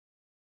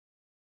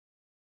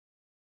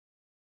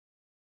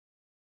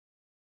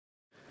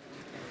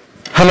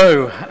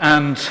Hello,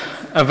 and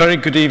a very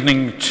good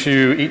evening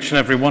to each and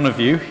every one of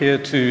you here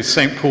to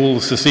St.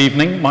 Paul's this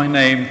evening. My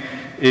name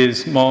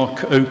is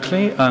Mark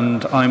Oakley,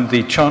 and I'm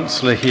the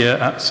Chancellor here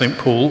at St.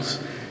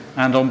 Paul's.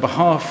 And on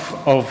behalf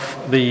of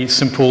the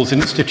St. Paul's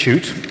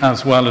Institute,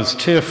 as well as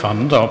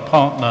Tearfund, our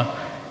partner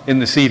in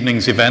this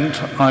evening's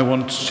event, I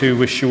want to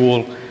wish you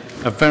all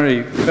a very,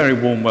 very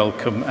warm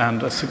welcome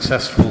and a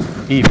successful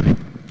evening.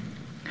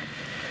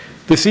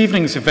 This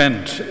evening's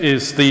event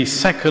is the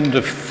second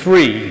of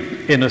three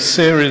in a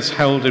series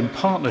held in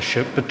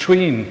partnership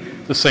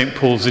between the St.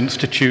 Paul's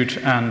Institute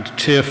and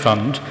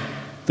Tearfund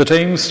that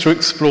aims to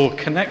explore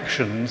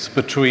connections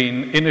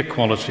between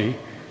inequality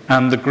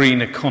and the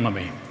green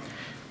economy,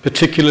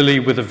 particularly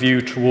with a view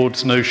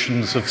towards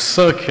notions of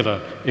circular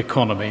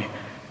economy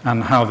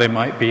and how they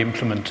might be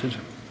implemented.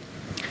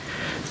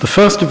 The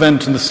first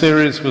event in the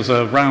series was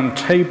a round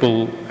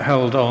table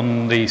held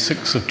on the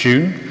 6th of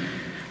June.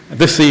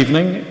 This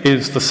evening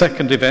is the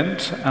second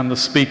event, and the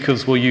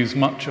speakers will use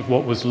much of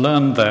what was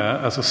learned there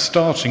as a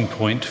starting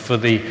point for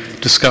the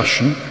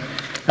discussion.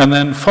 And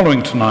then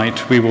following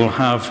tonight, we will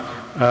have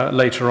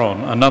later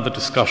on another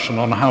discussion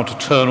on how to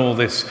turn all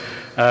this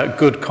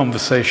good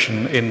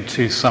conversation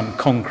into some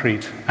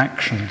concrete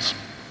actions.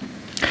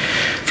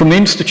 From the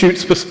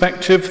Institute's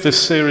perspective,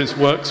 this series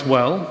works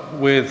well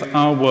with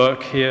our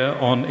work here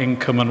on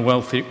income and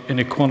wealth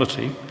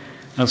inequality,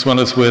 as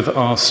well as with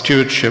our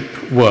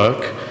stewardship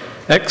work.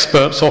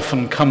 Experts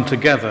often come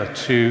together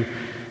to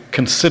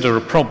consider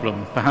a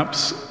problem,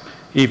 perhaps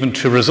even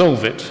to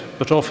resolve it,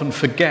 but often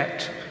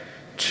forget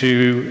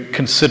to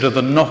consider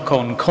the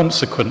knock-on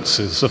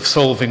consequences of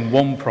solving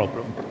one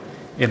problem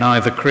in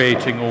either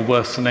creating or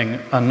worsening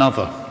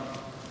another.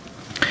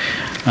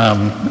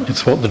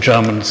 It's what the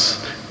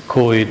Germans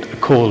call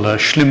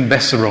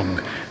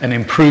Schlimmbesserung, an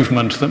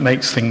improvement that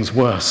makes things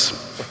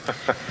worse.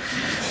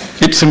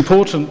 It's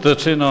important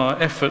that in our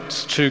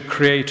efforts to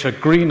create a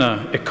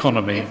greener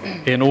economy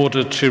in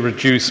order to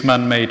reduce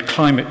man-made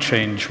climate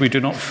change, we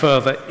do not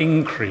further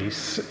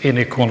increase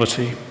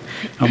inequality.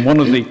 And one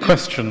of the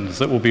questions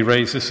that will be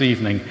raised this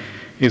evening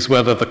is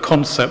whether the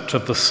concept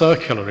of the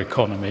circular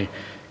economy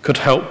could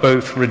help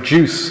both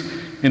reduce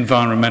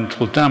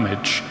environmental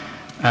damage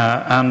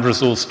and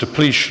resource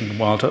depletion,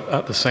 while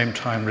at the same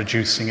time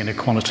reducing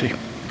inequality.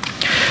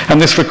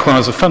 And this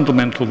requires a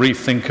fundamental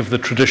rethink of the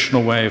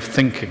traditional way of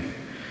thinking,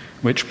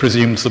 which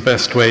presumes the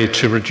best way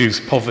to reduce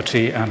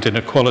poverty and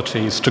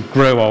inequalities to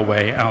grow our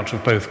way out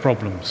of both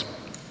problems.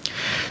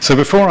 So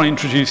before I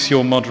introduce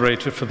your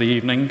moderator for the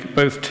evening,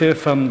 both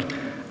Tearfund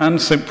and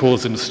St.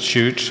 Paul's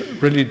Institute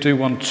really do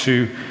want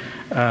to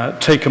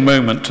take a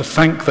moment to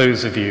thank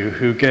those of you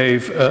who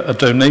gave a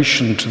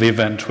donation to the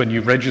event when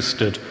you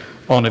registered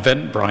on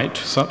Eventbrite.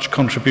 Such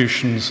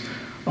contributions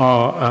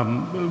are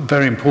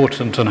very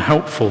important and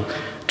helpful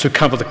to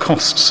cover the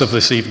costs of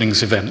this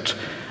evening's event.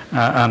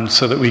 And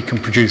so that we can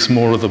produce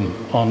more of them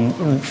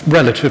on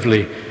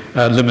relatively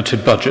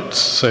limited budgets.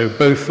 So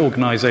both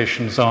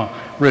organisations are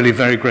really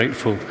very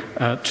grateful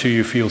to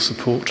you for your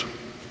support.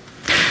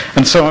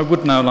 And so I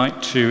would now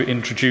like to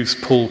introduce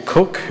Paul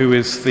Cook, who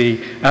is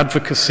the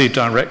Advocacy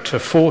Director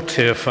for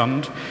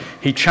Tearfund.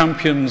 He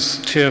champions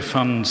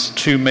Tearfund's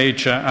two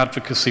major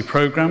advocacy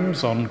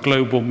programmes on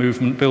global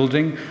movement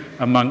building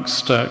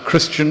amongst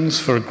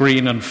Christians for a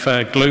green and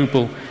fair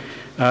global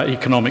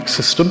economic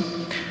system,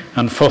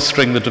 and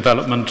fostering the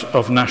development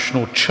of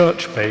national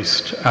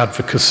church-based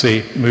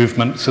advocacy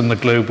movements in the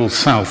global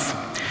south.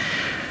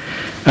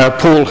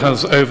 Paul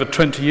has over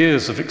 20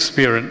 years of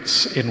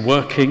experience in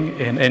working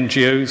in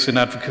NGOs in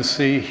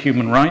advocacy,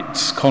 human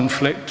rights,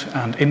 conflict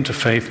and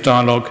interfaith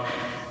dialogue,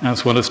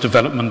 as well as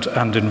development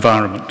and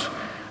environment.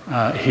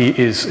 He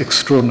is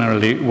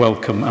extraordinarily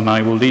welcome, and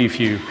I will leave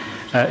you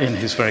in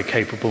his very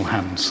capable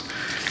hands.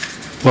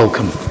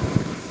 Welcome.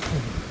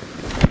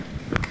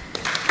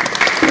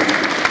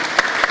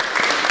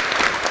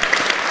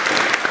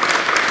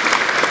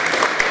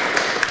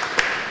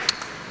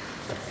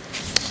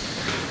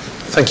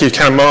 Thank you,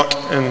 Cam, Mark,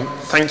 and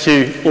thank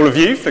you all of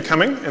you for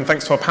coming, and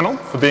thanks to our panel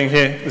for being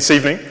here this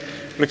evening.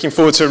 Looking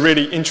forward to a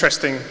really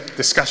interesting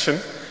discussion.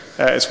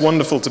 It's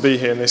wonderful to be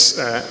here in this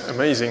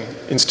amazing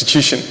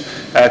institution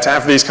to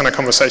have these kind of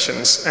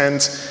conversations,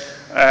 and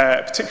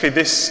particularly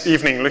this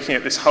evening looking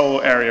at this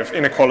whole area of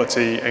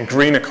inequality and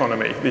green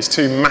economy, these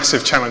two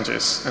massive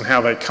challenges and how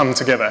they come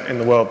together in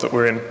the world that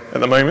we're in at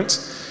the moment.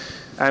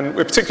 And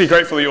we're particularly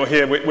grateful that you're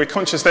here. We're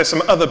conscious there's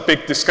some other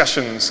big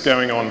discussions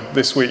going on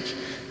this week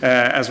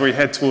as we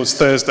head towards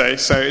Thursday.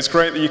 So it's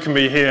great that you can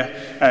be here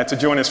to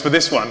join us for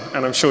this one,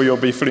 and I'm sure you'll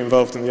be fully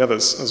involved in the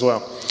others as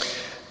well.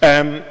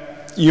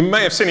 You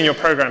may have seen in your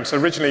programme, so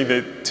originally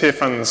the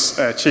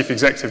Tearfund's Chief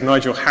Executive,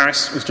 Nigel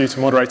Harris, was due to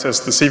moderate us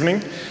this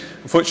evening.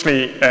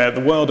 Unfortunately,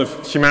 the world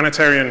of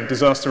humanitarian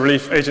disaster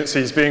relief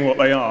agencies being what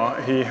they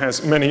are, he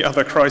has many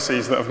other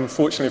crises that have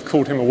unfortunately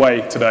called him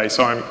away today,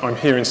 so I'm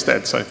here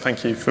instead, so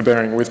thank you for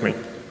bearing with me.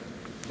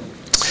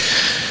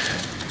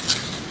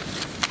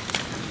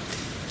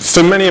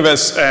 For many of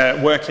us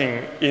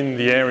working in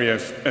the area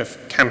of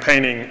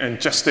campaigning and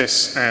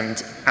justice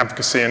and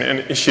advocacy and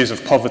issues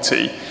of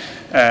poverty,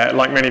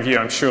 like many of you,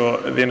 I'm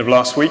sure, at the end of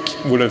last week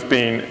will have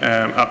been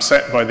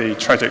upset by the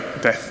tragic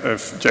death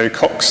of Jo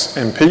Cox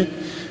MP,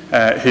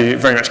 who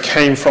very much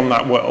came from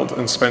that world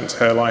and spent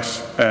her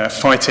life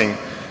fighting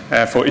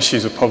for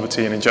issues of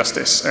poverty and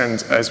injustice.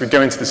 And as we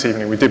go into this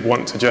evening, we did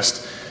want to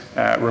just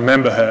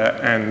remember her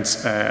and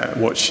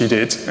what she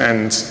did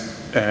and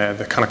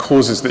the kind of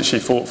causes that she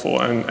fought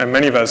for. And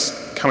many of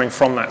us coming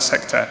from that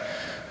sector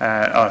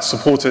are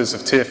supporters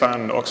of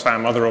Tearfund,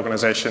 Oxfam, other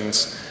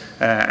organisations,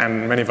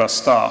 and many of our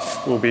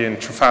staff will be in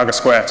Trafalgar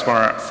Square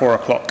tomorrow at 4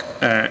 o'clock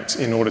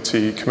in order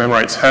to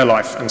commemorate her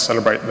life and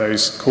celebrate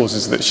those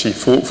causes that she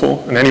fought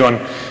for. And anyone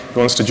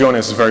who wants to join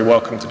us is very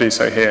welcome to do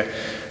so here.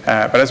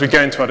 But as we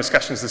go into our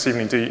discussions this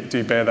evening,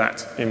 do bear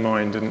that in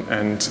mind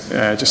and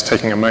just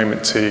taking a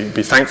moment to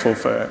be thankful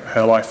for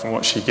her life and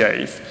what she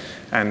gave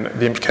and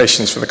the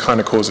implications for the kind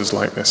of causes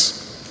like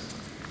this.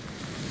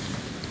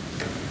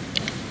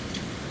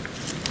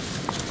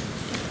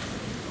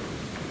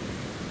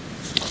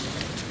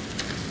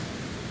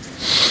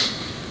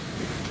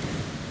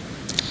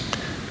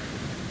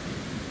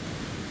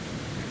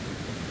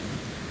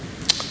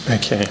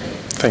 Okay,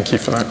 thank you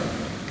for that.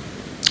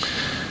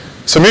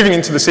 So moving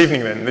into this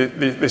evening then,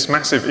 this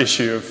massive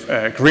issue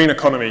of green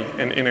economy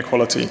and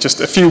inequality,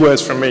 just a few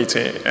words from me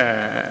to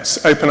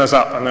open us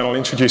up and then I'll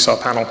introduce our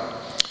panel.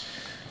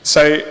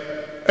 So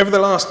over the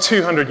last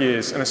 200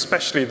 years and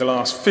especially the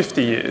last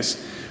 50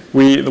 years,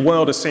 the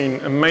world has seen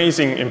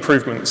amazing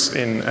improvements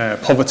in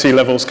poverty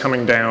levels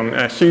coming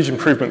down, huge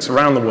improvements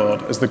around the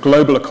world as the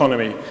global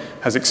economy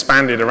has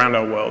expanded around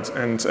our world.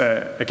 And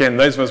again,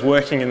 those of us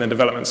working in the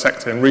development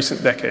sector in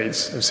recent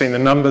decades have seen the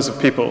numbers of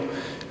people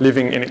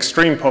living in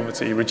extreme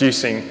poverty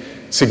reducing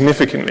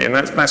significantly. And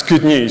that's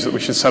good news that we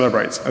should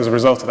celebrate as a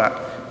result of that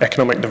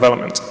economic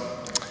development.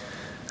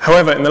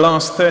 However, in the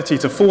last 30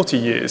 to 40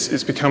 years,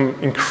 it's become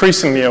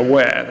increasingly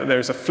aware that there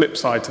is a flip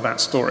side to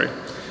that story.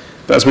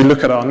 That as we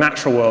look at our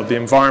natural world, the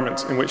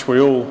environment in which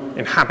we all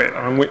inhabit and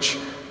on which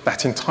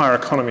that entire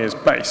economy is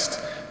based,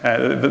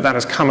 that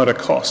has come at a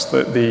cost,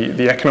 that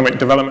the economic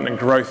development and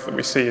growth that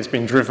we see has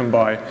been driven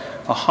by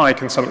a high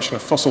consumption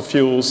of fossil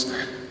fuels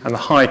and the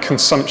high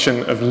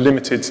consumption of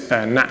limited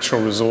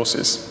natural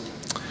resources.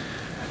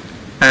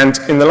 And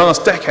in the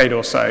last decade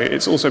or so,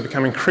 it's also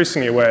become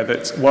increasingly aware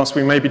that whilst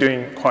we may be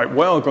doing quite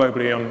well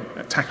globally on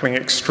tackling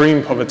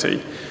extreme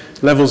poverty,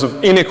 levels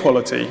of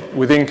inequality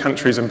within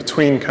countries and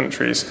between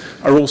countries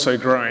are also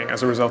growing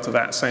as a result of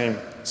that same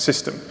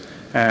system.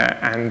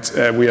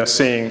 We are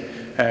seeing,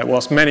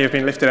 whilst many have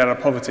been lifted out of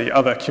poverty,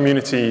 other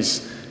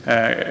communities,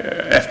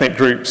 ethnic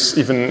groups,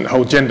 even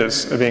whole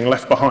genders are being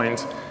left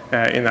behind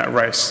in that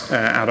race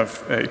out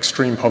of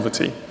extreme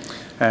poverty.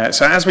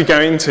 So as we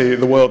go into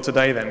the world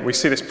today then, we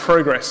see this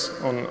progress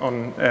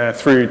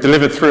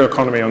delivered through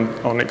economy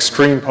on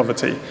extreme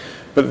poverty,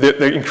 but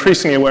they're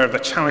increasingly aware of the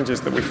challenges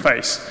that we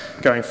face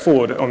going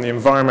forward on the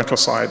environmental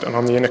side and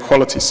on the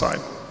inequality side.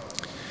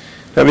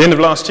 Now, at the end of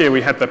last year,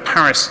 we had the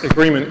Paris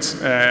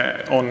Agreement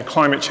on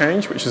climate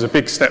change, which is a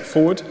big step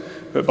forward,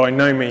 but by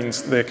no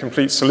means the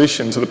complete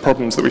solution to the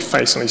problems that we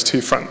face on these two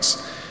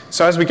fronts.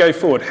 So as we go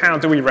forward, how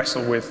do we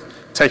wrestle with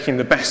taking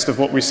the best of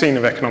what we've seen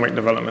of economic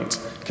development,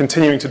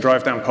 continuing to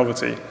drive down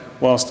poverty,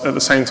 whilst at the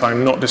same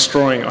time not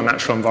destroying our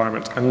natural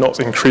environment and not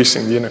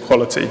increasing the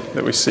inequality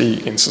that we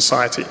see in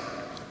society?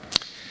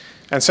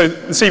 And so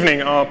this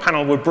evening, our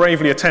panel will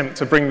bravely attempt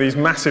to bring these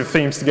massive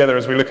themes together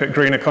as we look at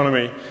green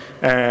economy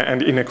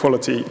and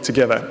inequality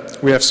together.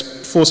 We have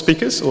 4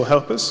 speakers or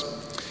helpers.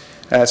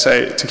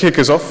 So to kick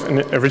us off,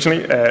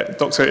 originally,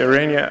 Dr.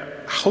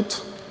 Irenia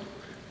Hout,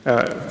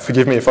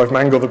 forgive me if I've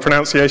mangled the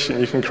pronunciation,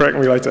 you can correct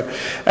me later,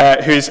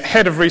 who is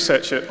head of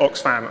research at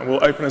Oxfam and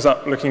will open us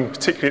up looking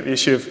particularly at the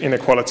issue of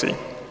inequality.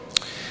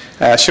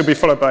 She'll be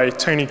followed by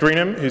Tony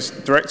Greenham, who's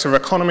Director of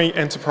Economy,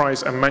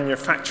 Enterprise and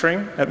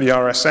Manufacturing at the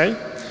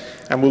RSA,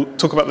 and we'll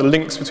talk about the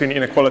links between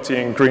inequality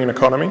and green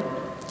economy.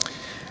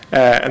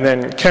 And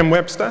then Ken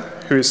Webster,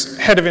 who is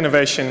Head of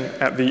Innovation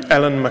at the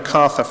Ellen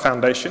MacArthur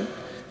Foundation,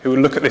 who will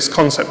look at this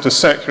concept of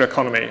circular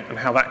economy and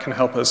how that can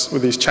help us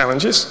with these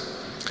challenges.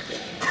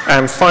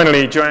 And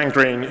finally, Joanne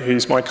Green,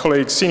 who's my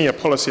colleague, Senior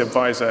Policy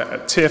Advisor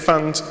at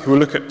Tearfund, who will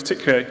look at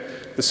particularly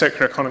the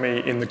circular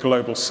economy in the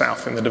global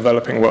south, in the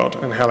developing world,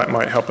 and how that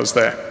might help us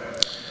there.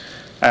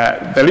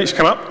 They'll each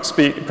come up,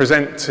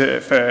 present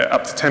for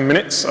up to 10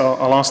 minutes.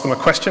 I'll ask them a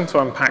question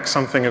to unpack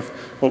something of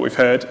what we've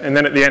heard, and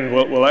then at the end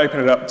we'll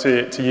open it up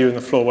to you and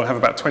the floor. We'll have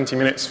about 20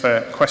 minutes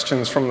for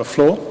questions from the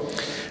floor.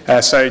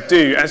 So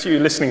do, as you're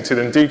listening to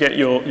them, do get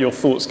your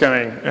thoughts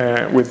going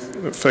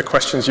for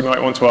questions you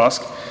might want to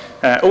ask.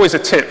 Always a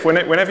tip,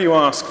 whenever you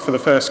ask for the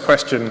first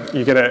question,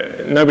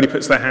 nobody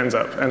puts their hands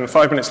up, and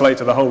 5 minutes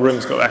later the whole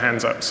room's got their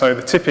hands up. So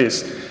the tip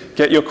is,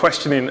 get your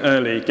question in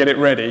early, get it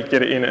ready,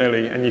 get it in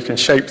early, and you can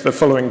shape the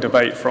following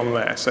debate from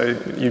there. So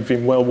you've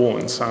been well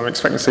warned, so I'm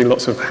expecting to see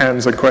lots of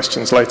hands and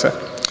questions later.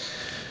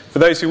 For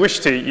those who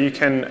wish to, you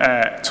can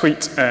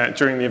tweet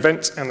during the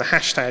event, and the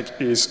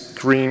hashtag is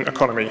green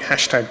economy,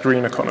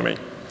 #green economy,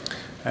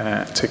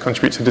 to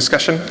contribute to the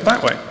discussion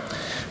that way.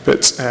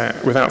 But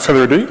without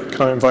further ado,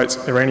 can I invite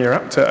Irania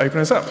up to open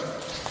us up?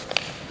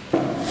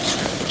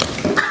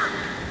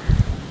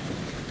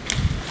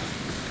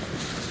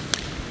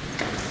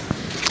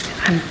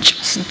 I'm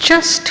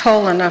just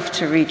tall enough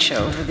to reach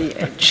over the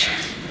edge.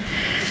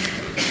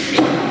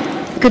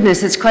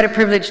 Goodness, it's quite a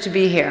privilege to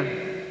be here.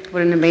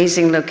 What an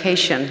amazing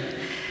location.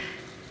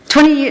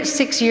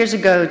 26 years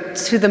ago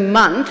to the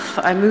month,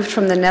 I moved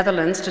from the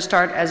Netherlands to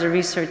start as a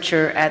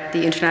researcher at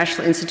the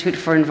International Institute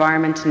for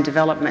Environment and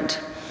Development.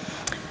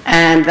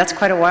 And that's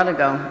quite a while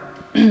ago.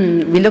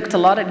 We looked a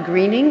lot at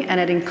greening and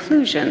at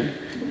inclusion.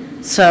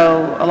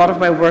 So a lot of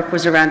my work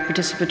was around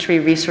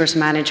participatory resource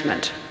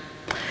management.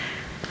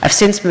 I've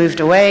since moved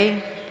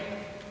away,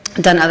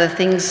 done other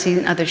things,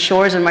 seen other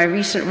shores, and my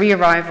recent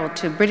re-arrival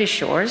to British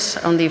shores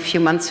only a few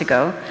months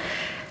ago.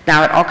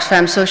 Now at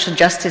Oxfam, social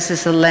justice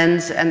is the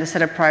lens and the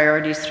set of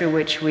priorities through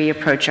which we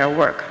approach our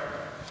work.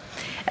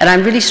 And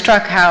I'm really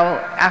struck how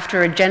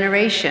after a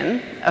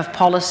generation of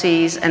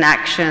policies and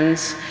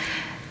actions,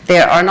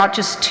 there are not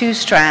just two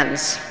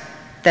strands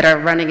that are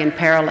running in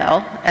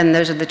parallel, and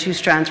those are the two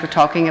strands we're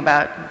talking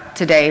about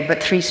today,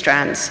 but three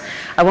strands.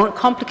 I won't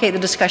complicate the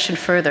discussion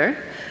further,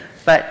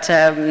 but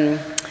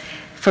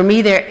for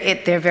me,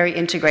 they're very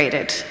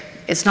integrated.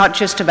 It's not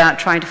just about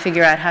trying to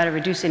figure out how to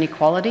reduce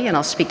inequality, and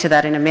I'll speak to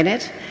that in a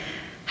minute,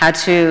 how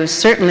to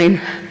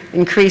certainly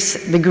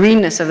increase the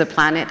greenness of the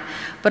planet,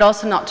 but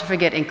also not to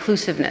forget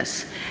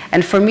inclusiveness.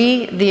 And for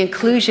me, the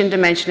inclusion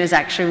dimension is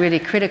actually really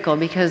critical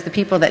because the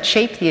people that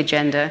shape the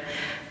agenda,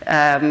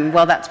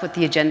 well, that's what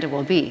the agenda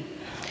will be.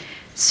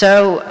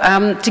 So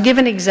to give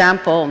an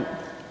example,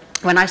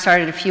 when I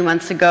started a few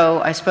months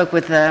ago, I spoke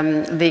with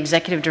the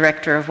executive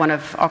director of one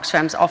of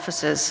Oxfam's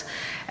offices,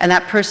 and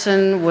that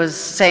person was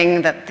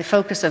saying that the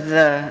focus of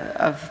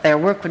their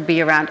work would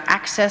be around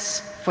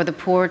access for the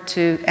poor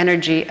to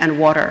energy and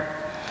water.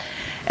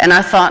 And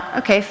I thought,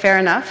 okay, fair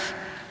enough,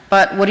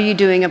 but what are you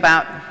doing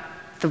about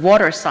the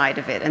water side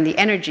of it and the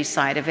energy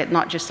side of it,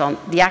 not just on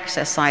the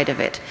access side of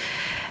it?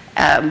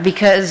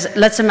 Because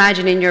let's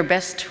imagine in your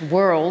best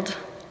world,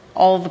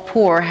 all the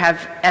poor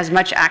have as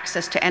much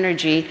access to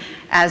energy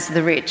as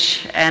the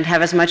rich and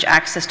have as much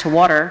access to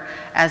water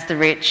as the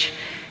rich.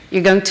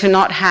 You're going to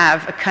not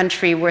have a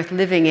country worth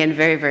living in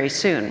very, very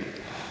soon.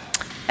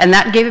 And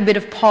that gave a bit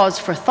of pause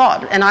for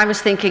thought. And I was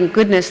thinking,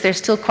 goodness, there's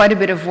still quite a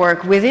bit of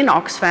work within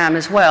Oxfam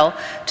as well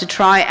to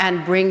try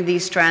and bring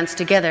these strands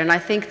together. And I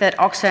think that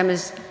Oxfam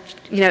is,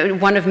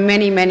 one of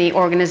many, many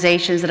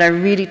organizations that are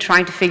really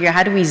trying to figure out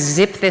how do we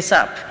zip this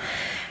up?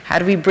 How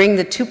do we bring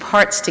the two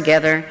parts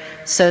together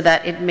so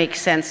that it makes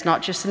sense,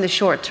 not just in the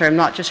short term,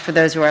 not just for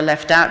those who are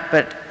left out,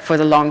 but for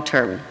the long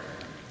term?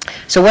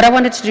 So what I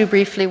wanted to do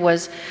briefly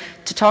was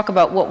to talk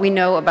about what we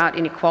know about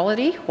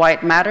inequality, why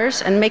it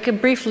matters, and make a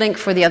brief link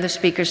for the other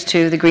speakers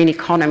to the green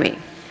economy.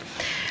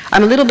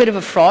 I'm a little bit of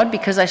a fraud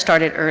because I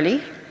started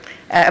early,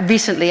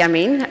 recently,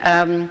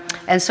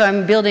 and so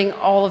I'm building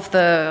all of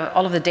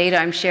the data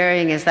I'm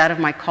sharing is that of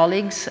my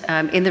colleagues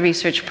in the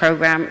research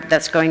program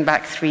that's going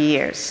back 3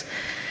 years.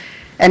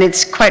 And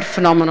it's quite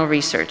phenomenal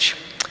research.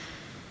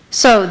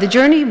 So the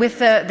journey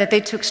that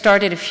they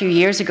started a few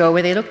years ago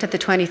where they looked at the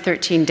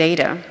 2013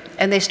 data,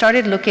 and they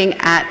started looking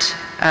at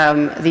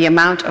the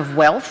amount of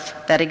wealth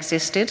that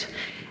existed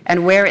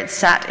and where it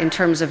sat in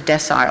terms of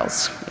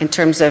deciles, in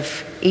terms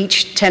of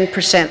each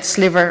 10%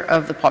 sliver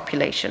of the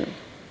population.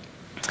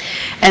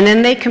 And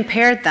then they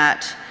compared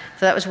that,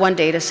 so that was one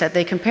data set,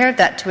 they compared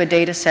that to a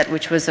data set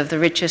which was of the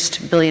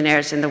richest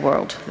billionaires in the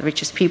world, the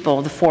richest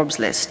people, the Forbes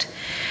list.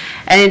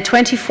 And in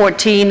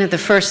 2014, the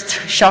first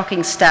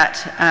shocking stat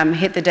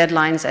hit the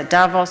deadlines at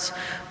Davos,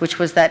 which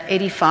was that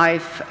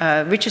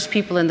 85 richest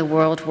people in the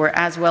world were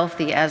as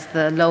wealthy as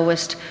the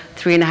lowest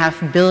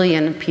 3.5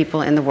 billion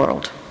people in the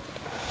world.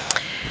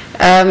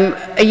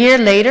 A year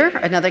later,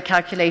 another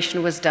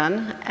calculation was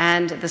done,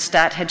 and the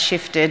stat had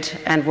shifted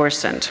and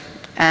worsened,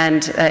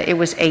 and it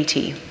was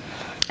 80.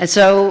 And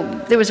so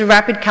there was a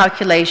rapid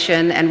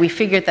calculation, and we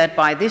figured that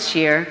by this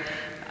year,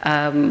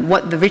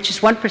 the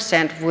richest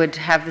 1% would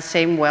have the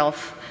same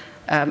wealth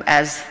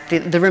as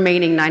the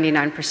remaining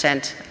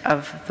 99%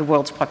 of the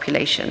world's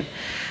population.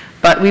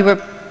 But we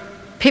were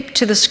pipped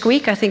to the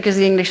squeak, I think is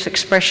the English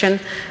expression,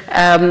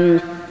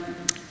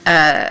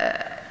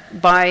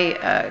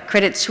 by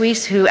Credit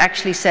Suisse, who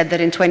actually said that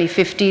in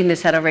 2015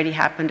 this had already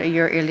happened a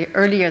year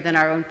earlier than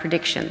our own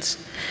predictions.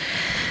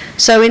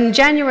 So in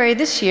January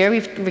this year,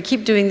 we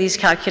keep doing these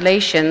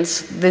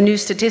calculations. The new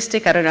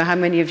statistic, I don't know how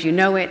many of you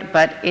know it,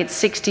 but it's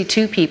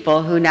 62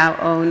 people who now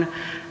own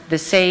the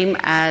same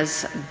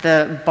as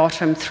the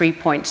bottom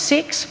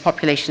 3.6.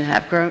 Population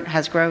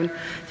has grown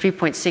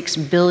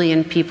 3.6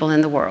 billion people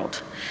in the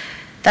world.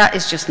 That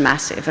is just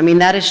massive. I mean,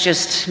 that is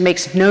just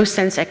makes no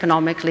sense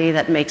economically.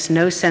 That makes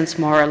no sense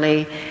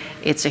morally.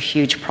 It's a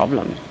huge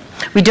problem.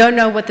 We don't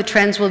know what the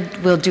trends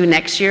will do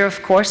next year,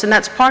 of course, and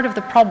that's part of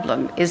the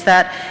problem, is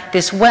that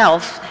this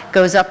wealth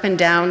goes up and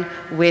down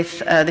with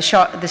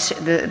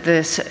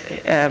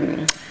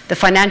the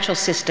financial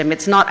system.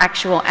 It's not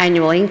actual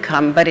annual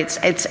income, but it's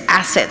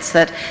assets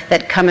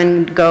that come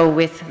and go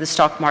with the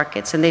stock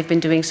markets, and they've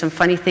been doing some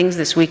funny things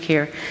this week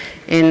here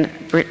in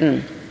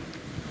Britain.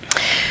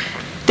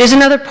 There's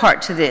another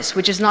part to this,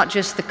 which is not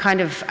just the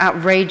kind of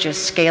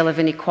outrageous scale of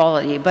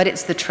inequality, but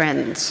it's the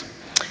trends.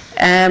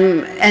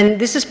 And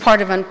this is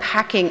part of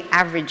unpacking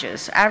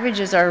averages.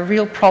 Averages are a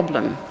real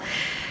problem.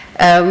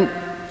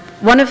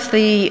 One of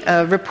the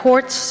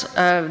reports,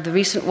 the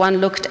recent one,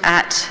 looked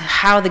at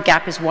how the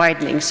gap is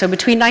widening. So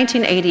between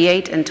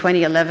 1988 and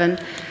 2011,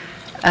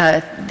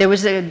 there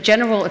was a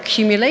general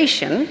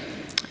accumulation,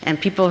 and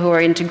people who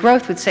are into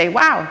growth would say,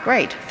 wow,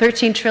 great,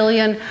 13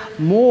 trillion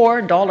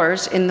more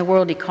dollars in the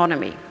world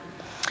economy.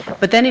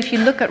 But then if you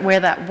look at where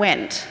that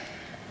went,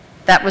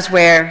 that was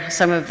where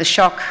some of the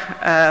shock,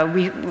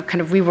 we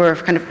were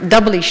kind of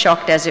doubly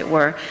shocked, as it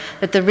were,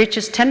 that the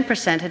richest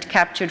 10% had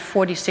captured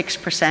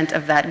 46%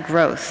 of that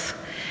growth.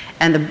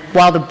 And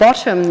while the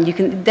bottom, you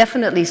can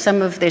definitely,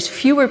 there's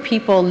fewer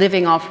people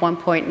living off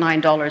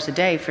 $1.9 a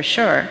day for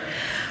sure,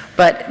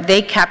 but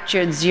they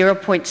captured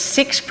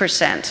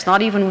 0.6%,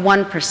 not even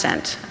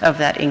 1% of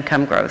that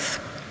income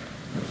growth.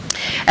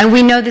 And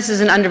we know this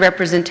is an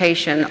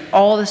underrepresentation.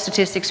 All the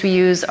statistics we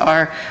use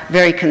are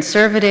very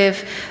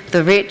conservative.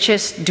 The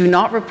richest do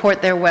not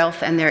report their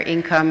wealth and their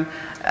income,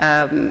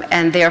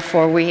 and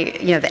therefore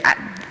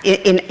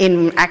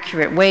in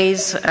accurate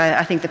ways.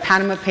 I think the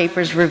Panama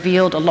Papers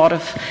revealed a lot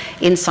of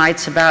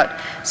insights about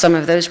some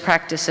of those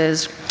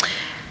practices.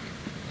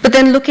 But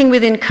then looking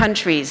within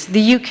countries,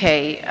 the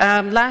UK,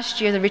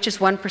 last year the richest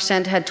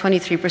 1% had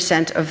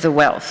 23% of the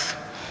wealth.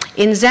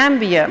 In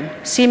Zambia,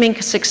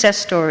 seeming success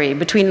story,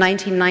 between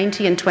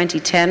 1990 and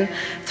 2010,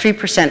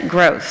 3%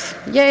 growth.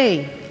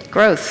 Yay,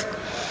 growth.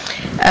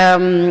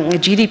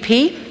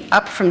 GDP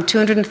up from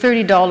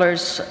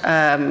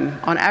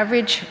 $230 on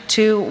average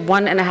to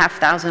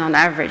 $1,500 on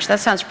average. That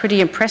sounds pretty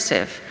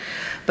impressive.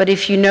 But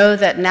if you know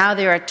that now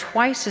there are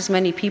twice as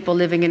many people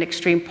living in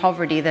extreme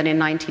poverty than in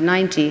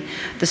 1990,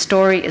 the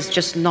story is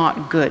just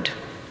not good.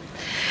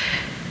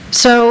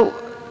 So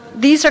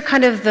these are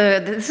kind of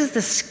this is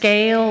the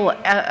scale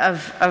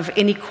of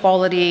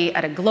inequality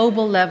at a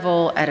global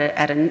level,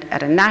 at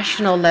a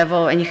national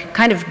level, and you can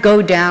kind of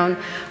go down.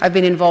 I've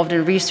been involved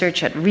in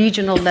research at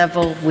regional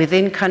level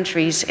within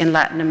countries in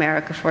Latin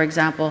America, for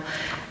example,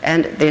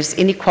 and there's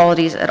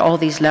inequalities at all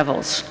these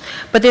levels.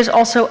 But there's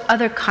also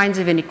other kinds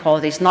of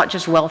inequalities, not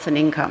just wealth and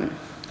income.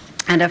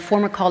 And a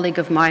former colleague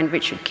of mine,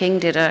 Richard King,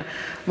 did a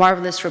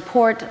marvelous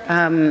report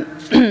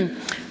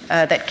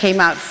that came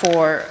out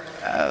for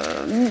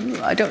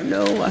I don't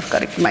know, I've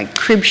got my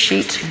crib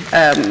sheet,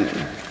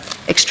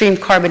 Extreme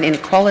Carbon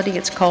Inequality,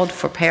 it's called,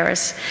 for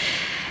Paris.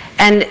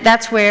 And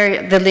that's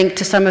where the link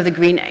to some of the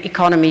green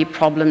economy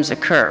problems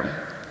occur.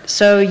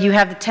 So you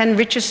have the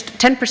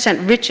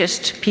 10%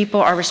 richest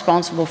people are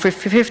responsible for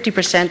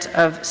 50%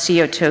 of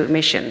CO2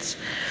 emissions.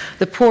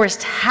 The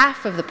poorest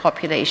half of the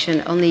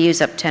population only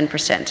use up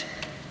 10%.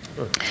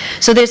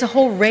 So there's a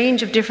whole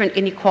range of different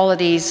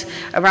inequalities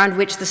around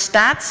which the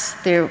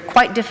stats, they're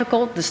quite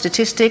difficult, the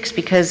statistics,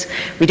 because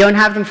we don't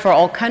have them for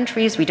all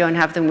countries, we don't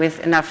have them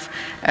with enough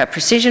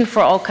precision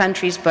for all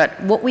countries, but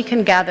what we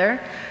can gather,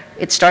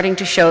 it's starting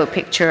to show a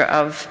picture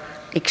of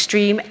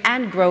extreme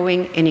and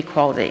growing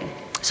inequality.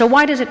 So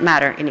why does it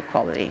matter,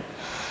 inequality?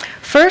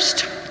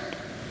 First,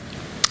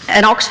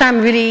 and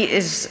Oxfam really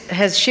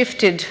has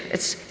shifted,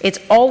 it's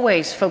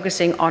always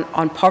focusing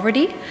on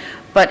poverty,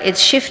 but it's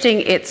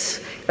shifting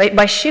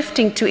by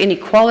shifting to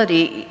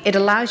inequality, it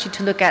allows you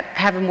to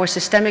have a more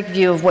systemic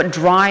view of what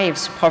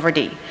drives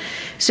poverty.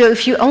 So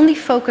if you only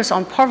focus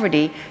on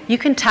poverty, you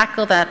can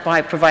tackle that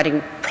by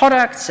providing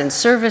products and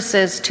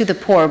services to the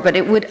poor, but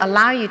it would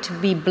allow you to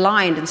be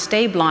blind and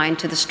stay blind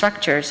to the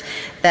structures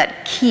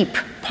that keep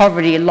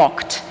poverty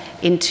locked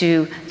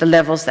into the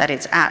levels that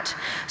it's at.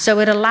 So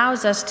it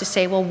allows us to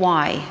say, well,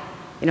 why?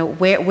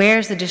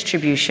 Where's the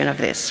distribution of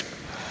this?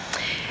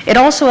 It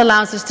also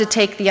allows us to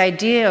take the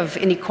idea of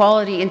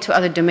inequality into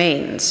other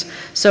domains.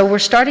 So we're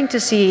starting to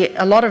see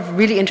a lot of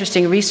really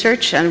interesting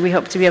research, and we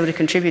hope to be able to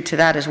contribute to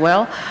that as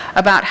well,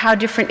 about how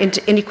different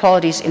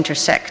inequalities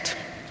intersect.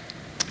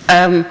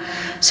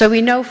 So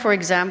we know, for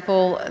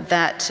example,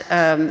 that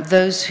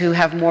those who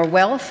have more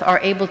wealth are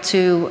able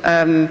to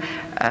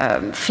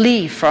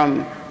flee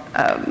from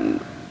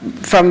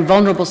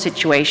vulnerable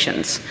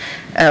situations.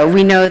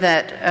 We know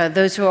that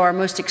those who are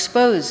most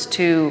exposed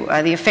to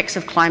the effects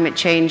of climate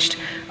change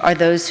are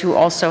those who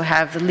also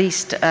have the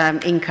least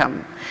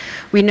income.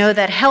 We know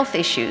that health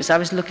issues, I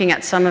was looking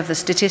at some of the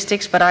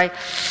statistics, but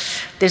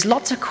there's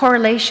lots of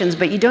correlations,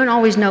 but you don't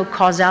always know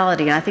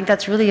causality, and I think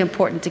that's really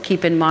important to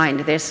keep in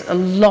mind. There's a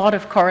lot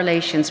of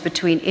correlations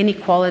between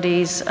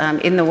inequalities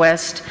in the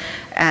West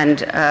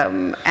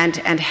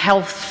and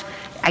health,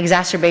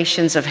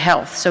 exacerbations of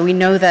health. So we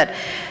know that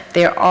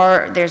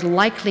there's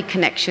likely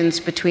connections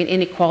between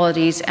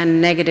inequalities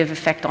and negative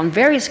effect on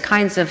various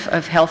kinds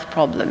of health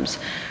problems.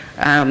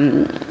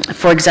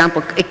 For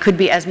example, it could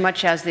be as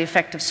much as the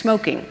effect of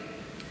smoking,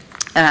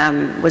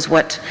 was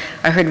what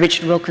I heard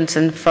Richard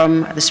Wilkinson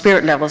from the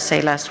Spirit Level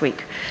say last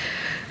week.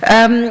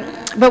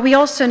 But we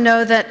also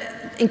know that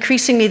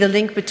increasingly the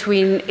link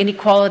between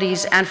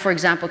inequalities and, for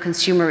example,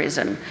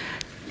 consumerism.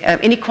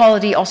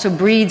 Inequality also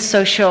breeds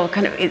social,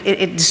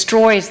 it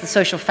destroys the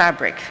social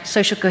fabric.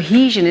 Social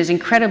cohesion is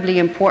incredibly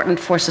important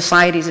for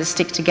societies to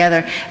stick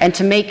together and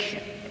to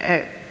make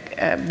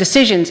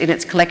decisions in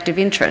its collective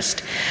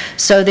interest.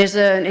 So there's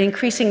an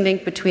increasing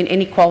link between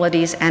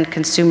inequalities and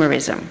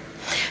consumerism.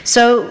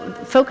 So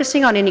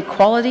focusing on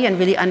inequality and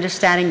really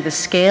understanding the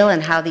scale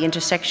and how the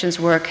intersections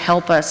work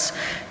help us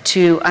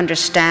to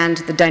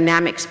understand the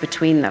dynamics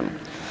between them.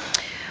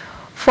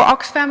 For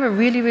Oxfam, a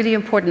really, really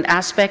important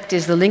aspect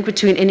is the link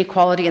between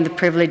inequality and the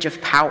privilege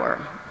of power.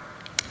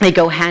 They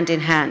go hand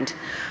in hand.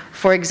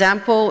 For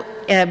example,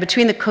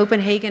 between the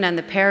Copenhagen and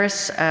the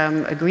Paris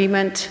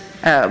Agreement,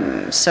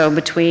 so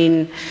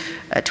between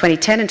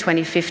 2010 and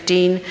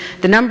 2015,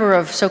 the number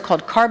of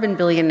so-called carbon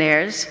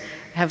billionaires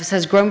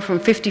has grown from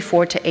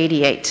 54 to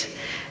 88.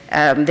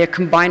 Their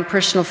combined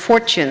personal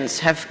fortunes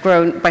have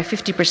grown by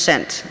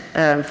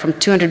 50%, from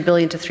 200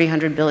 billion to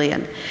 300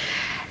 billion.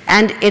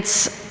 And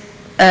it's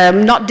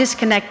not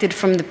disconnected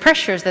from the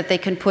pressures that they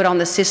can put on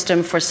the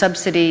system for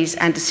subsidies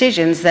and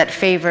decisions that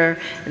favor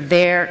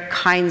their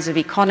kinds of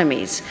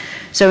economies.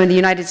 So in the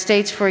United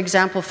States, for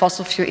example,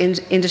 fossil fuel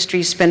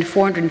industries spend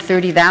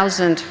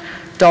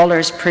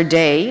 $430,000 per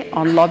day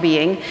on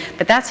lobbying,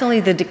 but that's only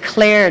the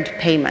declared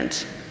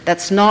payment.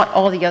 That's not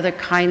all the other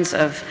kinds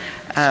of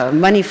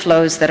money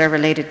flows that are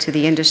related to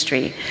the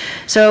industry.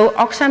 So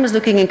Oxfam is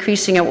looking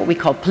increasingly at what we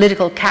call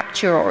political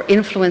capture or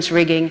influence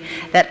rigging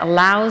that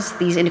allows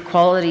these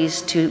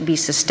inequalities to be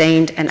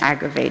sustained and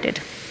aggravated.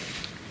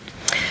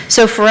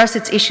 So for us,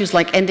 it's issues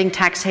like ending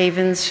tax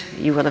havens.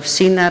 You will have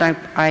seen that,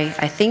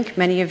 I think,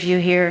 many of you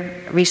here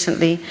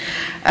recently.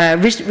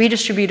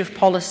 Redistributive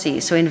policy,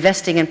 so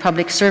investing in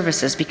public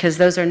services, because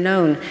those are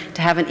known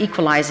to have an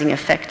equalizing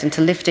effect and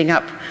to lifting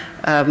up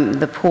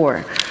the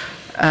poor,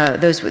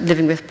 those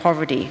living with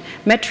poverty.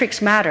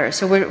 Metrics matter,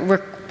 so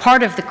we're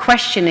part of the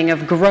questioning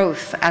of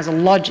growth as a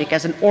logic,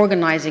 as an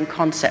organizing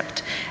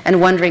concept,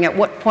 and wondering at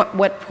what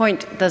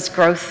point does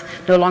growth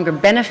no longer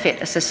benefit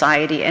a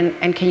society,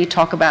 and can you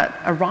talk about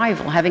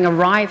arrival, having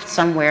arrived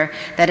somewhere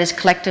that is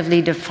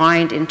collectively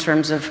defined in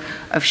terms of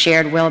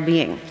shared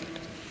well-being.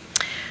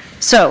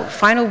 So,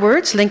 final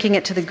words, linking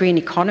it to the green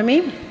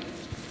economy.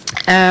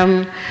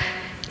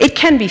 It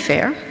can be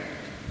fair,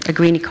 a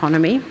green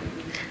economy,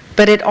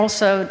 but it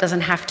also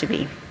doesn't have to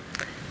be.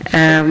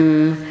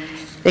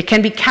 It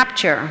can be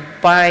captured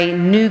by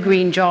new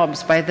green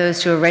jobs, by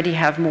those who already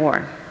have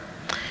more.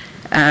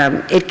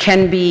 It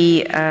can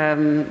be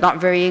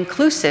not very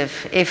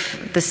inclusive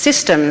if the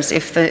systems,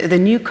 if the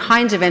new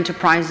kinds of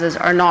enterprises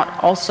are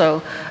not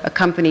also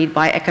accompanied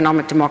by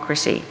economic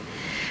democracy.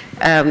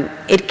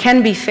 It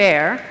can be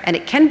fair and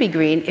it can be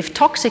green if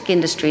toxic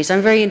industries,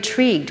 I'm very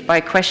intrigued by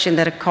a question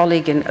that a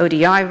colleague in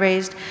ODI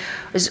raised,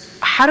 is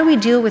how do we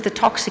deal with the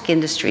toxic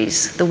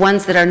industries, the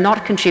ones that are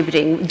not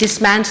contributing,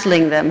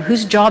 dismantling them,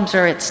 whose jobs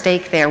are at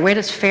stake there, where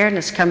does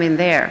fairness come in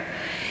there?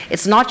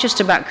 It's not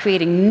just about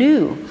creating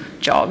new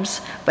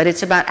jobs, but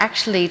it's about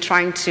actually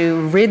trying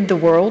to rid the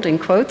world, in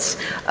quotes,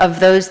 of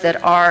those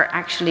that are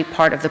actually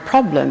part of the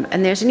problem.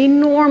 And there's an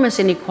enormous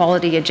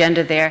inequality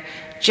agenda there,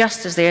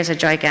 just as there's a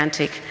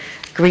gigantic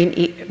green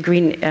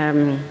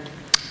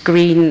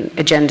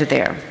agenda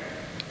there.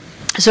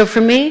 So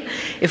for me,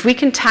 if we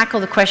can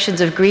tackle the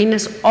questions of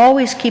greenness,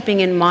 always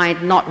keeping in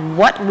mind not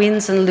what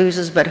wins and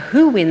loses, but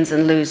who wins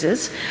and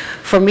loses,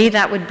 for me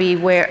that would be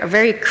where a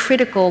very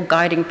critical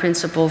guiding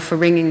principle for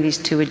bringing these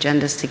two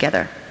agendas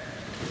together.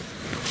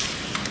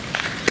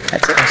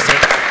 That's it.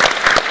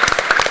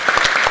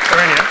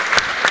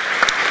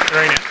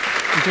 Verena,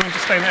 do you want to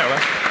stay there?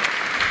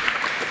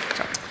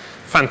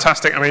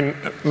 Fantastic. I mean,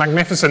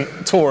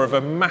 magnificent tour of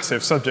a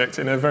massive subject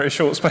in a very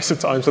short space of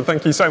time. So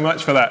thank you so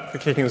much for that, for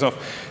kicking us off.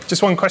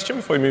 Just one question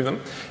before we move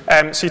on.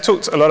 So you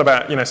talked a lot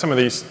about, some of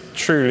these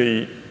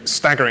truly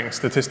staggering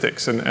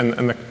statistics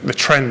and the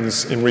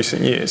trends in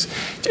recent years.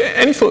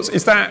 Any thoughts?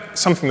 Is that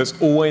something that's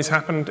always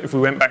happened? If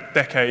we went back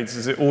decades,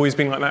 has it always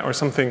been like that, or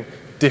something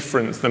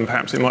different than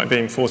perhaps it might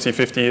be 40,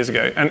 50 years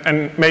ago?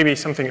 And maybe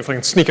something, if I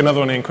can sneak another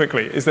one in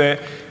quickly, is there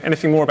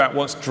anything more about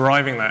what's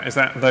driving that? Is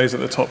that those at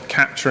the top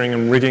capturing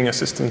and rigging a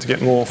system to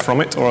get more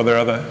from it, or are there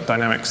other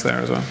dynamics there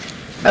as well?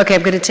 Okay,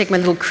 I'm going to take my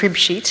little crib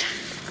sheet.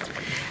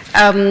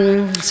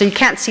 So you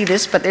can't see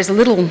this, but there's a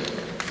little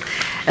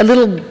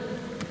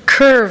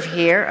curve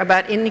here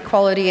about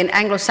inequality in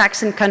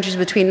Anglo-Saxon countries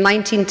between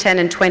 1910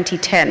 and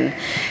 2010.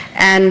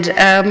 And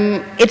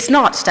it's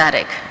not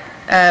static.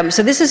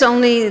 So this is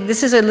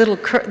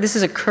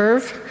a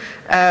curve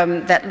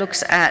that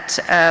looks at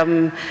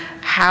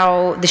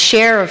how the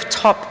share of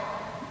top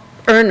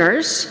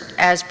earners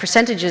as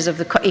percentages of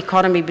the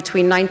economy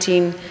between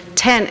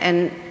 1910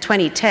 and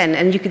 2010,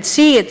 and you can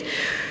see it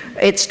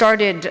It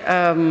started,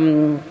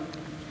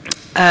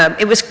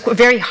 it was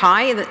very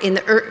high in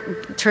the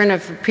turn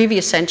of the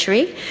previous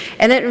century,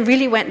 and then it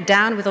really went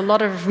down with a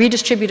lot of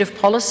redistributive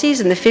policies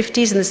in the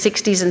 50s and the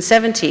 60s and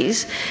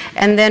 70s,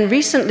 and then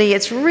recently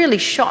it's really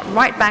shot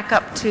right back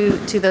up to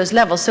those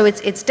levels. So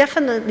it's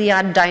definitely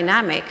a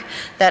dynamic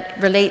that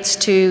relates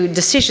to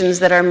decisions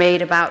that are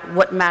made about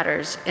what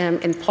matters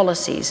in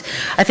policies.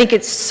 I think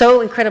it's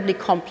so incredibly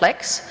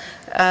complex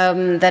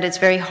that it's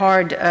very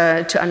hard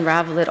to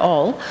unravel it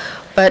all,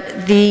 but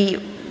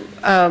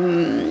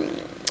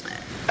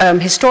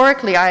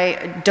historically,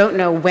 I don't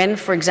know when,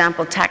 for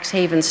example, tax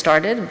havens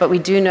started, but we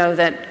do know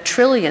that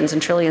trillions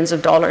and trillions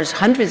of dollars,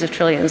 hundreds of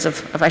trillions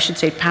of I should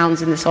say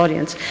pounds in this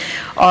audience,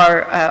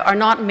 are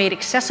not made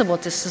accessible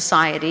to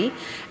society,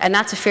 and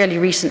that's a fairly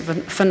recent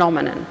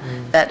phenomenon.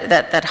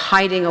 That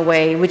hiding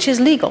away, which is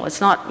legal, it's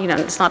not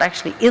it's not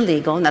actually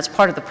illegal, and that's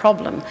part of the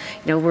problem.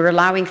 We're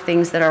allowing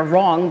things that are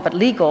wrong but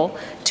legal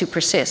to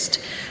persist.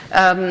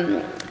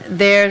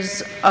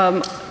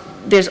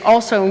 There's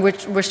also,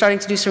 we're starting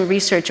to do some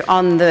research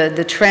on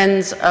the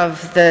trends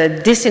of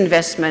the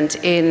disinvestment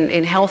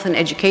in health and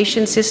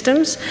education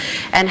systems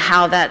and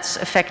how that's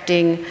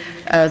affecting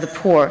the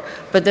poor.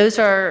 But those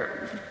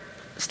are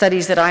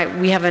studies that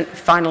we haven't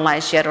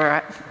finalized yet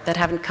or that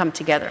haven't come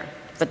together.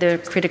 But they're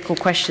critical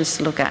questions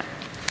to look at.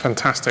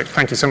 Fantastic.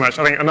 Thank you so much.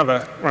 I think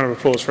another round of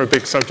applause for a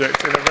big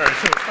subject in a very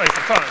short space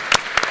of time.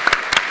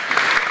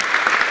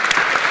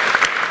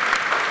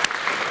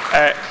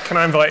 Can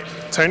I invite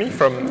Tony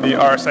from the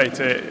RSA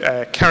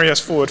to carry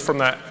us forward from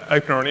that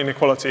opener on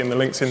inequality and the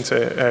links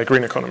into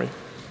green economy?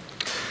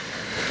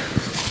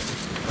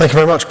 Thank you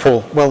very much,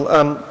 Paul. Well,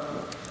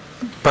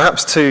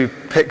 perhaps to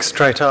pick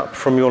straight up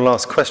from your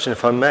last question,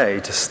 if I may,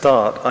 to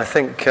start, I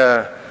think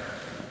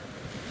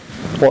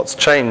what's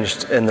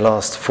changed in the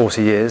last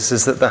 40 years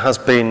is that there has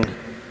been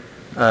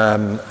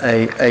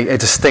a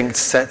distinct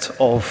set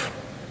of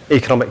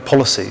economic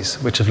policies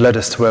which have led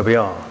us to where we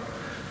are.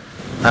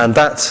 And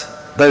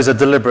those are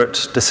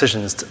deliberate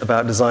decisions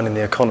about designing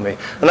the economy.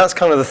 And that's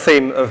kind of the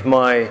theme of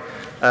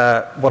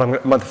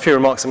the few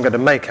remarks I'm going to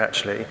make,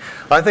 actually.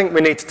 I think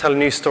we need to tell a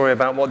new story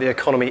about what the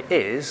economy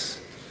is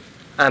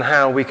and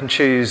how we can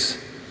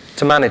choose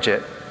to manage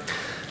it.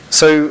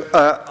 So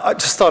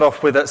to start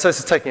off with, so this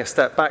is taking a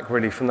step back,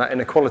 really, from that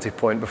inequality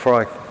point before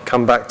I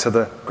come back to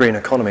the green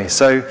economy.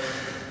 So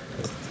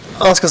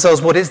ask ourselves,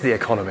 what is the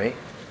economy?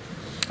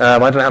 I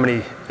don't know how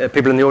many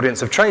people in the audience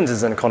have trained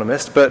as an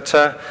economist, but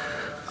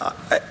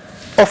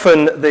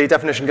often the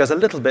definition goes a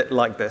little bit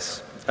like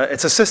this.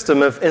 It's a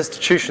system of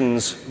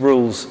institutions,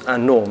 rules,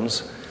 and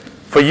norms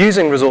for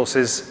using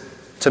resources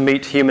to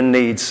meet human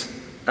needs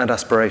and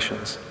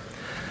aspirations.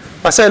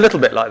 I say a little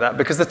bit like that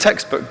because the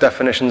textbook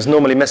definitions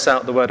normally miss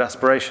out the word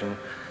aspiration,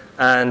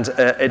 and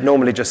it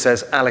normally just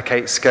says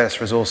allocate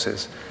scarce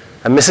resources,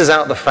 and misses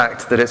out the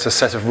fact that it's a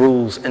set of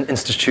rules and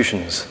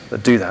institutions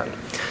that do that.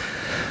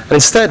 And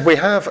instead, we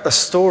have a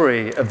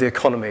story of the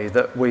economy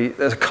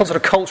there's a sort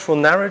of cultural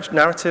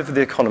narrative of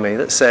the economy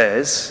that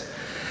says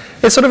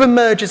it sort of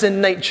emerges in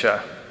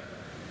nature.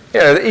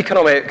 The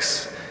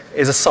economics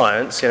is a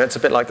science. It's a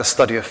bit like the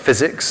study of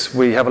physics.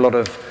 We have a lot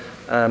of,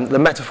 the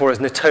metaphor is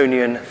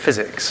Newtonian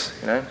physics.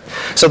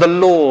 So the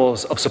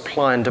laws of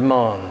supply and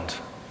demand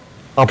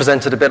are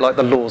presented a bit like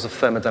the laws of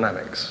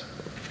thermodynamics.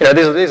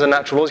 These are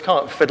natural laws. You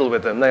can't fiddle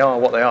with them. They are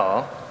what they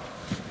are.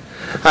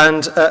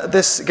 And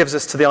this gives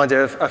us to the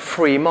idea of a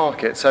free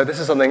market. So this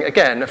is something,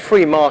 again, a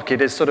free market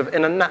is sort of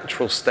in a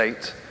natural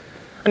state.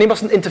 And you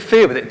mustn't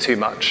interfere with it too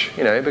much,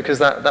 because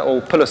that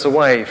will pull us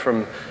away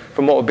from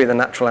what would be the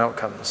natural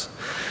outcomes.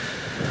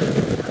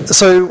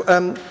 So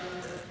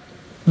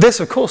this,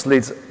 of course,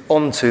 leads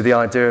on to the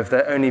idea of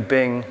there only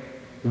being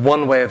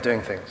one way of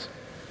doing things.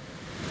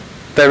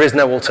 There is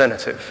no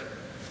alternative.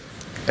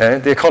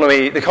 The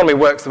economy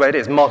works the way it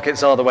is.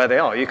 Markets are the way they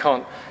are. You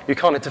can't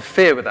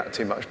interfere with that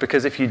too much,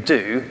 because if you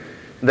do,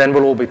 then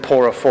we'll all be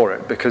poorer for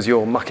it because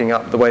you're mucking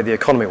up the way the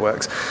economy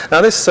works.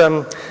 Now this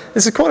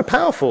is quite a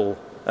powerful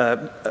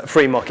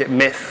free market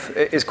myth.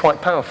 It is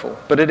quite powerful,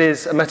 but it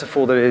is a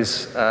metaphor that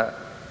is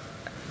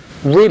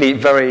really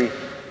very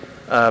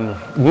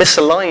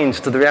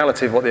misaligned to the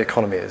reality of what the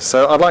economy is.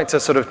 So I'd like to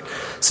sort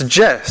of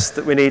suggest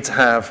that we need to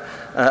have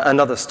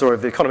another story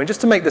of the economy.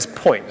 Just to make this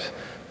point,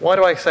 why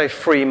do I say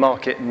free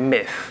market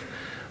myth?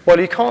 Well,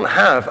 you can't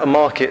have a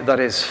market that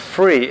is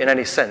free in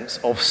any sense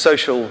of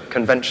social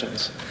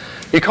conventions.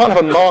 You can't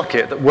have a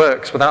market that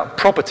works without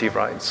property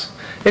rights.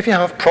 If you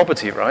have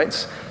property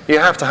rights, you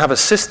have to have a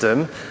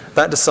system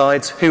that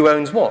decides who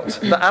owns what,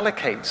 that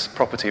allocates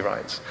property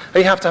rights. And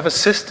you have to have a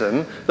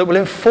system that will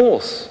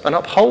enforce and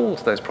uphold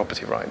those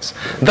property rights.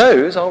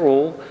 Those are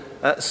all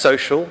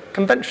social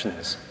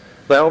conventions.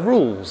 They are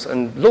rules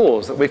and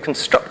laws that we've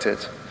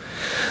constructed.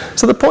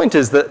 So the point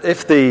is that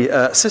if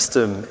the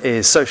system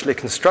is socially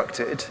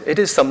constructed, it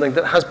is something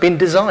that has been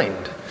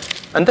designed.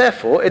 And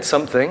therefore, it's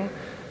something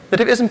that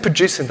if it isn't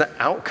producing the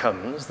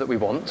outcomes that we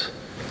want,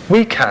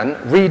 we can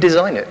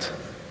redesign it.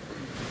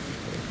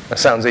 That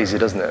sounds easy,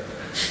 doesn't it?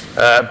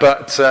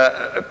 But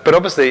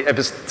obviously, if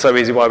it's so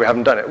easy, why we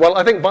haven't done it? Well,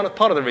 I think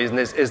part of the reason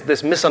is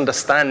this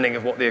misunderstanding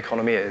of what the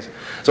economy is.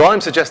 So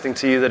I'm suggesting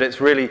to you that it's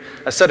really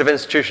a set of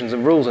institutions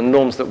and rules and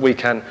norms that we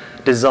can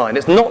design.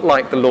 It's not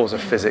like the laws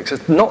of physics.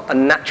 It's not a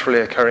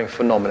naturally occurring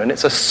phenomenon.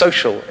 It's a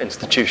social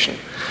institution.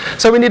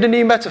 So we need a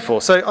new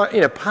metaphor. So,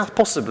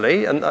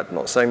 possibly, and I'm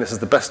not saying this is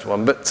the best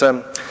one, but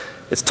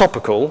it's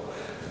topical,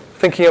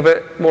 thinking of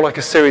it more like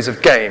a series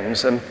of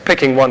games and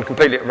picking one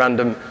completely at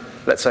random,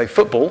 let's say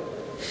football.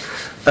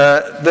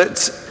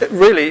 That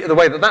really, the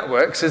way that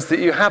works is that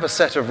you have a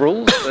set of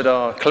rules that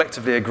are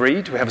collectively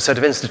agreed. We have a set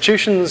of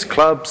institutions,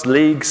 clubs,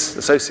 leagues,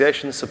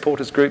 associations,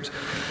 supporters groups.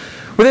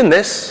 Within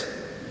this,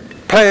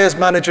 players,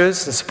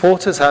 managers, and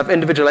supporters have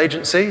individual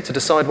agency to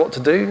decide what to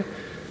do.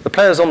 The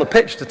players on the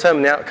pitch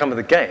determine the outcome of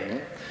the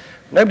game.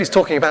 Nobody's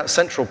talking about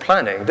central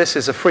planning. This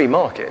is a free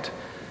market,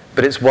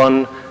 but it's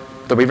one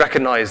that we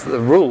recognise that the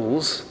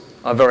rules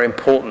are very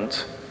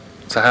important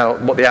to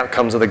what the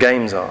outcomes of the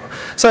games are.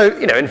 So,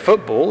 in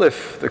football,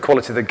 if the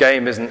quality of the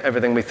game isn't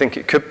everything we think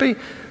it could be,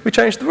 we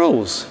change the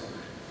rules.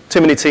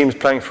 Too many teams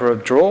playing for a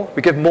draw,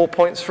 we give more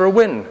points for a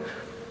win.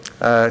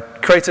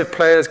 Creative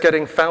players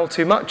getting fouled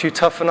too much, you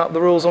toughen up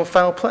the rules on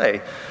foul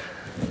play.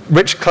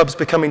 Rich clubs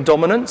becoming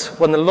dominant.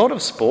 When in a lot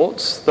of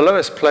sports, the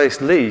lowest placed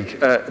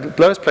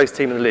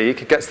team in the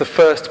league gets the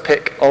first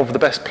pick of the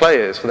best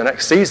players for the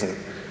next season,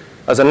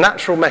 as a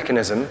natural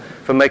mechanism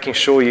for making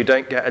sure you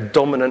don't get a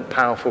dominant,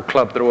 powerful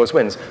club that always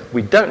wins.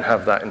 We don't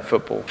have that in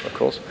football, of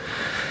course.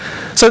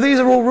 So these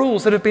are all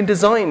rules that have been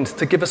designed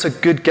to give us a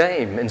good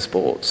game in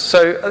sports.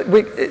 So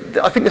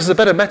I think this is a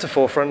better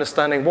metaphor for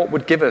understanding what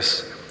would give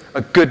us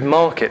a good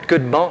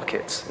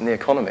markets in the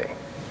economy.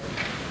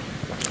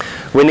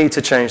 We need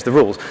to change the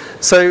rules.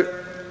 So,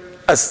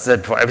 as I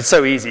said before, if it's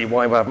so easy,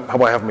 why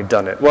haven't we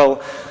done it?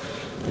 Well,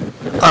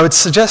 I would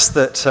suggest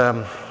that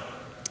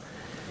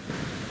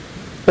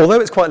although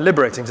it's quite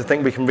liberating to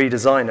think we can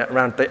redesign it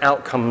around the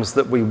outcomes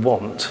that we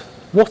want,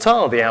 what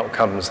are the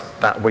outcomes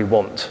that we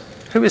want?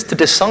 Who is to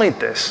decide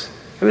this?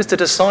 Who is to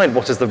decide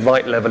what is the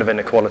right level of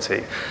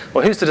inequality?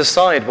 Or who's to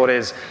decide what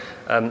is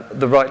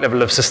the right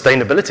level of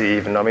sustainability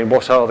even? I mean,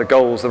 what are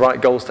the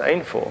right goals to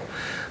aim for?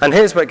 And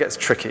here's where it gets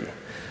tricky,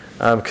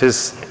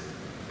 because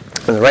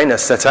Rainer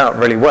set out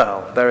really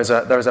well. There is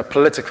a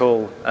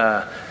political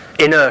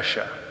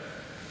inertia.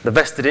 The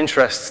vested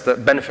interests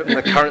that benefit from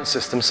the current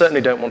system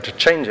certainly don't want to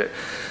change it.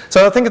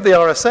 So I think at the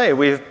RSA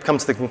we've come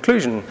to the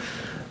conclusion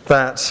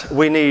that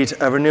we need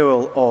a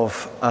renewal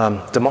of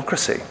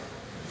democracy,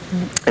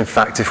 in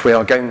fact, if we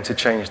are going to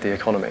change the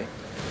economy.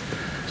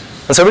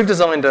 And so we've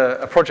designed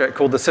a project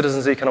called the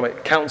Citizens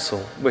Economic Council,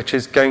 which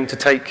is going to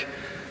take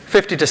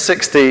 50 to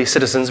 60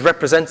 citizens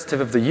representative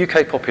of the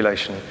UK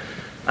population,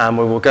 and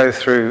we will go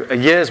through a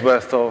year's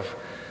worth of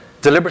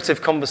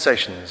deliberative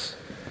conversations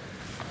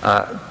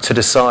to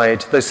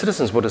decide. Those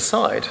citizens will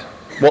decide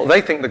what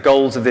they think the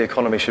goals of the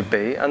economy should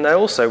be, and they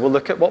also will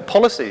look at what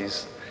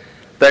policies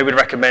they would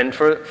recommend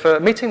for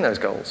meeting those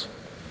goals.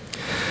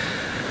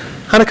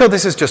 And of course,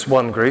 this is just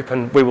one group,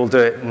 and we will do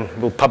it, and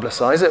we'll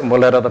publicise it, and we'll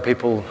let other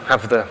people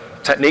have the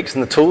techniques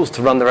and the tools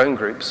to run their own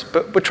groups.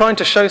 But we're trying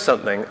to show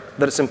something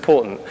that it's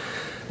important,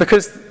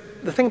 because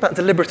the thing about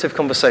deliberative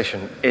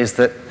conversation is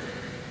that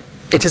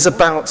it is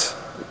about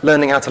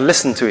learning how to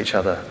listen to each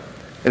other.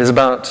 It is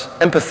about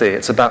empathy,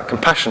 it's about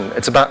compassion,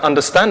 it's about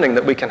understanding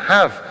that we can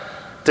have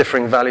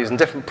differing values and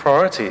different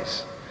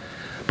priorities,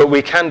 but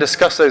we can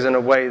discuss those in a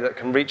way that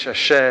can reach a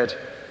shared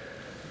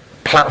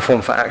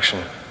platform for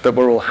action that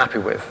we're all happy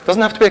with. It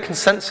doesn't have to be a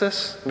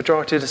consensus,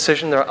 majority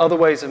decision. There are other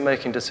ways of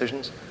making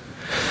decisions.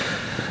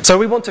 So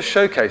we want to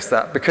showcase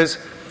that because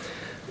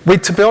we,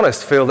 to be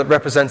honest, feel that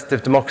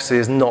representative democracy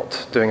is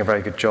not doing a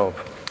very good job.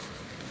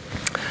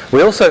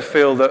 We also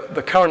feel that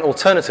the current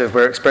alternative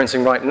we're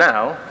experiencing right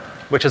now,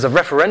 which is a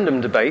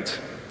referendum debate,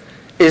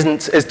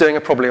 is doing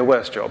probably a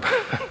worse job.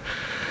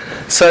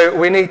 So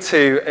we need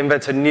to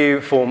invent a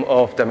new form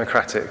of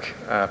democratic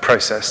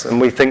process,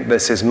 and we think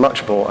this is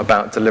much more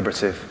about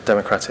deliberative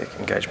democratic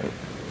engagement.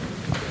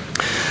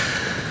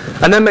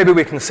 And then maybe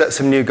we can set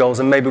some new goals,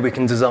 and maybe we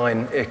can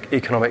design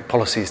economic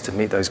policies to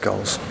meet those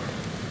goals.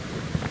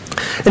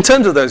 In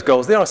terms of those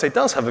goals, the RSA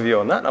does have a view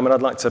on that. I mean,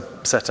 I'd like to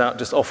set out,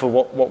 just offer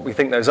what we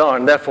think those are,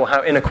 and therefore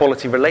how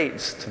inequality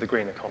relates to the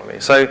green economy.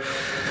 So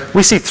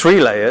we see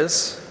 3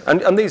 layers,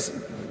 and these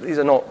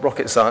are not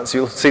rocket science.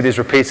 You'll see these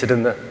repeated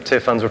in the Tier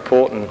Funds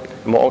report and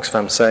what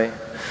Oxfam say.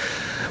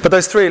 But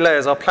those 3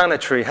 layers are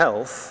planetary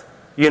health,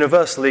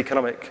 universal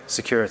economic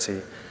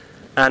security,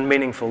 and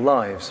meaningful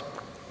lives.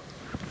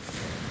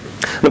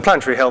 The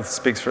planetary health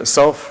speaks for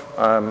itself.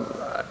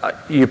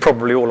 You're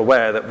probably all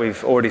aware that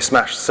we've already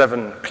smashed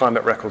 7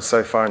 climate records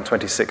so far in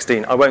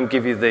 2016. I won't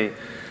give you the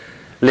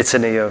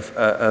litany of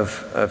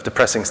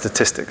depressing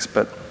statistics,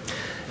 but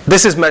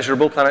this is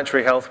measurable,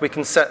 planetary health.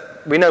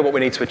 We know what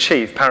we need to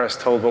achieve. Paris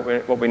told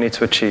what we need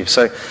to achieve.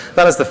 So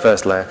that is the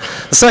first layer.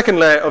 The second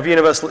layer of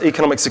universal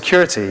economic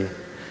security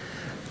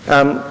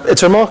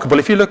It's remarkable.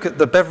 If you look at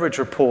the Beveridge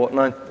Report in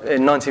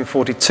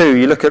 1942,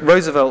 you look at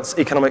Roosevelt's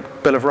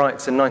Economic Bill of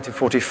Rights in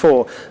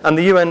 1944, and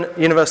the UN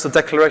Universal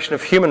Declaration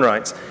of Human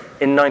Rights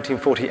in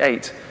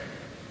 1948,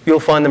 you'll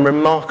find them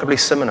remarkably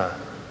similar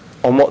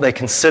on what they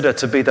consider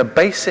to be the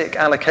basic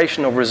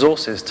allocation of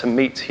resources to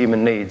meet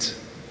human needs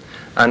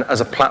and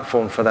as a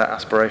platform for their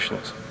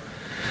aspirations.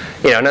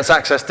 And that's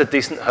access to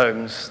decent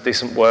homes,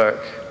 decent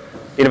work,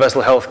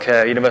 universal health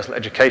care, universal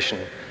education,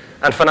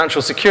 and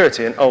financial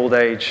security in old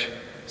age,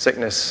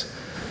 sickness,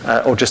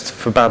 or just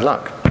for bad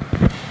luck.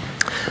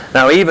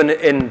 Now, even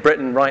in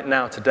Britain right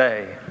now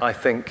today, I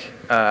think,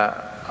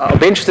 I'll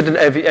be interested in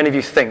if any of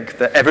you think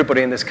that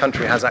everybody in this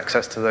country has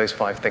access to those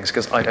 5 things,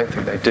 because I don't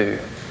think they do.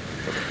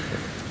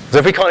 So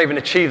if we can't even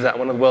achieve that,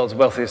 one of the world's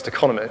wealthiest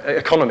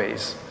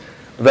economies,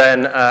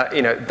 then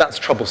that's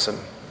troublesome,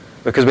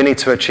 because we need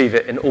to achieve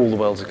it in all the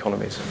world's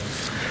economies.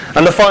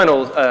 And the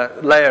final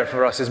layer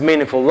for us is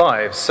meaningful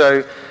lives.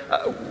 So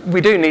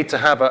we do need to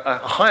have a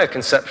higher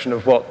conception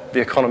of what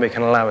the economy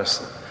can allow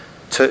us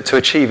to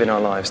achieve in our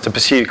lives, to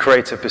pursue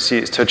creative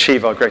pursuits, to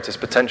achieve our greatest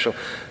potential,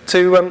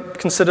 to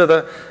consider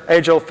the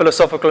age-old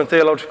philosophical and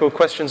theological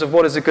questions of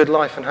what is a good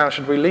life and how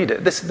should we lead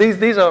it.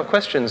 These are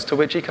questions to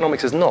which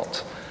economics is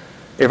not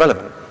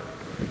irrelevant.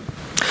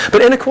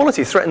 But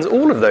inequality threatens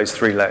all of those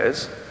 3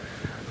 layers.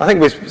 I think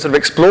we've sort of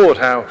explored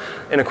how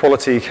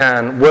inequality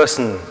can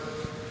worsen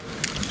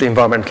the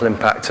environmental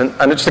impact.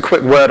 And just a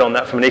quick word on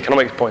that from an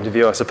economic point of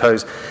view, I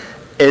suppose,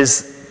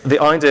 is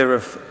the idea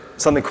of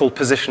something called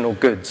positional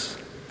goods.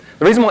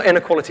 The reason why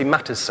inequality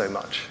matters so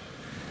much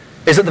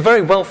is that the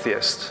very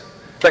wealthiest,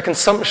 their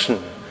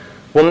consumption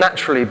will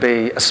naturally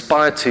be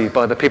aspired to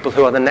by the people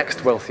who are the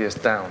next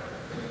wealthiest down.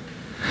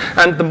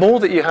 And the more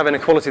that you have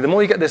inequality, the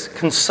more you get this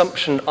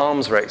consumption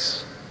arms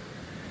race.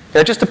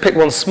 Just to pick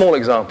one small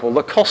example,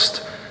 the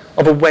cost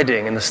of a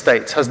wedding in the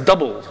States has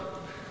doubled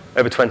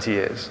over 20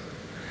 years.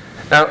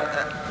 Now,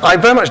 I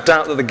very much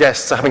doubt that the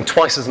guests are having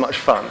twice as much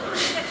fun.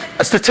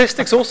 And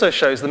statistics also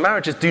shows the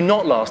marriages do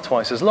not last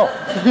twice as long.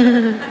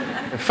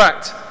 In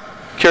fact,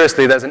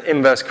 curiously, there's an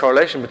inverse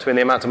correlation between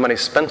the amount of money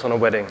spent on a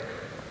wedding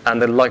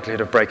and the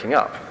likelihood of breaking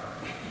up.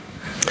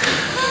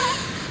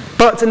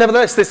 But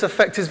nevertheless, this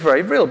effect is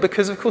very real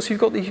because, of course, you've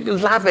got the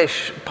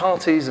lavish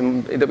parties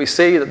that we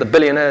see that the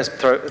billionaires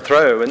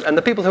throw, and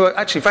the people who are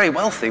actually very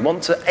wealthy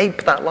want to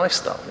ape that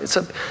lifestyle.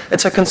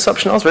 It's a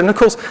consumption answer. And, of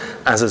course,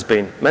 as has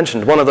been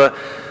mentioned, one of the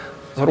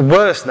sort of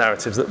worst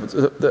narratives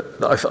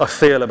that I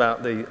feel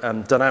about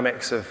the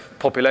dynamics of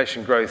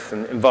population growth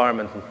and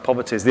environment and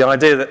poverty is the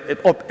idea that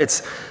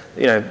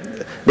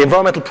the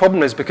environmental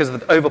problem is because of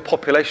the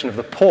overpopulation of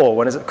the poor,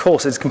 when, of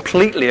course, it's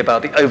completely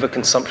about the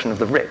overconsumption of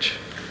the rich.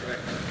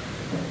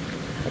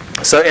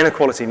 So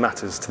inequality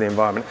matters to the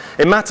environment.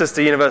 It matters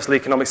to universal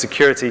economic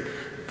security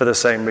for the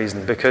same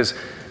reason, because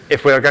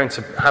if we are going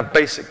to have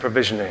basic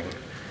provisioning,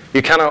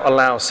 you cannot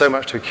allow so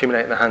much to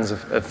accumulate in the hands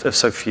of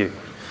so few.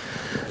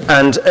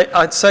 And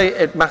I'd say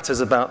it matters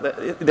about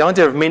the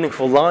idea of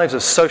meaningful lives,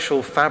 of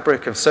social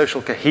fabric, of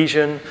social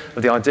cohesion,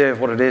 of the idea of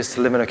what it is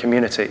to live in a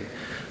community.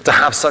 To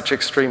have such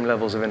extreme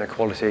levels of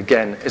inequality,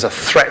 again, is a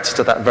threat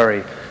to that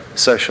very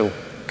social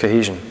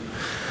cohesion.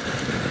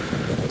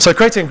 So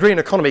creating a green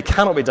economy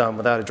cannot be done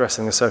without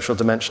addressing the social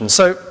dimension.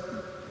 So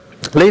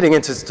leading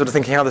into sort of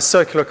thinking how the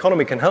circular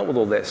economy can help with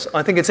all this,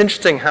 I think it's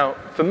interesting how,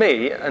 for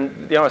me,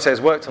 and the RSA has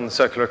worked on the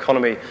circular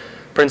economy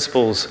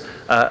principles,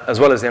 as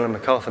well as the Ellen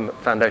MacArthur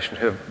Foundation,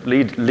 who have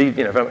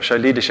very much show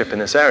leadership in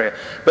this area.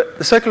 But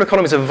the circular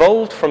economy has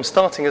evolved from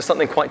starting as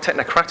something quite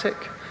technocratic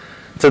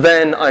to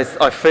then, I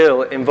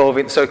feel,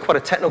 involving, so quite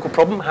a technical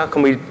problem, how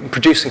can we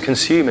produce and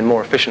consume in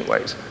more efficient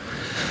ways?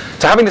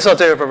 To having this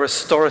idea of a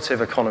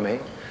restorative economy,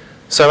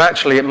 so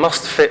actually it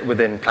must fit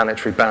within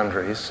planetary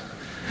boundaries.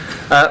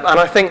 And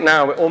I think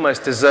now it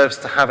almost deserves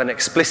to have an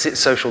explicit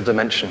social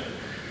dimension.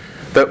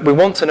 That we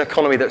want an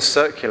economy that's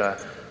circular,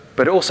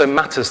 but it also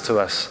matters to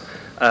us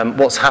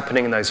what's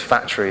happening in those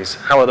factories,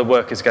 how are the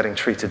workers getting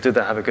treated, do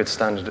they have a good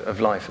standard of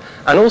life?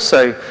 And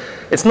also,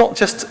 it's not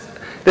just,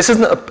 this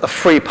isn't a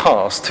free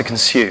pass to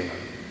consume.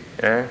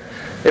 You know?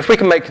 If we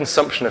can make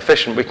consumption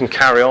efficient, we can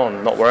carry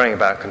on not worrying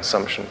about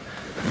consumption.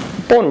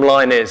 Bottom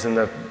line is, in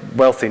the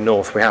wealthy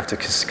north, we have to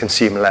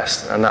consume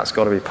less, and that's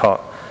got to be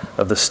part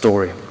of the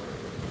story.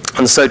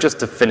 And so just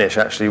to finish,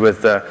 actually,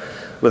 with a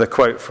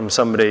quote from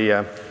somebody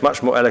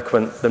much more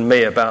eloquent than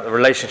me about the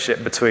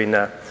relationship between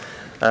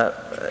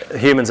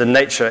humans and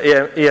nature.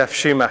 E.F.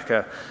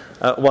 Schumacher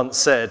once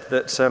said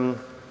that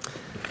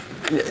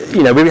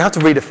we have to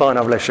redefine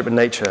our relationship with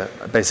nature,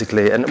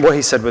 basically. And what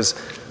he said was,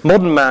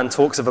 modern man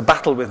talks of a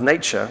battle with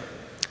nature,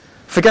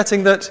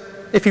 forgetting that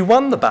if he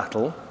won the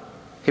battle,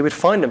 he would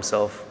find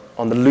himself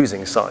on the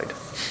losing side.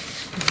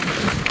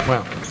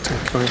 Wow.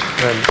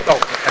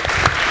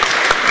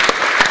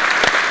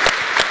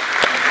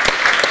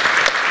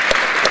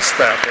 Let's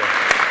stay up here.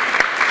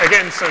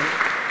 Again, some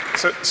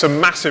Some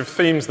massive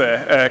themes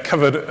there,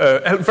 covered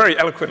very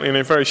eloquently in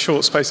a very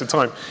short space of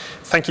time.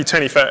 Thank you,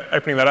 Tony, for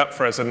opening that up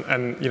for us,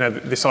 and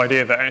this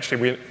idea that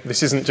actually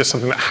this isn't just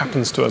something that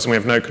happens to us and we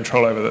have no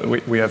control over,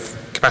 that we have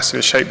capacity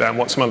to shape that and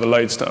what some other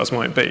lodestars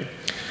might be.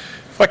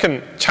 If I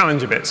can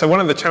challenge a bit, so one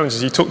of the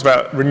challenges you talked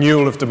about,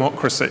 renewal of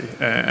democracy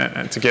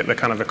to get the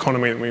kind of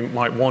economy that we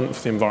might want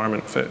for the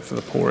environment for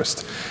the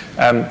poorest.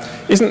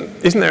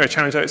 Isn't there a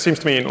challenge? It seems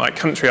to me in like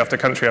country after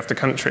country after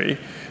country,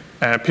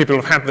 people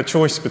have had the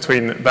choice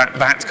between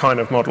that kind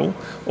of model,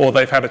 or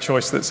they've had a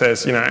choice that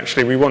says,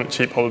 actually we want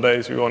cheap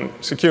holidays, we want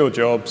secure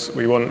jobs,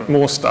 we want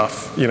more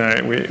stuff, we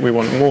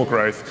want more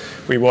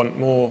growth, we want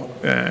more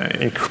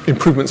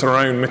improvements in our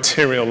own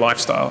material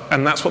lifestyle,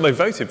 and that's what they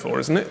voted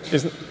for, isn't it?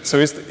 So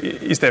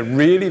is there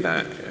really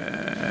that?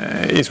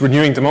 Is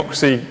renewing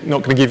democracy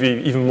not going to give you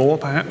even more,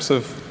 perhaps,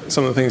 of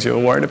some of the things you're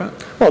worried about?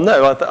 Well,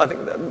 no. I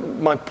think that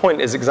my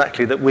point is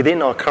exactly that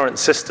within our current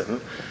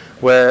system,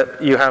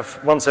 where you have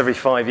once every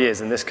 5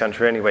 years in this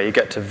country anyway, you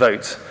get to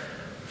vote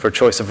for a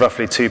choice of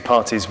roughly two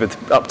parties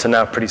with up to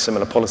now pretty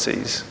similar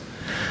policies.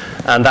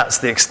 And that's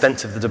the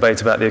extent of the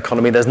debate about the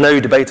economy. There's no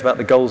debate about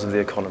the goals of the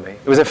economy.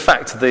 It was in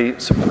fact the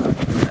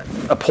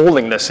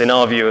appallingness, in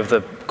our view, of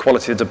the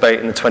quality of debate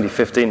in the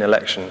 2015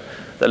 election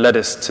that led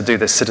us to do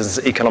this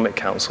Citizens Economic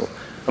Council.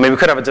 I mean, we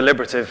could have a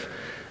deliberative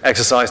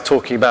exercise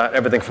talking about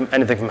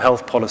anything from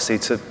health policy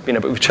to,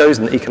 but we've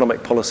chosen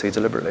economic policy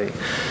deliberately.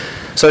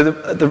 So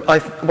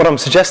what I'm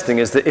suggesting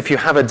is that if you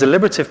have a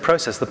deliberative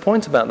process, the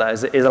point about that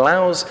is that it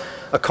allows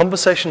a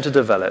conversation to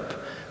develop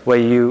where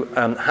you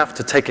have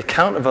to take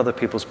account of other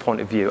people's point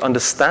of view,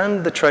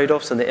 understand the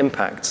trade-offs and the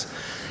impacts.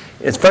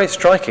 It's very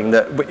striking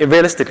that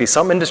realistically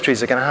some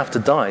industries are going to have to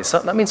die. So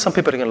that means some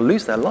people are going to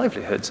lose their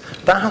livelihoods.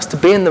 That has to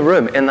be in the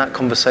room in that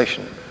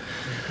conversation.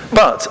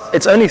 But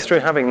it's only through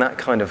having that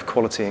kind of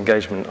quality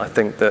engagement, I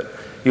think, that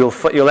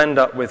you'll end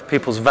up with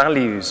people's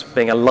values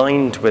being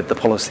aligned with the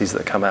policies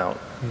that come out.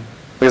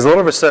 There's a lot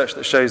of research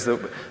that shows that,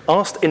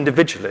 asked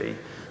individually,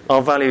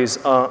 our values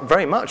are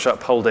very much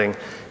upholding,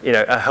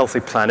 a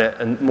healthy planet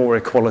and more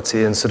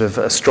equality and sort of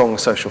a strong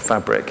social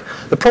fabric.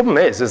 The problem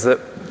is that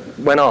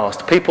when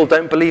asked, people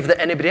don't believe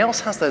that anybody else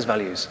has those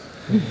values.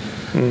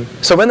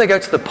 So when they go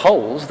to the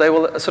polls, they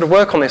will sort of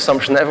work on the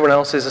assumption that everyone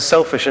else is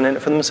selfish and in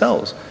it for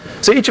themselves.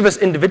 So each of us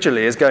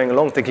individually is going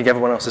along thinking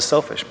everyone else is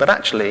selfish. But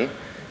actually,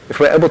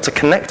 if we're able to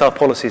connect our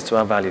policies to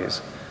our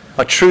values,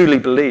 I truly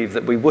believe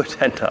that we would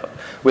end up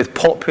with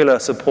popular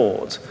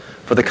support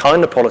for the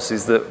kind of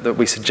policies that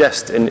we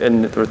suggest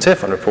in the Ratier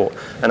Fund report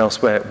and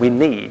elsewhere we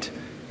need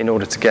in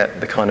order to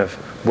get the kind of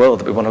world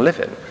that we want to live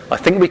in. I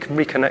think we can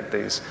reconnect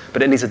these,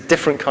 but it needs a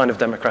different kind of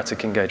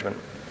democratic engagement.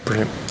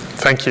 Brilliant.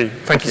 Thank you.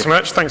 Thank you so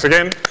much. Thanks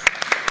again.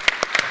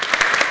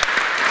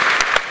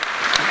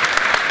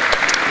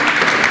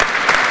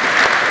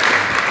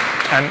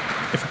 And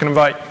if I can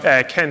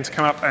invite Ken to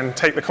come up and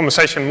take the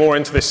conversation more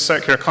into this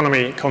circular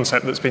economy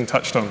concept that's been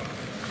touched on.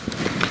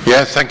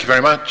 Yes, thank you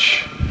very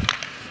much.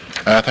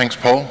 Thanks,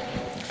 Paul.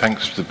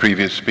 Thanks to the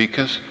previous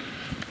speakers.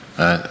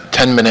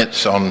 10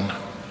 minutes on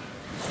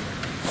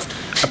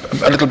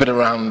a little bit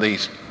around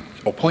these,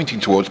 or pointing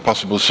towards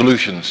possible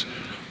solutions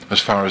as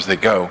far as they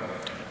go.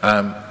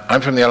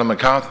 I'm from the Ellen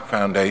MacArthur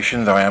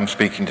Foundation, though I am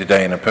speaking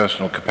today in a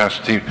personal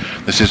capacity.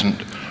 This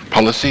isn't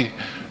policy.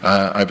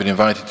 I've been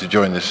invited to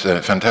join this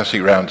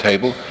fantastic round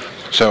table,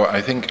 so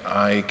I think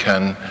I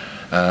can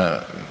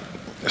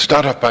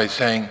start off by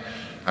saying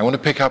I want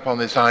to pick up on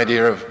this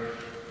idea of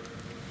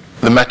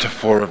the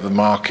metaphor of the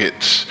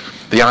markets,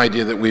 the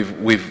idea that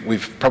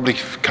we've probably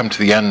come to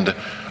the end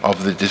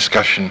of the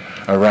discussion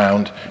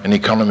around an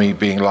economy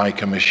being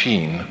like a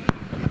machine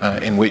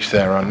in which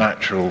there are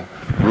natural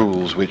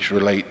rules which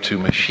relate to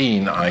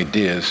machine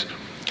ideas.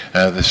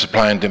 The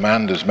supply and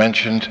demand, as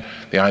mentioned,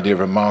 the idea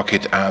of a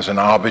market as an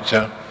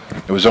arbiter.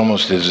 It was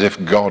almost as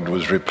if God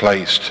was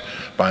replaced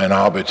by an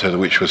arbiter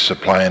which was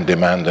supply and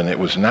demand, and it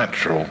was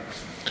natural.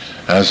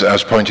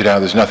 As pointed out,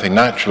 there's nothing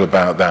natural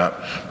about that.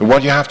 But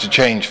what you have to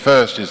change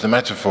first is the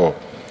metaphor.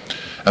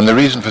 And the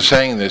reason for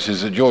saying this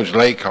is that George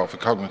Lakoff, a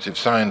cognitive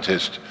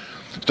scientist,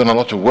 has done a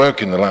lot of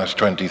work in the last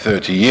 20,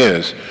 30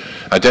 years,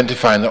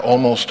 identifying that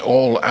almost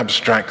all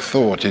abstract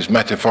thought is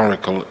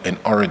metaphorical in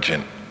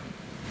origin.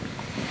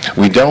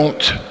 We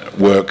don't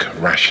work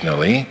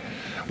rationally.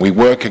 We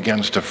work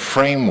against a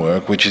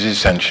framework which is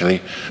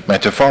essentially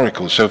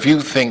metaphorical. So if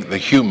you think the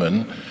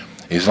human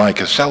is like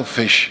a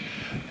selfish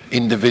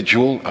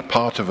individual, a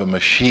part of a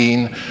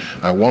machine,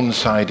 a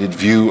one-sided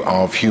view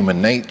of human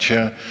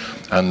nature,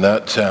 and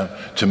that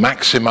to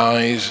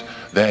maximize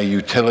their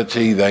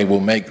utility, they will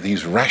make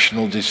these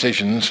rational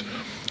decisions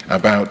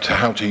about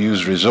how to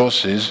use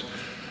resources,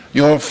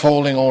 you're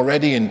falling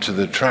already into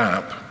the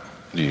trap.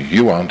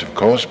 You aren't, of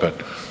course, but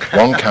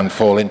one can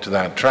fall into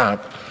that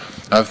trap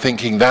of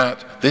thinking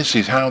that this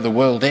is how the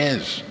world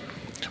is.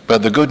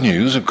 But the good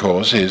news, of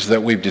course, is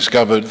that we've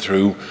discovered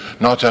through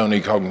not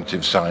only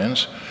cognitive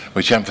science,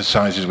 which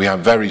emphasizes we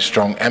have very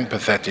strong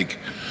empathetic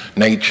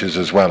natures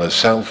as well as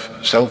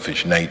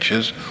selfish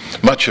natures.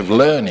 Much of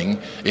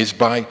learning is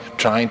by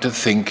trying to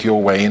think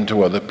your way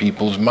into other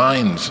people's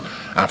minds,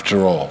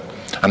 after all,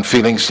 and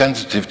feeling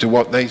sensitive to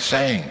what they're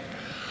saying.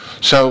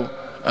 So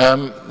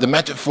the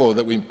metaphor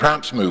that we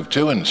perhaps move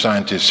to, and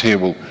scientists here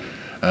will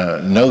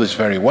know this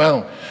very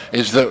well,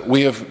 is that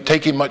we have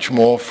taken much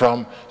more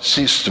from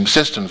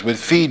systems with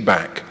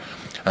feedback.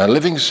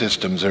 Living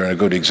systems are a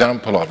good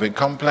example of it.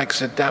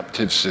 Complex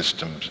adaptive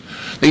systems.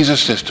 These are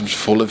systems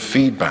full of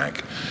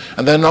feedback,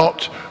 and they're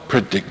not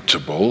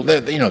predictable.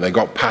 They've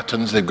got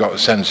patterns, they've got a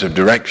sense of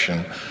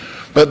direction,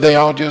 but they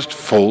are just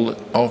full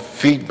of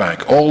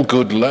feedback. All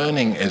good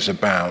learning is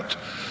about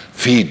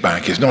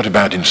feedback. It's not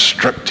about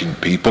instructing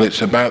people,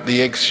 it's about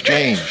the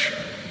exchange.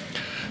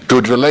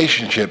 Good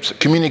relationships.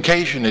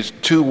 Communication is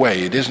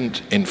two-way. It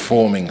isn't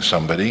informing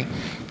somebody.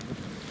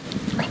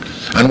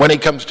 And when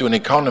it comes to an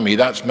economy,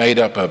 that's made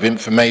up of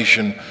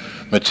information,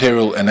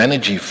 material, and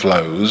energy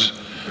flows.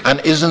 And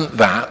isn't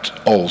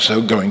that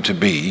also going to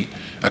be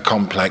a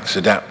complex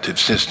adaptive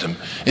system?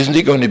 Isn't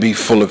it going to be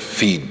full of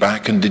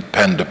feedback and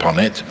depend upon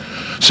it?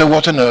 So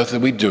what on earth are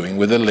we doing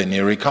with a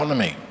linear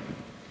economy?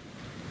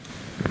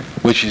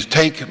 Which is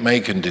take,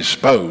 make, and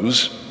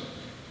dispose.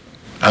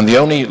 And the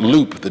only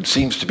loop that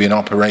seems to be in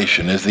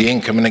operation is the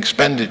income and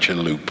expenditure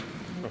loop.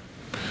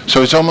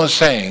 So it's almost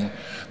saying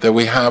that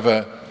we have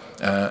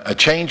a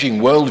changing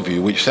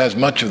worldview which says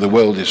much of the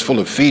world is full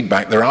of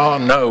feedback. There are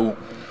no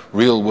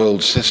real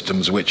world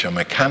systems which are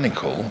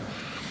mechanical.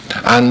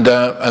 And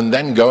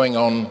then going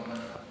on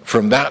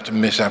from that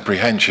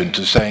misapprehension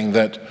to saying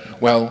that,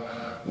 well,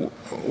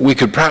 we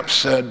could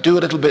perhaps do a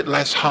little bit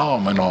less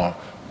harm in our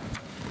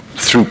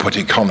throughput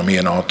economy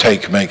and our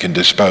take, make, and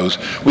dispose.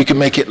 We can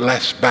make it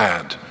less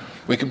bad.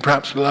 We can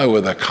perhaps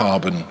lower the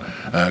carbon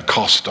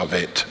cost of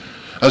it,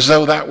 as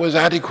though that was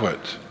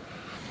adequate.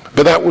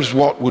 But that was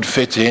what would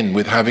fit in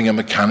with having a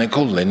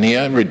mechanical,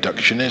 linear,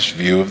 reductionist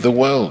view of the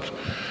world.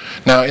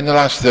 Now, in the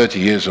last 30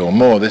 years or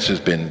more, this has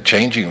been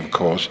changing, of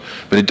course,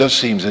 but it does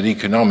seem that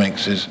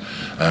economics is,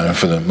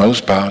 for the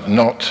most part,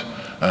 not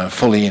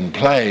fully in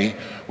play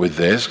with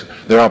this.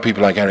 There are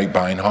people like Eric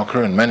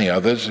Beinhocker and many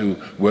others who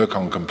work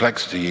on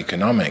complexity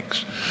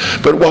economics.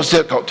 But what's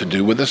that got to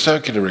do with the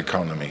circular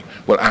economy?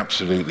 Well,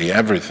 absolutely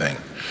everything.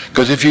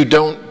 Because if you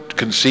don't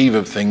conceive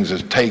of things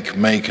as take,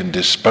 make, and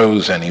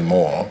dispose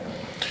anymore,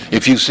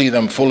 if you see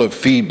them full of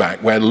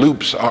feedback where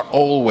loops are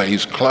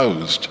always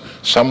closed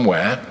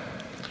somewhere,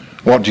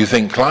 what do you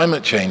think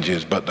climate change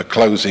is but the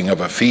closing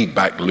of a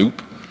feedback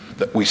loop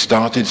that we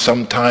started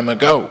some time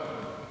ago?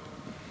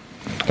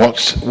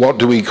 What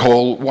do we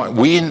call,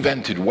 we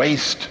invented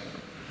waste,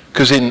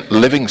 because in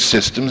living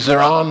systems there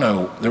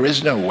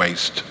is no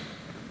waste.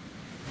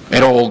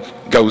 It all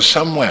goes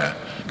somewhere,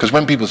 because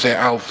when people say,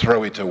 I'll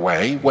throw it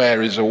away,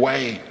 where is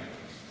away?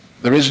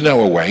 There is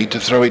no away to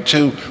throw it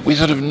to. We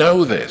sort of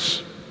know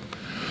this.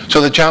 So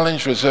the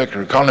challenge for a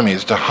circular economy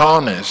is to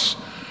harness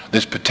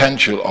this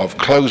potential of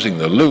closing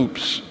the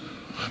loops,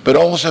 but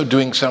also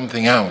doing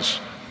something else,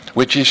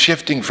 which is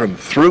shifting from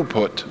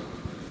throughput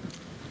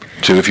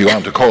to, if you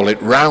want to call it,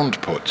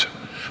 roundput.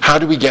 How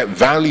do we get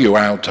value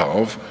out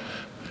of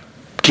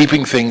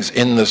keeping things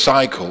in the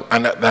cycle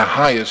and at their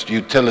highest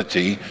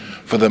utility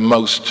for the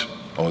most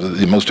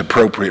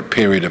appropriate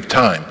period of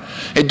time?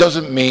 It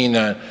doesn't mean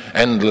an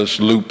endless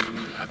loop,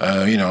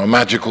 a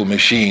magical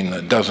machine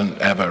that doesn't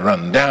ever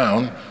run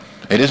down.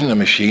 It isn't a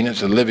machine,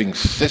 it's a living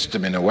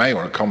system in a way,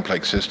 or a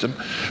complex system,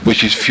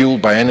 which is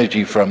fueled by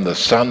energy from the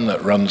sun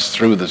that runs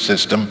through the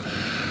system.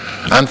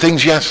 And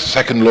things, yes,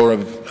 second law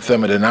of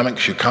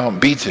thermodynamics, you can't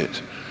beat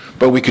it.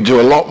 But we could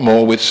do a lot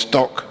more with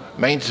stock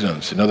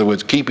maintenance. In other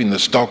words, keeping the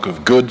stock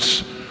of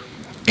goods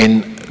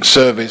in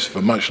service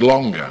for much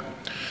longer.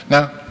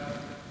 Now,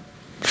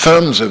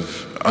 firms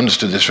have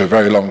understood this for a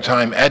very long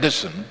time.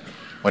 Edison,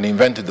 when he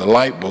invented the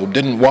light bulb,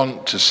 didn't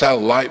want to sell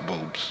light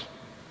bulbs.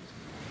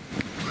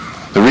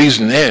 The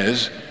reason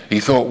is, he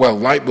thought, well,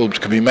 light bulbs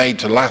can be made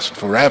to last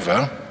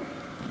forever,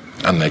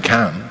 and they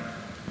can.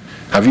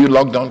 Have you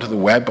logged onto the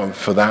web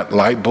for that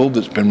light bulb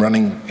that's been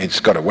running?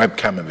 It's got a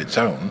webcam of its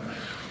own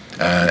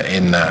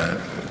in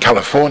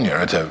California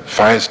at a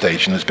fire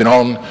station. It's been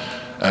on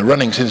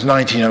running since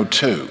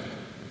 1902.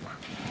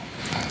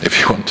 If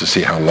you want to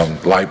see how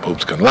long light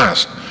bulbs can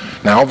last.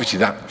 Now, obviously,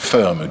 that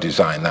firm who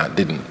designed that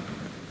didn't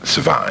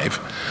survive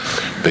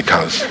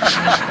because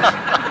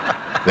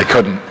they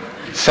couldn't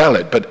sell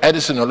it. But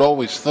Edison had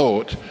always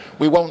thought,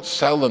 we won't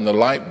sell them the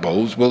light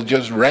bulbs, we'll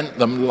just rent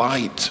them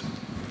light.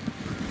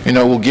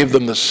 We'll give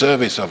them the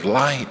service of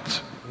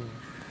light.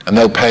 And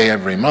they'll pay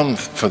every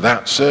month for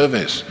that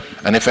service.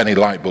 And if any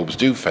light bulbs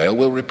do fail,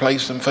 we'll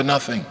replace them for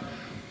nothing.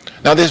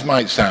 Now this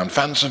might sound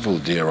fanciful,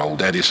 dear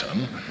old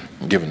Edison,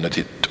 given that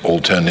it all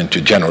turned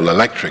into General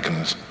Electric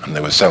and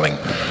they were selling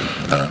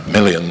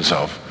millions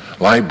of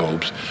light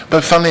bulbs.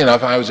 But funnily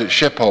enough, I was at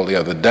Schiphol the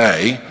other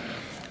day,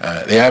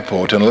 the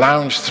airport, and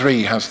Lounge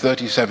 3 has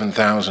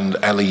 37,000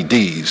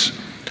 LEDs,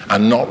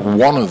 and not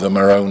one of them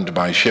are owned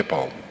by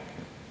Schiphol.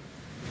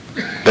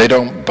 They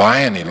don't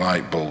buy any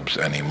light bulbs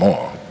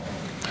anymore.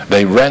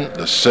 They rent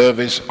the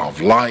service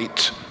of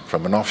light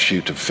from an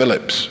offshoot of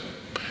Philips.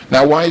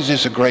 Now, why is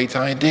this a great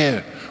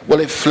idea? Well,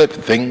 it flipped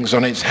things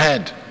on its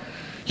head.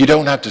 You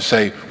don't have to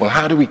say, well,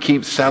 how do we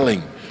keep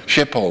selling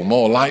Schiphol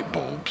more light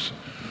bulbs?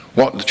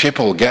 What the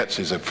Schiphol gets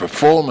is a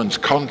performance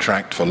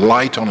contract for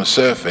light on a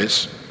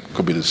surface,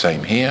 could be the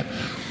same here,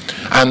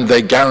 and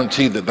they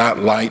guarantee that that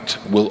light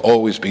will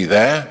always be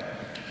there.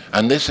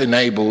 And this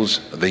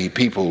enables the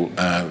people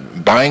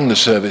buying the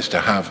service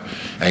to have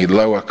a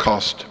lower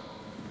cost.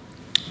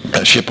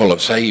 Schiphol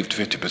have saved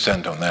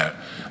 50% on their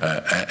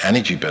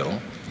energy bill.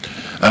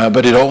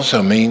 But it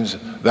also means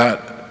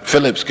that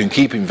Philips can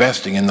keep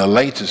investing in the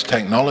latest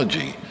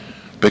technology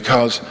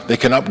because they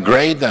can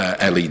upgrade their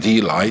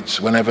LED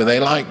lights whenever they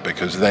like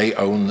because they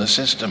own the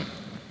system.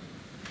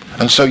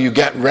 And so you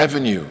get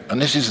revenue.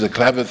 And this is the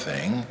clever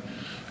thing.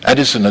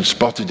 Edison had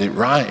spotted it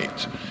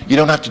right. You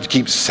don't have to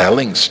keep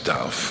selling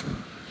stuff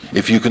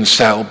if you can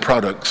sell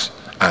products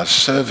as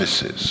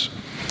services.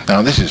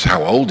 Now, this is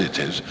how old it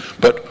is,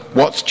 but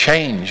what's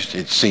changed,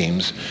 it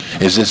seems,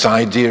 is this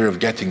idea of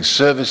getting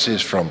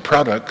services from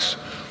products.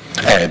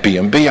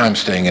 Airbnb, I'm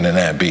staying in an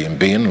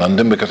Airbnb in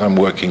London because I'm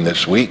working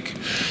this week.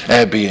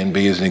 Airbnb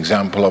is an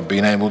example of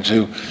being able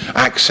to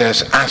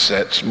access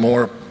assets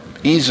more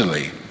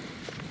easily.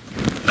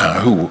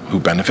 Who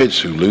benefits,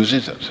 who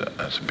loses?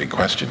 That's a big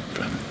question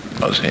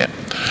for us here.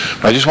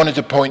 But I just wanted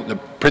to point the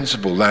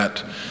principle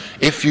that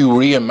if you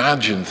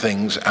reimagine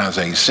things as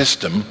a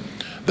system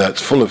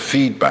that's full of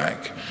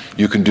feedback,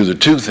 you can do the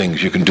two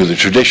things. You can do the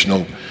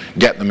traditional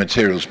get the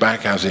materials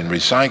back as in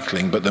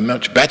recycling, but the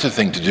much better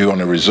thing to do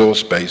on a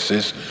resource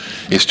basis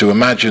is to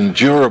imagine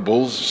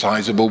durables,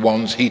 sizable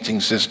ones,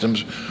 heating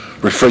systems,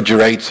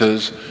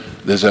 refrigerators.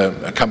 There's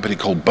a company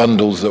called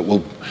Bundles that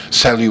will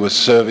sell you a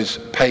service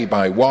pay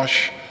by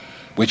wash,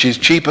 which is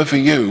cheaper for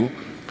you,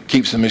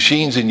 keeps the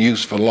machines in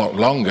use for a lot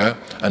longer,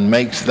 and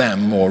makes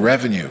them more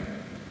revenue.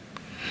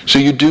 So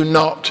you do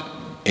not,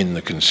 in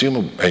the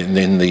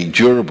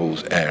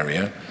durables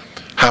area,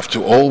 have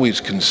to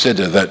always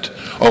consider that,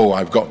 oh,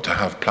 I've got to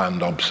have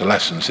planned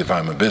obsolescence if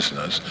I'm a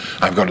business.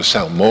 I've got to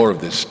sell more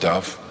of this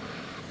stuff.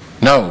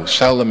 No,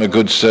 sell them a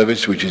good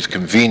service which is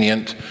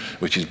convenient,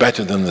 which is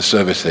better than the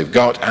service they've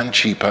got and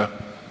cheaper,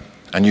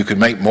 and you can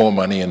make more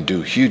money and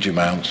do huge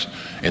amounts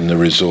in the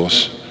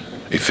resource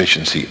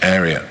efficiency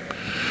area.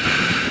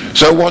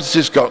 So what's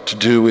this got to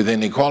do with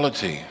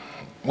inequality?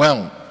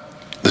 Well,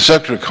 the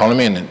circular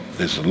economy, and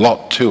there's a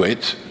lot to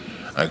it,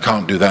 I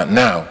can't do that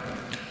now,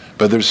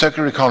 but the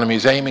circular economy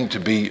is aiming to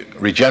be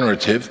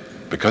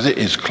regenerative because it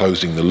is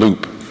closing the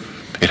loop.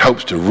 It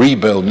hopes to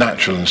rebuild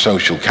natural and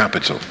social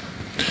capital.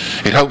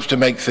 It hopes to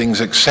make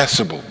things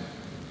accessible,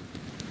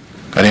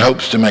 and it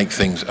hopes to make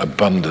things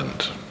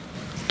abundant.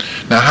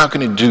 Now, how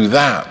can it do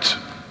that,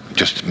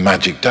 just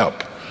magicked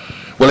up?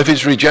 Well, if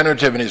it's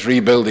regenerative and it's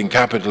rebuilding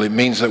capital, it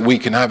means that we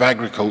can have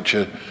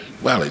agriculture,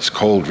 well, it's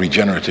called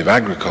regenerative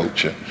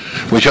agriculture,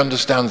 which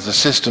understands the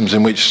systems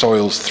in which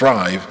soils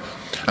thrive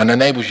and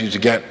enables you to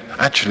get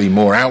actually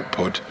more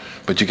output,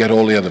 but you get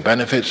all the other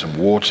benefits of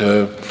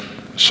water,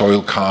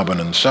 soil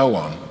carbon, and so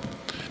on.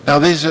 Now,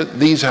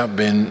 these have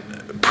been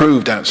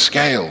proved at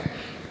scale.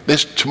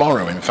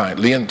 Tomorrow, in fact,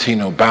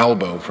 Leontino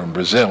Balbo from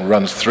Brazil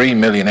runs 3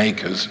 million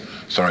acres.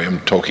 Sorry,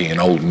 I'm talking in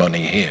old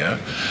money here.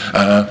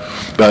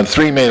 But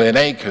 3 million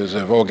acres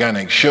of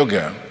organic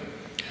sugar.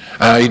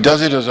 He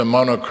does it as a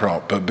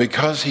monocrop, but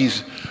because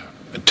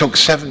it took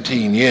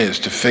 17 years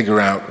to figure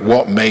out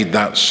what made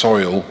that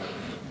soil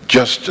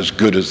just as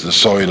good as the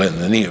soil in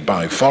the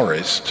nearby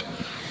forest,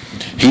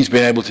 he's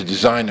been able to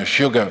design a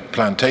sugar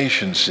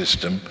plantation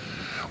system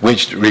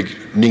which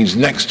needs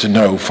next to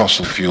no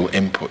fossil fuel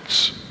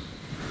inputs,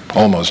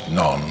 almost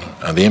none,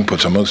 and the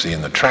inputs are mostly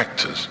in the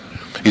tractors.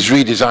 He's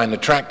redesigned the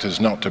tractors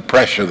not to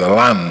pressure the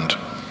land,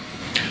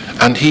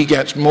 and he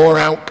gets more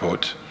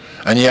output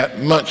and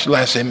yet much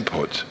less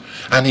input,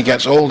 and he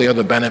gets all the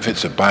other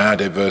benefits of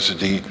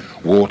biodiversity,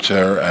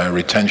 water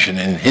retention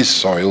in his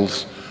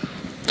soils.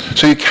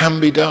 So it can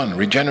be done.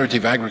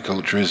 Regenerative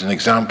agriculture is an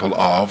example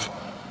of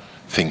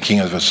thinking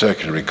of a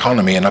circular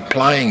economy and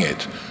applying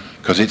it,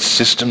 because it's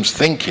systems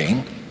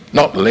thinking,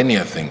 not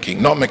linear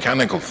thinking, not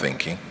mechanical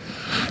thinking.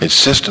 It's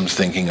systems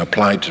thinking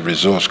applied to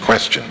resource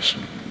questions.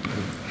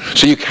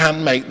 So you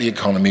can make the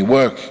economy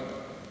work.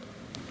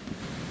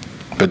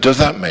 But does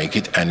that make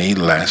it any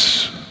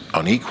less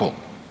unequal?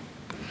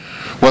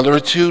 Well, there are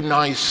two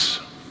nice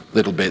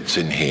little bits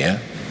in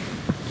here.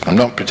 I'm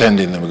not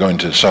pretending that we're going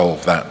to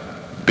solve that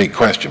big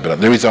question,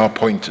 but there is our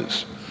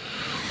pointers.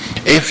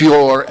 If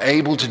you're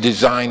able to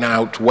design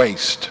out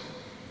waste,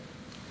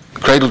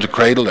 Cradle to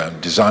Cradle, a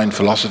design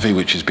philosophy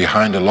which is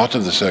behind a lot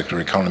of the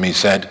circular economy,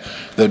 said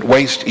that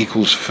waste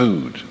equals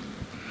food,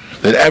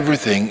 that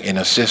everything in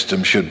a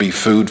system should be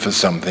food for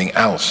something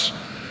else.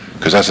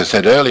 Because as I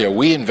said earlier,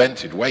 we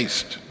invented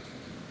waste.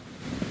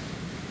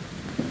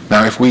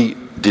 Now, if we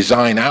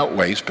design out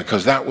waste,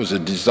 because that was a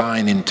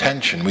design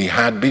intention we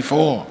had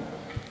before,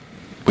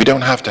 we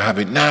don't have to have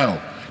it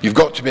now. You've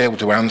got to be able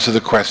to answer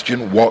the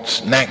question,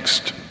 what's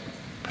next?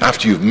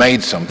 After you've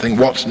made something,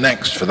 what's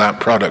next for that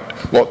product?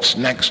 What's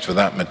next for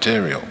that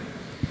material?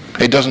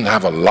 It doesn't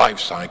have a life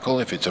cycle.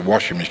 If it's a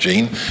washing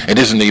machine, it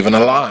isn't even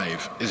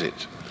alive, is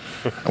it?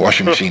 A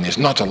washing machine is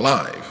not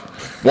alive.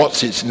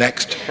 What's its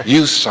next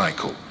use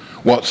cycle?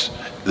 What's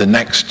the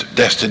next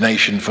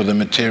destination for the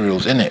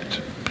materials in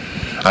it?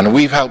 And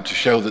we've helped to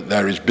show that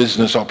there is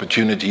business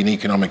opportunity and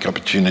economic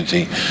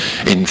opportunity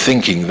in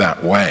thinking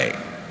that way.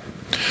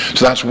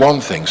 So that's one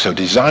thing. So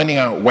designing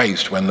out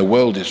waste when the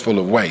world is full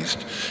of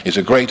waste is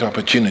a great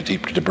opportunity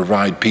to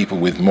provide people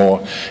with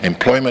more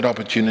employment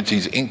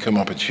opportunities, income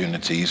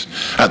opportunities,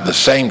 at the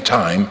same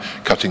time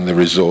cutting the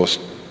resource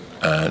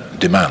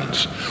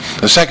demands.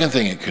 The second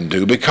thing it can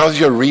do, because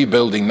you're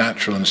rebuilding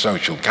natural and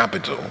social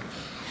capital,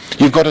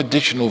 you've got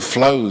additional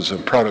flows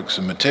of products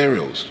and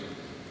materials.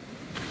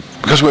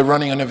 Because we're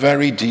running in a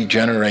very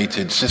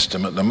degenerated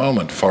system at the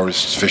moment,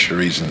 forests,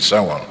 fisheries, and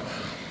so on.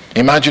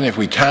 Imagine if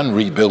we can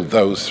rebuild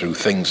those through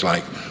things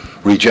like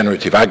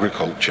regenerative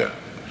agriculture,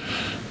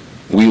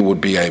 we would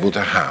be able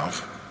to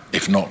have,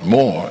 if not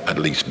more, at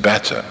least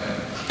better.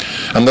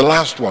 And the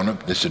last one,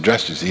 this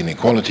addresses the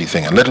inequality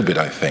thing a little bit,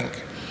 I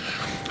think.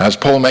 As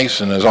Paul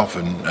Mason has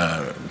often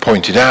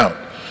pointed out,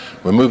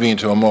 we're moving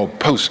into a more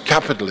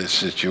post-capitalist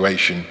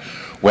situation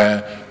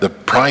where the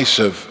price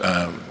of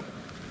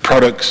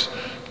products,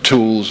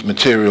 tools,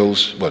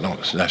 materials, well, not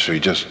necessarily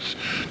just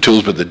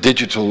tools, but the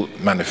digital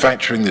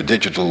manufacturing, the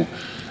digital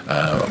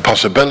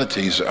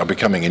possibilities are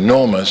becoming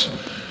enormous.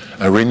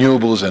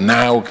 Renewables are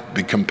now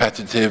be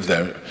competitive.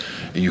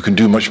 You can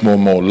do much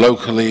more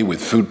locally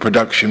with food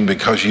production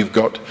because you've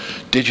got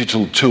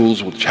digital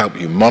tools which help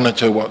you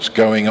monitor what's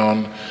going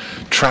on,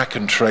 track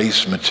and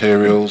trace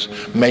materials,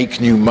 make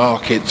new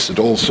markets at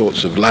all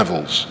sorts of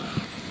levels.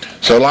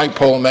 So like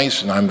Paul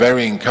Mason, I'm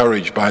very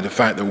encouraged by the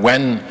fact that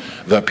when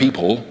the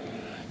people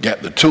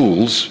get the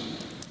tools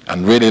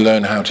and really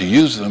learn how to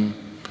use them,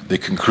 they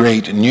can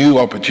create new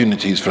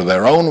opportunities for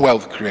their own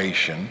wealth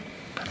creation,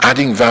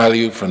 adding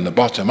value from the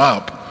bottom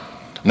up,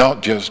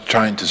 not just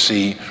trying to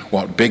see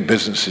what big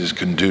businesses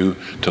can do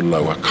to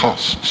lower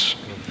costs.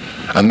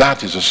 And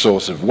that is a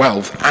source of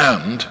wealth,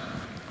 and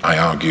I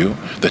argue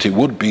that it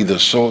would be the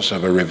source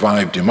of a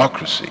revived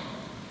democracy.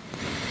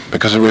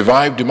 Because a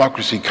revived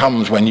democracy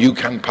comes when you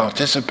can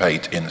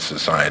participate in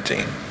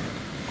society.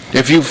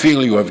 If you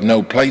feel you have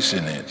no place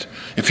in it,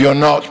 if you're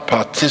not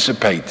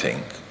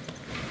participating,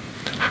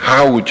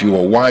 how would you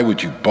or why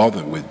would you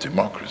bother with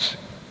democracy?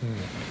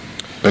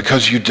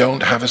 Because you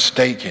don't have a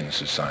stake in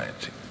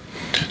society.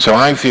 So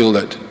I feel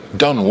that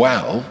done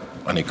well,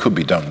 and it could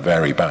be done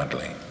very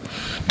badly,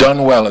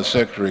 done well, a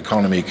circular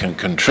economy can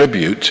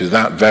contribute to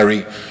that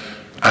very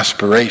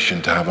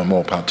aspiration to have a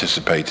more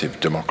participative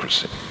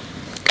democracy.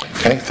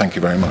 Okay, thank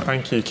you very much.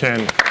 Thank you,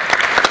 Ken.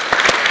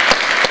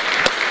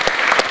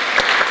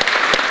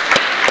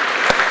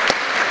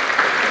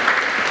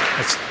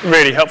 It's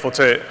really helpful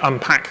to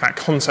unpack that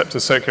concept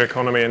of circular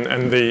economy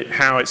and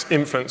how it's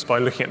influenced by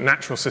looking at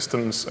natural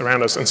systems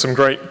around us, and some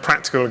great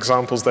practical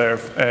examples there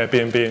of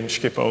Airbnb and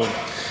Schiphol,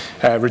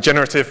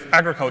 regenerative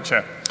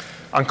agriculture.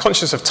 I'm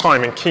conscious of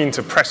time and keen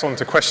to press on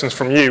to questions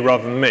from you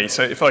rather than me,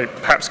 so if I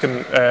perhaps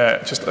can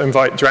just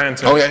invite Joanne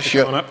to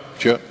come on up.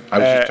 Sure. I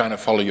was just trying to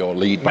follow your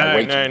lead by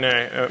waiting.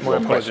 No, my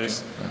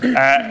apologies.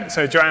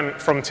 So Joanne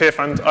from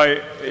Tearfund,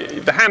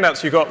 the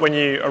handouts you got when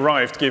you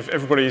arrived give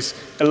everybody's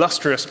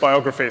illustrious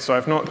biography, so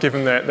I've not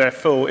given their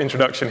full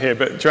introduction here,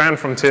 but Joanne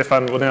from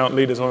Tearfund will now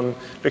lead us on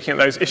looking at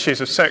those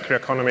issues of circular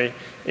economy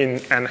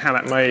and how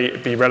that may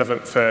be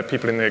relevant for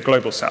people in the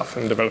global south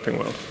and developing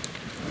world.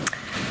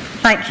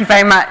 Thank you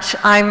very much.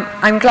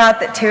 I'm glad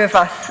that two of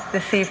us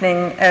this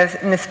evening,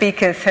 and the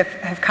speakers,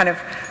 have kind of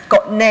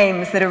got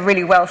names that are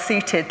really well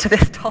suited to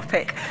this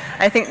topic.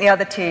 I think the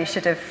other two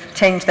should have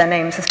changed their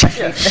names,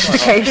 especially for this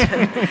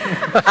occasion.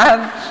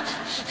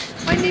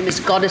 My name is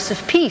Goddess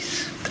of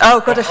Peace. Oh,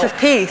 Goddess of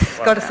Peace.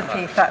 Goddess of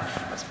Peace.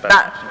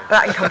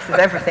 That encompasses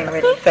everything,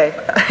 really.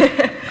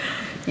 So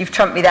you've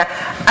trumped me there.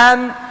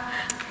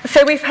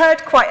 So we've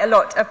heard quite a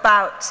lot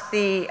about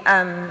the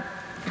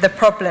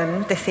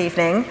problem this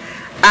evening.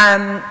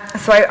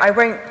 So I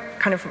won't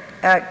kind of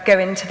go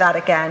into that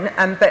again,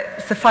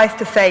 but suffice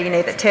to say,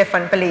 that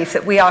Tearfund believes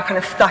that we are kind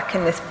of stuck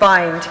in this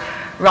bind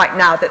right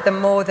now, that the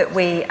more that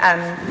we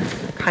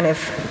kind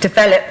of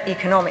develop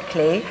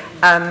economically,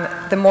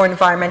 the more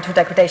environmental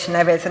degradation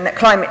there is, and that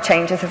climate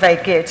change is a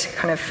very good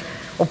kind of,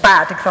 or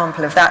bad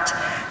example of that.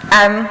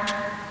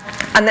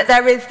 And that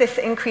there is this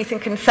increasing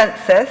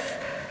consensus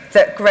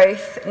that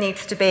growth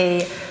needs to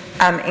be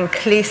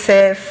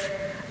inclusive,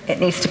 it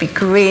needs to be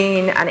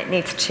green, and it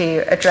needs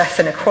to address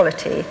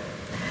inequality.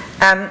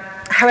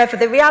 However,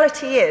 the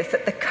reality is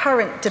that the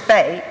current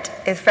debate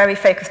is very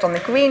focused on the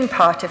green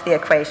part of the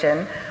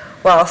equation,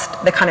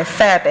 whilst the kind of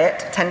fair bit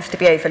tends to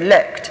be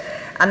overlooked.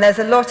 And there's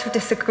a lot of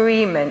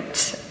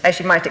disagreement, as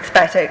you might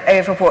expect,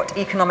 over what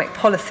economic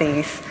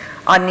policies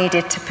are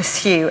needed to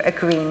pursue a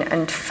green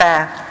and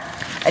fair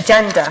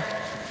agenda.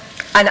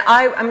 And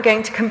I am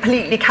going to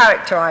completely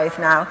characterise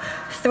now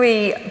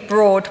 3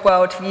 broad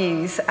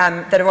worldviews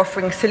that are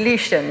offering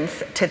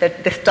solutions to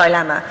this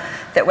dilemma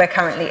that we're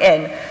currently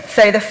in.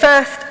 So the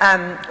first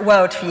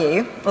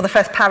worldview, or the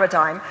first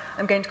paradigm,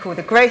 I'm going to call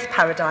the growth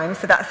paradigm.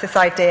 So that's this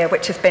idea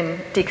which has been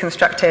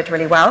deconstructed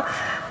really well,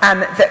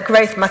 that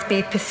growth must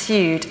be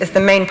pursued as the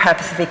main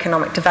purpose of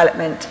economic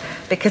development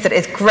because it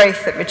is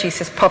growth that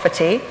reduces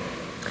poverty,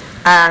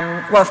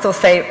 whilst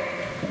also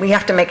we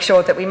have to make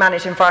sure that we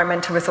manage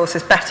environmental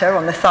resources better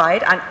on the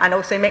side and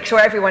also make sure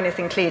everyone is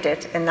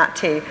included in that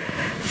too.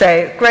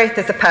 So growth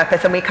is a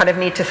purpose, and we kind of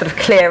need to sort of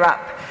clear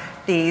up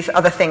these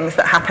other things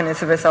that happen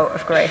as a result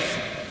of growth.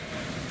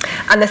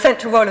 And the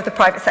central role of the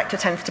private sector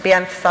tends to be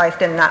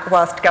emphasised in that,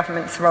 whilst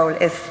government's role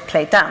is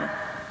played down.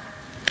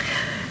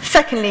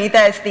 Secondly,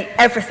 there's the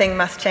everything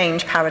must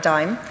change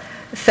paradigm.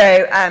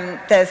 So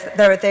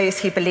there are those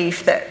who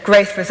believe that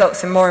growth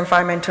results in more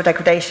environmental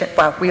degradation.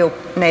 Well, we all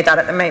know that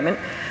at the moment.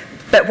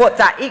 But what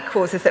that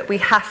equals is that we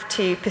have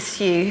to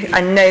pursue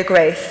a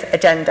no-growth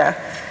agenda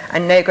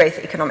and no-growth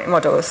economic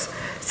models.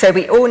 So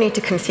we all need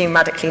to consume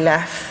radically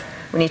less.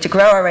 We need to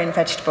grow our own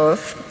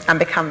vegetables and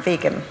become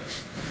vegan.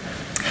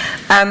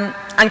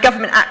 And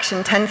government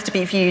action tends to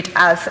be viewed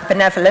as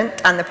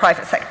benevolent, and the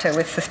private sector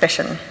with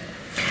suspicion.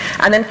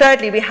 And then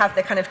thirdly, we have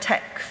the kind of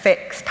tech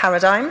fix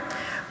paradigm,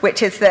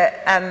 which is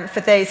that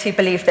for those who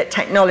believe that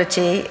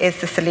technology is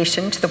the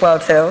solution to the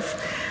world's ills,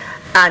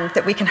 and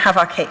that we can have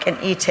our cake and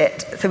eat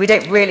it. So we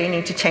don't really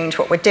need to change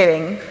what we're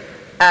doing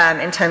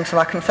in terms of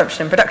our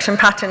consumption and production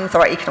patterns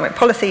or our economic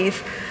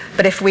policies,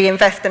 but if we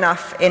invest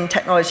enough in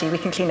technology, we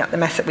can clean up the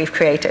mess that we've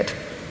created.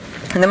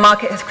 And the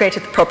market has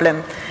created the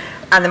problem,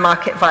 and the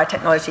market via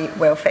technology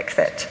will fix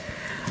it.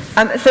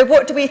 So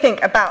what do we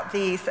think about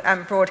these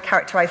broad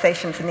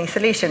characterizations and these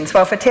solutions?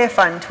 Well, for Tear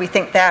Fund, we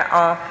think there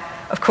are,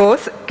 of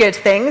course, good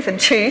things and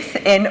truth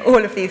in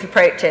all of these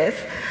approaches.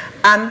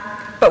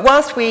 But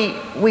whilst we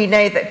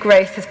know that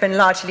growth has been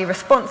largely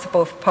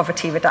responsible for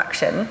poverty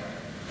reduction,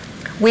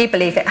 we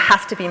believe it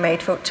has to be made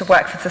to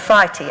work for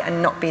society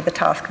and not be the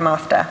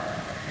taskmaster.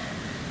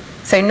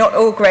 So not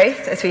all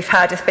growth, as we've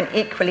heard, has been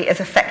equally as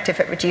effective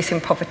at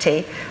reducing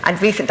poverty,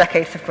 and recent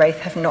decades of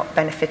growth have not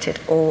benefited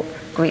all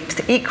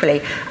groups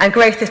equally. And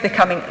growth is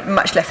becoming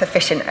much less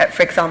efficient at,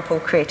 for example,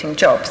 creating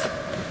jobs.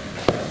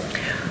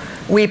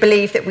 We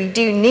believe that we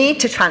do need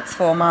to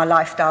transform our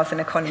lifestyles and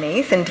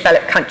economies in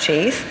developed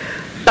countries,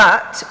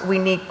 but we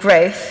need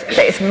growth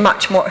that is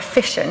much more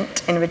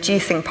efficient in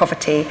reducing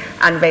poverty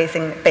and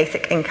raising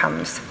basic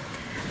incomes.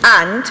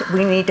 And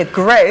we need a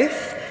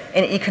growth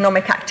in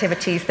economic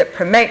activities that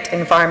promote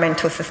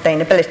environmental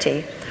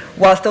sustainability,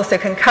 whilst also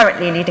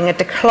concurrently leading a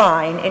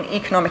decline in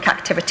economic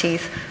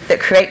activities that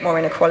create more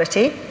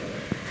inequality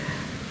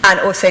and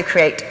also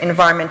create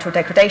environmental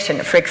degradation,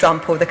 for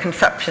example, the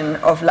consumption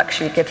of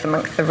luxury goods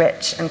amongst the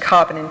rich and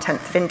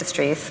carbon-intensive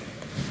industries.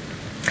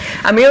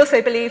 And we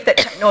also believe that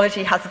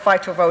technology has a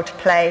vital role to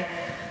play,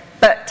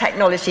 but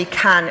technology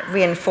can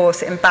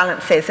reinforce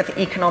imbalances of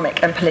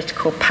economic and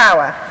political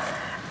power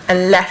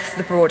unless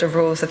the broader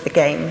rules of the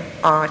game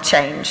are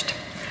changed.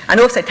 And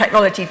also,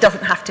 technology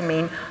doesn't have to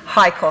mean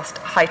high-cost,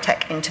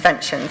 high-tech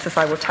interventions, as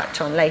I will touch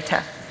on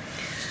later.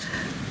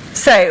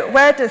 So,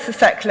 where does the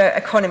circular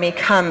economy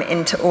come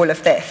into all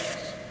of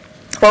this?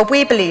 Well,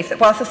 we believe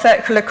that whilst the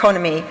circular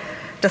economy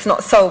does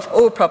not solve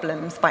all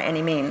problems by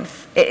any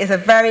means, it is a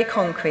very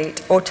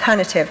concrete,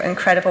 alternative and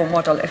credible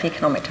model of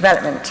economic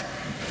development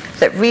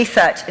that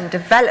research in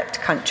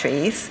developed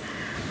countries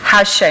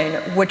has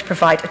shown would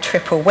provide a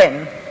triple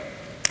win.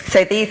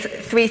 So these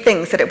 3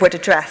 things that it would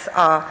address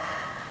are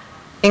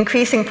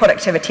increasing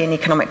productivity and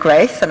economic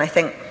growth, and I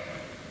think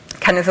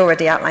Ken has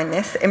already outlined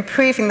this,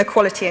 improving the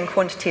quality and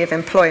quantity of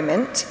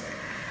employment,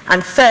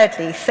 and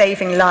thirdly,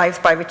 saving lives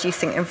by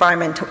reducing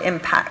environmental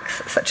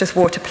impacts such as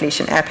water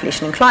pollution, air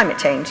pollution and climate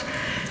change.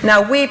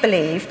 Now, we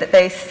believe that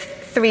those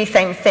 3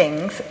 same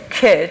things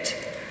could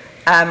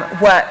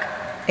work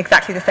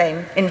exactly the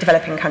same in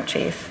developing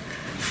countries.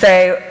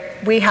 So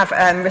we have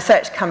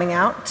research coming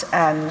out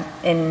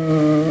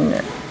in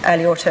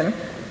early autumn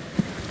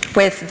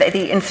with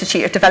the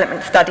Institute of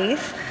Development Studies,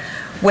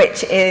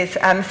 which is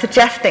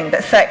suggesting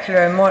that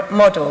circular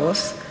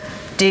models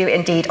do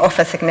indeed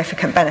offer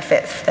significant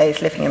benefits for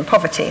those living in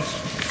poverty.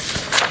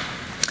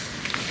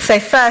 So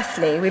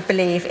firstly, we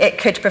believe it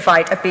could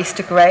provide a boost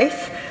to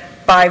growth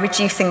by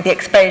reducing the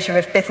exposure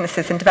of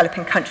businesses in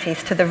developing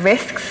countries to the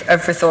risks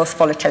of resource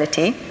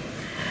volatility,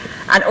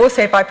 and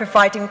also by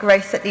providing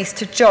growth that leads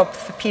to jobs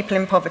for people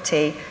in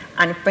poverty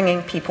and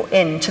bringing people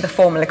into the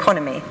formal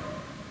economy.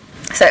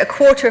 So a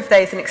quarter of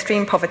those in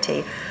extreme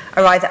poverty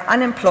are either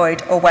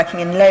unemployed or working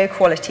in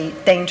low-quality,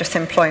 dangerous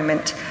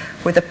employment,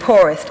 with the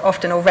poorest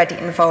often already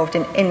involved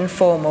in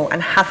informal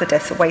and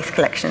hazardous waste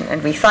collection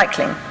and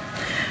recycling.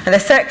 And the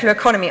circular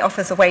economy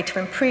offers a way to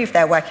improve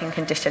their working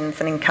conditions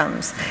and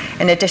incomes,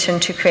 in addition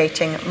to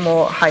creating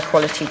more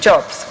high-quality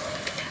jobs.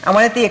 And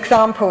one of the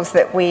examples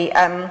that we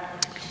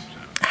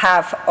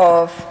have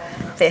of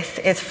this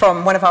is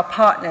from one of our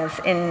partners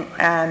in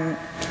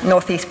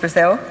northeast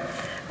Brazil,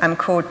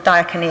 called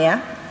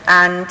Diaconia,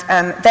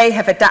 and they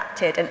have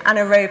adapted an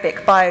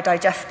anaerobic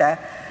biodigester.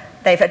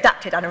 They've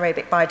adapted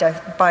anaerobic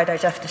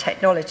biodigester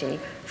technology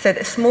so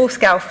that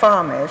small-scale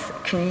farmers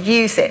can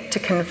use it to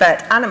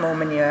convert animal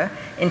manure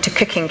into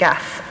cooking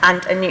gas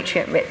and a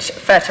nutrient-rich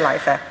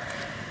fertilizer.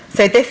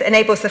 So this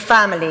enables the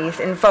families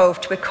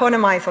involved to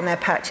economize on their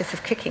purchase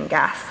of cooking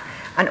gas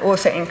and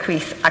also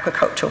increase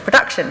agricultural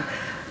production.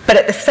 But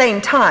at the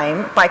same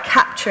time, by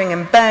capturing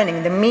and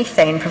burning the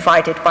methane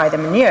provided by the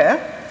manure,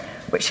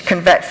 which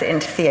converts it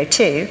into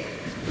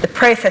CO2, the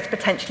process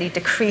potentially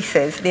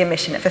decreases the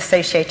emission of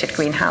associated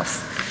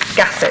greenhouse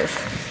gases.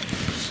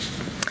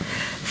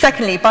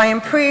 Secondly, by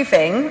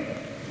improving,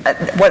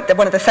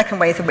 one of the second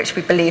ways in which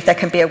we believe there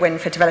can be a win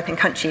for developing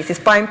countries is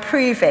by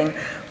improving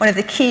one of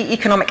the key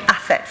economic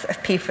assets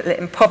of people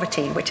in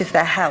poverty, which is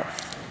their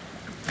health.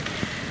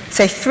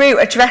 So through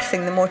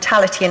addressing the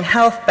mortality and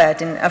health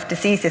burden of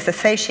diseases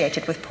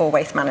associated with poor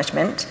waste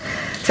management,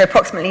 so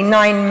approximately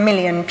 9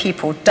 million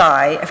people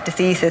die of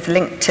diseases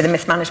linked to the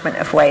mismanagement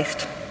of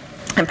waste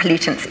and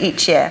pollutants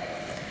each year,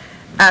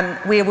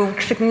 we will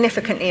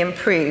significantly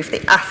improve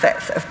the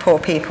assets of poor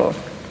people.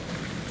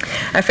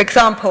 And for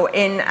example,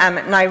 in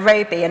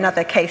Nairobi,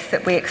 another case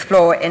that we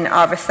explore in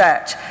our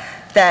research,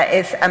 there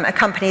is a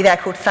company there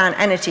called San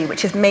Energy,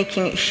 which is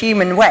making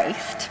human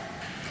waste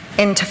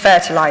into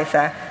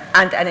fertilizer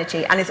and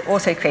energy, and is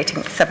also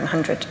creating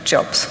 700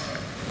 jobs.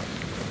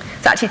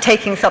 It's actually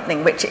taking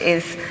something which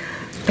is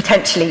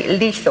potentially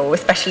lethal,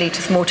 especially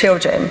to small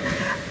children,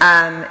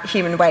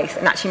 human waste,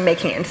 and actually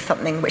making it into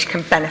something which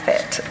can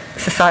benefit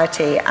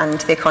society and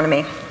the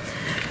economy.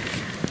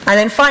 And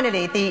then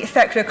finally, the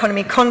circular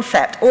economy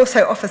concept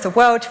also offers a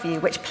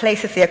worldview which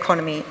places the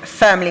economy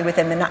firmly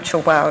within the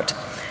natural world.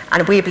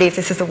 And we believe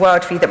this is a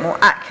worldview that more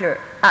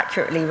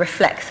accurately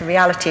reflects the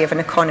reality of an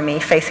economy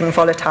facing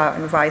volatile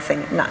and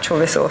rising natural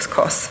resource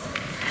costs.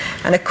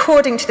 And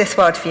according to this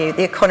worldview,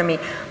 the economy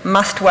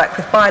must work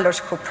with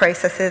biological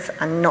processes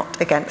and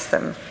not against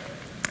them,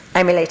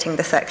 emulating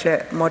the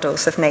circular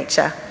models of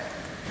nature.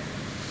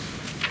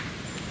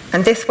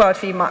 And this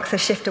worldview marks a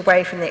shift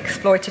away from the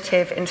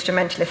exploitative,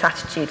 instrumentalist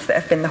attitudes that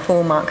have been the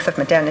hallmarks of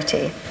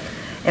modernity.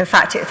 In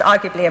fact, it is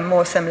arguably a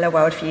more similar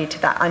worldview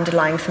to that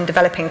underlying some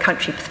developing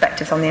country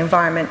perspectives on the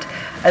environment,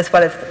 as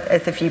well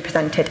as the view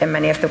presented in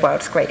many of the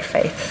world's great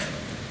faiths.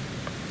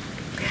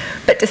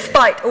 But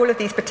despite all of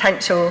these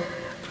potential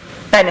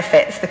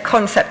benefits, the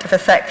concept of a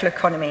circular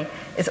economy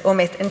is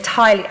almost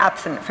entirely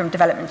absent from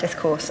development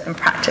discourse and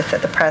practice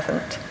at the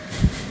present.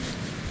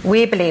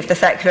 We believe the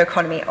circular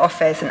economy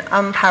offers an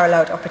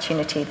unparalleled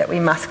opportunity that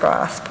we must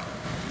grasp.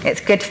 It's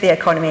good for the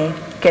economy,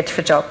 good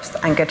for jobs,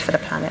 and good for the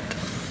planet.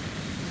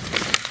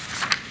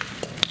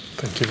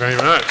 Thank you very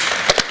much.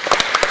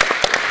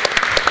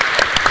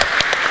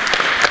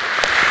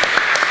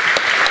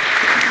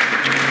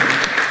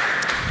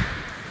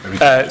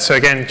 So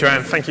again,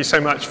 Joanne, thank you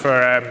so much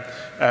for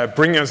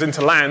bringing us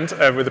into land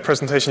with the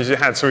presentations you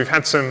had. So we've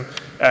had some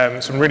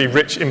really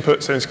rich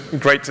inputs, and it's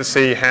great to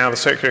see how the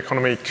circular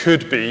economy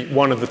could be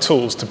one of the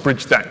tools to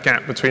bridge that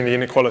gap between the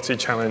inequality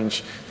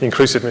challenge, the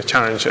inclusiveness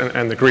challenge,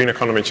 and the green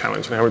economy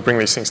challenge, and how we bring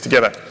these things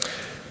together.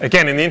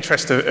 Again, in the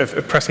interest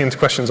of pressing into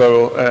questions, I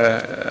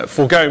will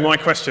forego my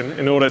question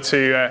in order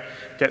to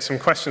get some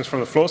questions from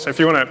the floor. So if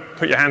you want to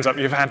put your hands up,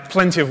 you've had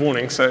plenty of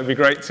warnings, so it'd be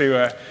great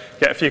to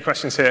get a few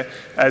questions here.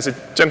 There's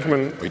a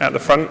gentleman at the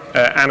front.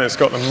 Anna's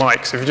got the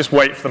mic, so if you just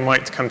wait for the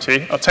mic to come to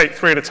you. I'll take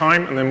 3 at a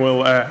time, and then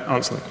we'll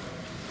answer them.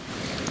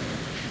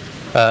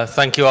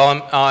 Thank you.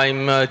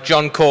 I'm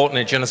John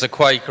Courtnidge, and as a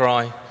Quaker,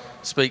 I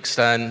speak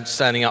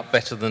standing up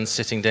better than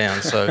sitting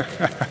down, so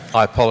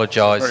I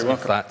apologise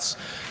if that's...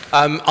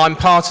 I'm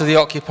part of the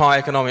Occupy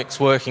Economics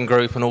Working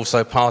Group and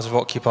also part of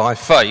Occupy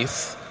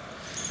Faith.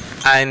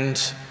 And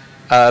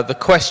the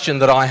question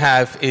that I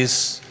have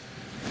is,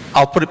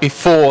 I'll put it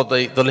before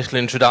the little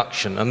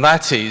introduction, and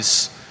that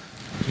is,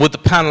 would the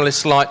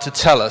panellists like to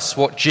tell us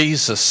what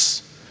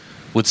Jesus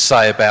would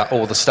say about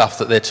all the stuff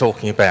that they're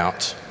talking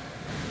about?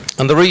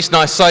 And the reason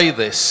I say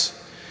this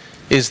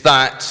is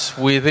that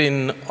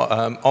within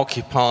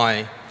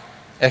Occupy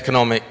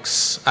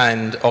Economics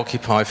and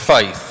Occupy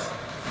Faith,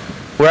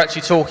 we're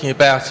actually talking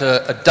about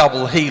a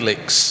double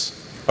helix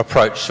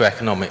approach to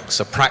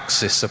economics, a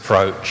praxis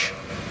approach,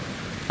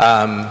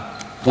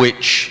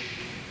 which,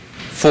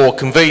 for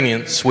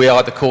convenience, we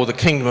either call the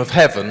kingdom of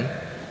heaven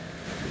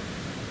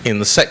in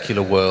the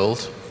secular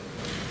world,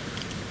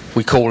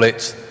 we call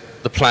it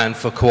the plan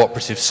for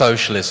cooperative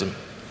socialism.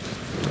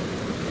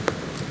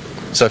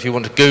 So if you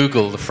want to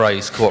Google the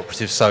phrase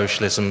cooperative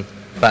socialism,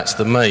 that's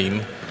the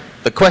meme.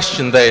 The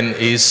question then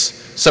is,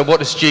 so what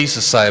does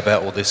Jesus say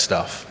about all this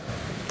stuff?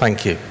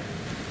 Thank you.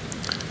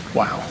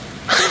 Wow.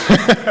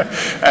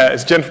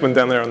 There's a gentleman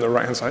down there on the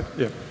right-hand side.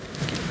 Yeah.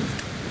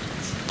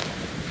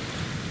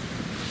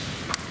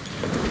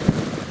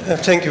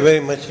 Thank you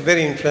very much.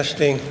 Very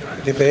interesting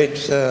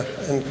debates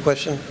and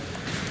questions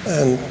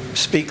and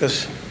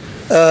speakers.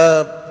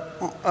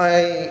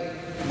 I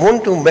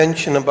want to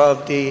mention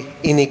about the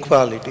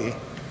inequality.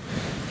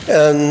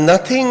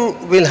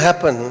 Nothing will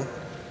happen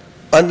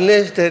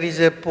unless there is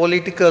a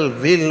political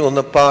will on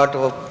the part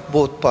of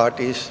both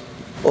parties,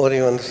 or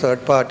even the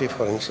third party,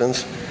 for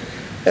instance,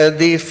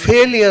 the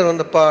failure on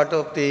the part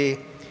of the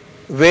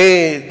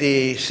way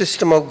the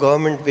system of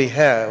government we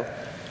have,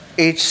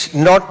 it's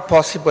not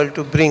possible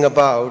to bring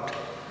about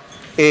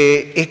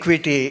a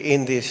equity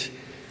in this.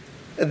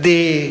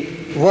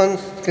 One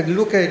can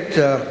look at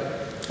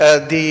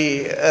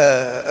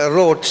the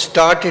road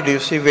started, you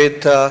see,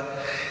 with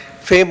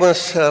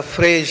famous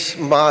phrase,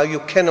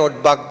 you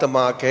cannot bug the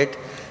market.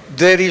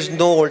 There is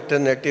no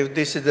alternative.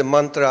 This is the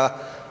mantra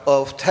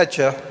of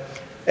Thatcher.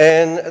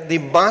 And the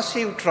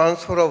massive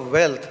transfer of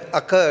wealth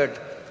occurred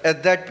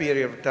at that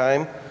period of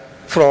time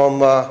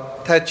from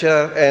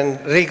Thatcher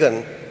and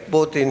Reagan,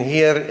 both in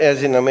here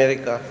as in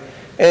America.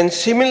 And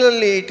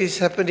similarly, it is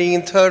happening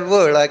in third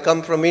world. I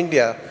come from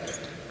India.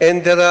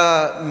 And there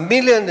are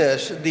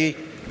millionaires. The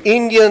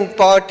Indian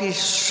party is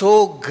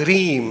so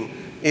grim.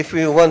 If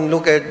you one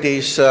look at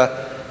this,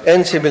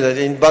 and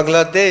similarly in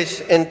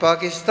Bangladesh and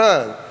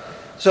Pakistan.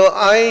 So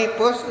I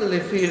personally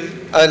feel,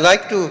 I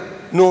like to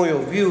know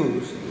your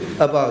views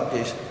about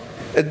this.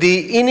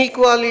 The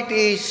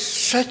inequality is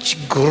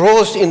such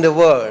gross in the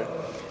world.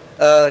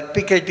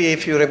 Piketty,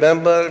 if you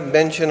remember,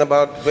 mentioned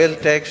about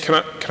wealth tax.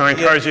 Can I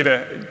encourage you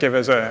to give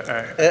us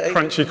a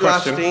crunchy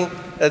question? Last thing,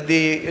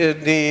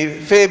 the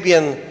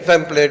Fabian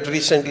pamphlet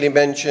recently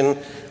mentioned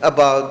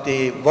about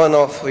the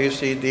one-off, you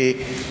see, the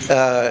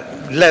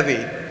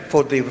levy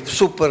for the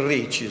super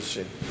rich, you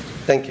see.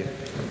 Thank you.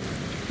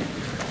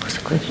 What's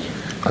the question?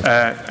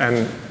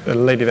 And the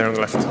lady there on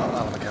the left.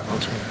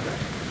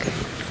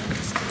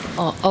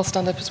 I'll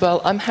stand up as well.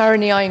 I'm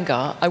Harini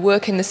Iyengar. I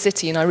work in the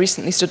city and I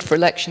recently stood for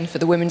election for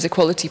the Women's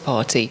Equality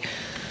Party.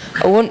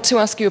 I want to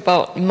ask you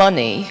about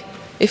money.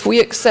 If we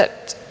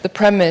accept the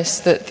premise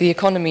that the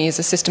economy is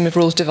a system of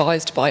rules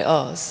devised by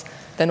us,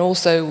 then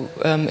also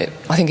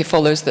I think it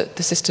follows that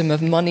the system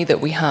of money that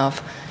we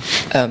have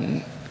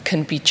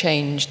can be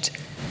changed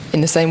in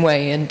the same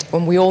way. And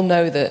when we all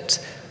know that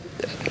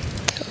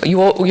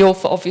you all,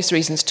 for obvious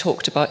reasons,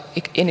 talked about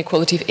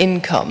inequality of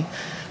income,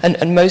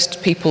 and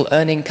most people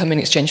earn income in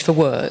exchange for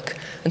work.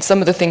 And some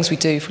of the things we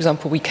do, for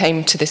example, we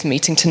came to this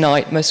meeting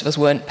tonight, most of us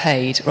weren't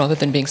paid rather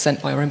than being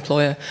sent by our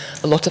employer.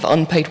 A lot of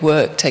unpaid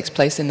work takes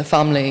place in the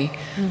family.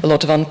 A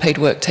lot of unpaid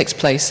work takes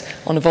place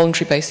on a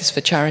voluntary basis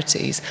for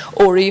charities.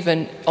 Or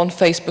even on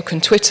Facebook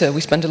and Twitter,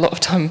 we spend a lot of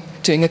time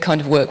doing a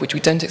kind of work which we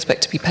don't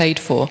expect to be paid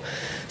for.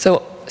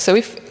 So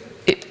if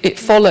it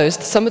follows,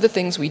 some of the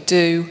things we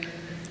do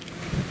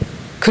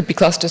could be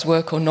classed as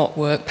work or not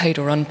work, paid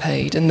or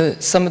unpaid,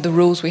 and some of the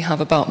rules we have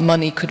about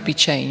money could be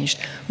changed.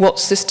 What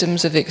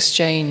systems of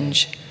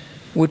exchange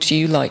would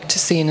you like to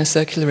see in a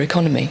circular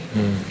economy?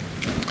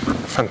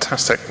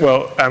 Fantastic.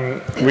 Well,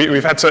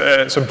 we've had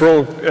some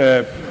broad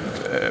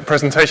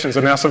presentations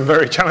and now some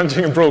very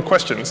challenging and broad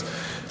questions.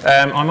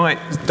 I might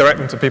direct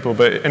them to people,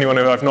 but anyone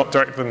who I've not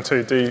directed them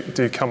to,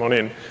 do come on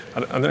in. I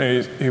don't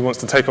know who wants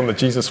to take on the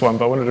Jesus one,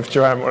 but I wondered if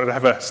Joanne wanted to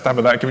have a stab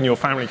at that, given your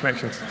family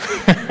connections.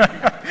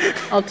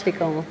 I'll take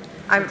it on.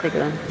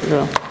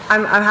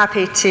 I'm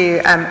happy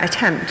to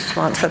attempt to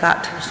answer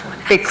that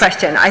big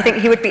question. I think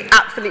he would be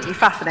absolutely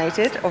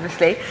fascinated,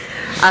 obviously,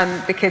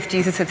 because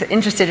Jesus is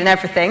interested in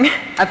everything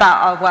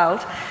about our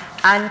world.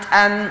 And,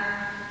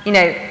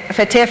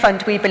 for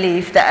Tearfund, we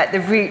believe that at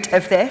the root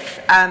of this,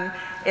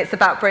 it's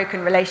about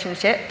broken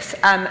relationships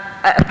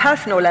at a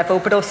personal level,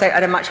 but also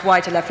at a much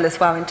wider level as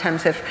well, in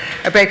terms of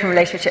a broken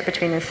relationship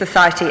between the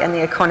society and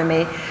the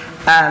economy,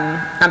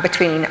 and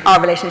between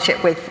our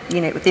relationship with,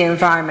 with the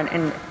environment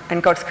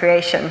and God's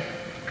creation.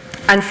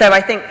 And so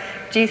I think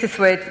Jesus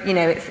would,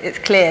 it's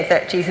clear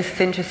that Jesus is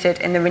interested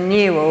in the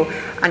renewal,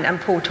 and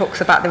Paul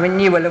talks about the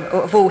renewal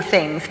of all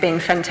things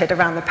being centered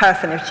around the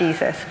person of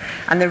Jesus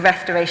and the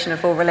restoration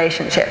of all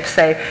relationships.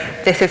 So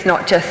this is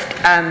not just,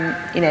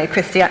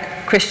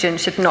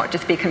 Christians should not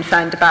just be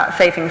concerned about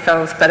saving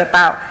souls, but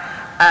about,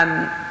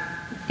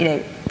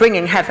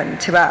 bringing heaven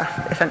to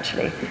earth,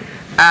 essentially,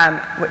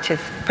 which is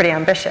pretty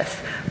ambitious.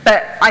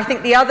 But I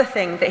think the other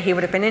thing that he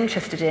would have been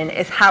interested in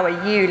is, how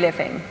are you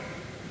living?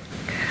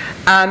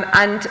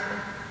 And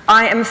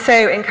I am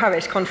so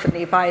encouraged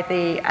constantly by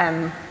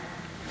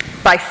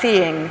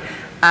seeing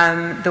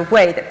the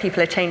way that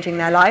people are changing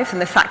their lives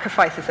and the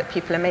sacrifices that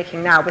people are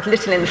making now with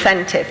little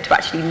incentive to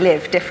actually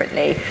live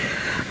differently.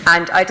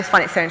 And I just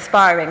find it so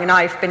inspiring, and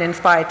I've been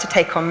inspired to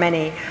take on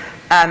many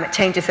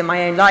changes in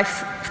my own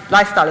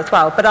lifestyle as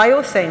well. But I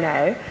also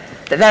know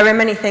that there are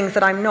many things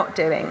that I'm not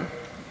doing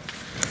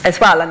as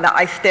well, and that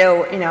I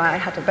still, I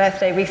had a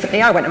birthday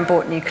recently, I went and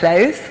bought new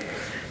clothes.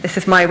 This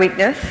is my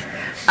weakness.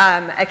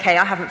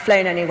 I haven't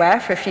flown anywhere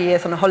for a few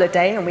years on a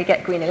holiday, and we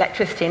get green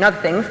electricity and other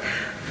things,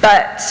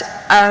 but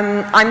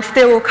I'm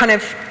still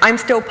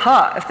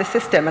part of the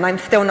system, and I'm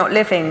still not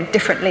living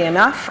differently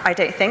enough, I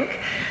don't think.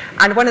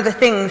 And one of the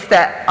things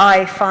that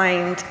I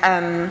find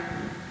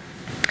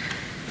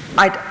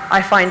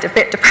a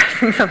bit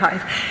depressing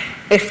sometimes,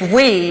 if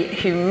we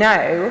who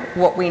know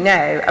what we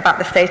know about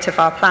the state of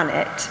our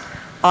planet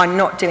are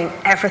not doing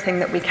everything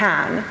that we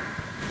can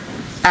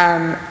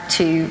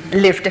to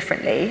live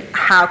differently,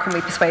 how can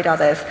we persuade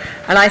others?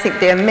 And I think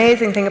the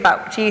amazing thing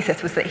about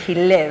Jesus was that he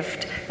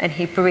lived and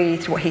he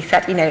breathed what he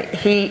said.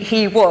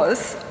 He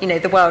was,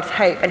 the world's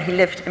hope, and he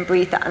lived and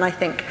breathed that. And I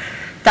think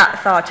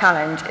that's our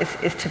challenge,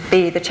 is to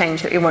be the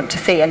change that we want to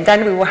see. And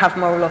then we will have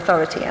moral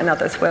authority and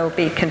others will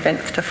be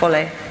convinced to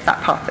follow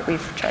that path that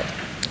we've tread.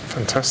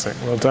 Fantastic,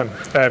 well done.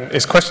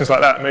 It's questions like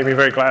that made me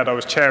very glad I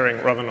was chairing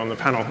rather than on the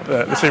panel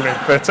this evening.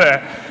 But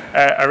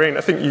Irene,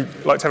 I think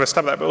you'd like to have a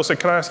stab at that, but also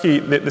can I ask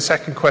you the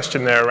second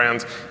question there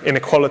around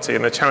inequality,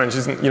 and the challenge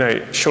isn't,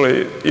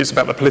 surely it's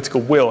about the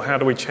political will. How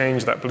do we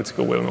change that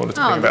political will in order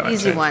to bring about that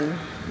change? Easy one.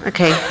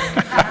 Okay.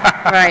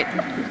 Right.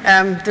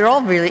 They're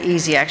all really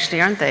easy,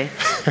 actually, aren't they?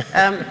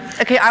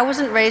 Okay, I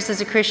wasn't raised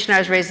as a Christian, I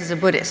was raised as a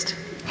Buddhist.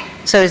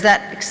 So is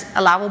that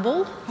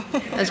allowable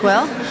as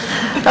well?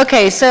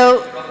 Okay,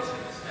 so...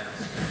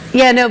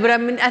 Yeah, no, but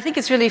I think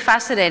it's really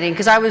fascinating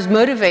because I was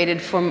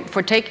motivated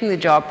for taking the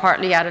job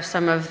partly out of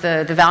some of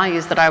the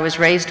values that I was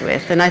raised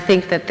with. And I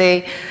think that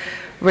they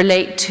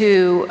relate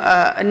to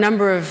a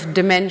number of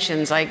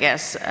dimensions, I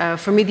guess.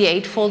 For me, the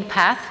Eightfold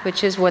Path,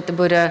 which is what the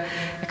Buddha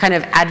kind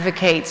of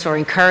advocates or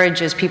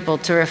encourages people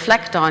to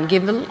reflect on,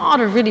 give a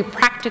lot of really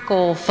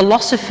practical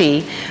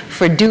philosophy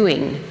for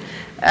doing.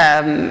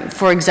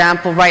 For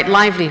example, right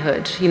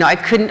livelihood. I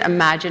couldn't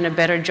imagine a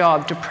better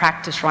job to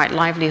practice right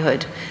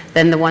livelihood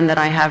than the one that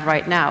I have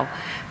right now.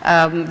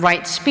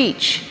 Right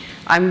speech.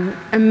 I'm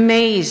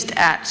amazed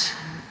at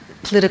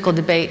political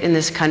debate in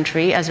this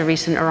country as a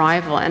recent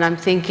arrival, and I'm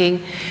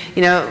thinking,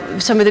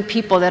 some of the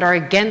people that are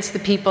against the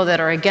people that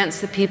are against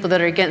the people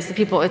that are against the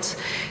people, it's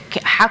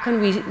how can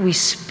we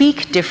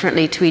speak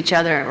differently to each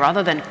other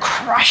rather than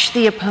crush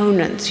the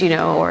opponents,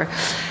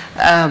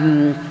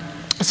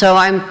 So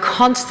I'm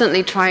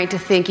constantly trying to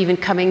think, even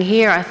coming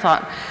here, I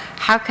thought,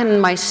 how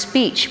can my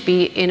speech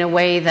be in a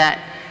way that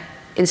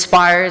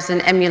inspires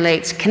and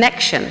emulates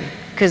connection?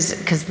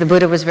 Because the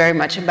Buddha was very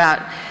much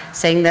about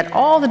saying that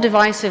all the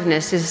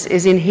divisiveness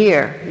is in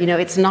here.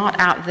 It's not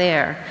out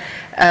there.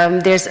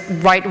 There's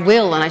right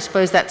will, and I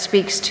suppose that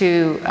speaks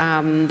to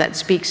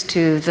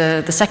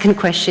the second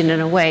question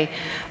in a way.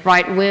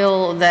 Right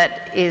will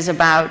that is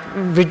about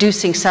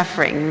reducing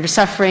suffering.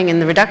 Suffering and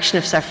the reduction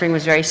of suffering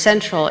was very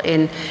central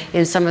in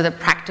some of the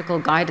practical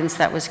guidance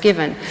that was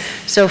given.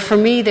 So for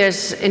me,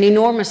 there's an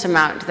enormous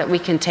amount that we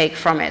can take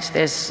from it.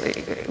 There's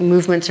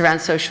movements around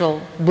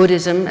social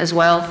Buddhism as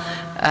well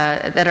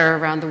that are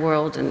around the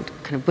world, and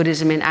kind of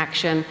Buddhism in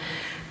action.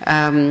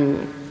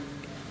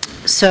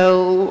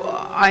 So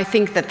I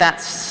think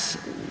that's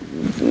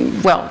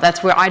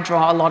where I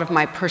draw a lot of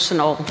my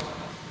personal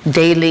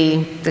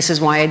daily, this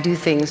is why I do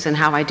things and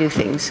how I do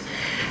things.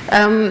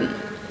 And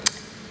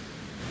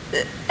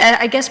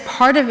I guess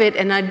part of it,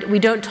 and we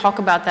don't talk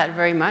about that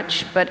very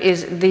much, but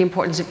is the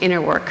importance of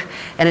inner work.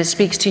 And it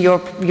speaks to your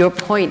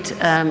point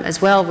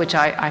as well, which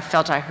I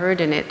felt I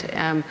heard in it,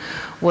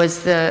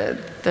 was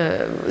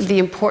the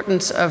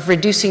importance of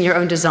reducing your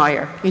own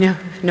desire.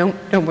 No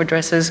more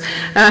dresses,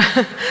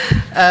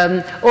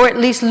 or at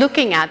least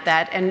looking at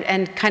that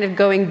and kind of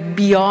going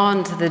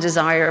beyond the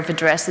desire of a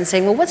dress and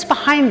saying, well, what's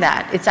behind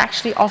that? It's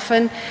actually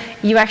often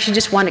you actually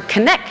just want to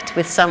connect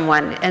with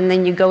someone, and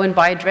then you go and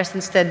buy a dress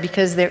instead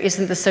because there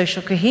isn't the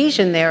social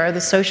cohesion there or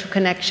the social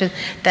connection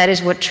that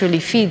is what truly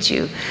feeds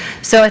you.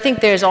 So I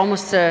think there's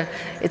almost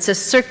it's a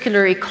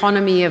circular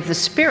economy of the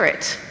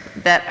spirit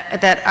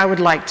that I would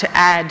like to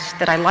add,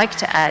 that I like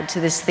to add to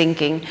this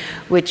thinking,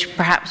 which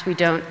perhaps we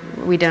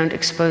don't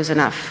expose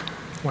enough.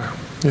 Wow,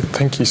 yeah,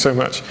 thank you so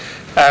much.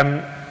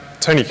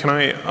 Tony, can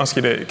I ask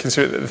you to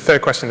consider the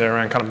third question there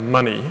around kind of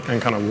money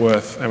and kind of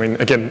worth? I mean,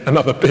 again,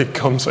 another big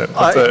concept,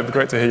 but it'd be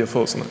great to hear your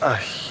thoughts on that. A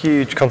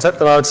huge concept,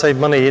 and I would say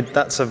money,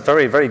 that's a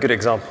very, very good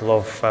example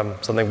of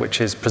something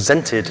which is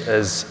presented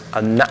as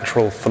a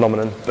natural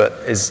phenomenon, but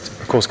is,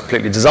 of course,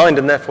 completely designed,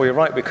 and therefore you're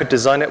right, we could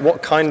design it.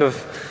 What kind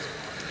of...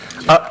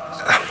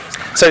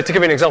 So to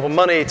give you an example,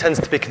 money tends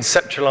to be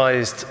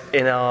conceptualized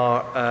in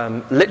our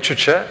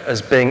literature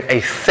as being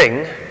a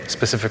thing,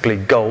 specifically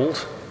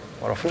gold,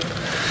 quite often.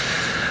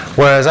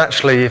 Whereas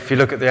actually, if you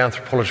look at the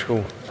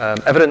anthropological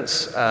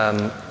evidence,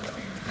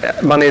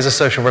 money is a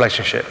social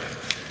relationship.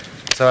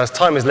 So as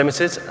time is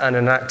limited and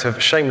an act of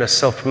shameless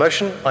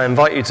self-promotion, I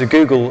invite you to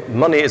Google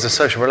 "money is a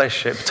social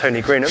relationship"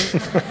 Tony Greenham,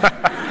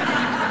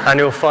 and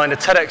you'll find a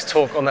TEDx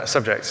talk on that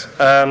subject.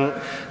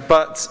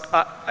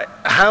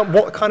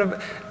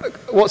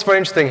 What's very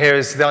interesting here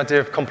is the idea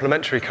of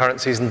complementary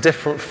currencies and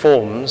different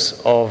forms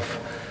of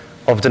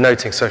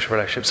denoting social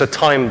relationships. So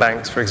time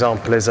banks, for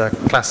example, is a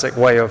classic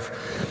way of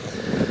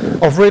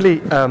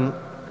really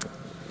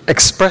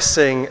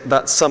expressing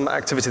that some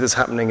activity that's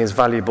happening is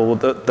valuable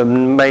that the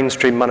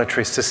mainstream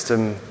monetary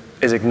system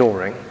is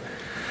ignoring.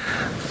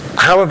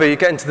 However, you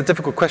get into the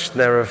difficult question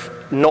there of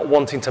not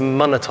wanting to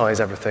monetize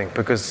everything,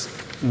 because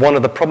one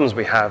of the problems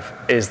we have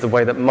is the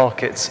way that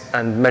markets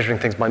and measuring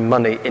things by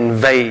money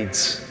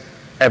invades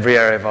every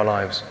area of our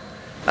lives.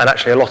 And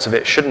actually a lot of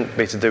it shouldn't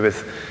be to do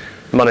with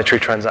monetary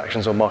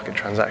transactions or market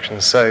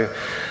transactions. So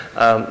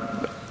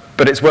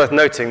But it's worth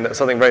noting that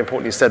something very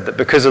important you said, that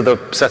because of the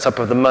setup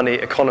of the money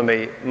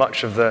economy,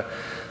 much of the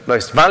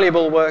most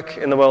valuable work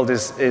in the world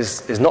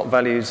is not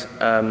valued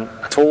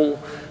at all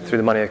through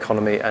the money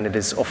economy, and it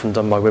is often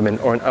done by women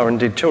or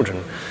indeed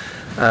children.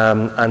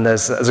 And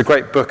there's a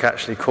great book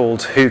actually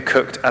called Who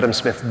Cooked Adam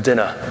Smith's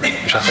Dinner,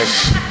 which I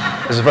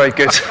think is a very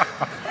good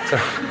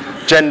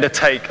gender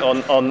take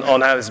on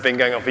how this has been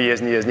going on for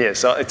years and years and years.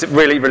 So it's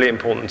really, really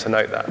important to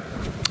note that.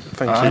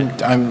 Thank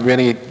you. I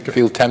really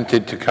feel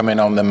tempted to come in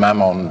on the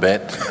mammon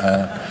bit,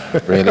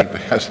 really,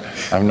 because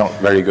I'm not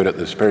very good at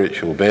the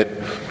spiritual bit.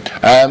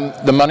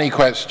 The money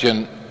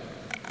question,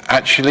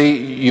 actually,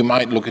 you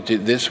might look at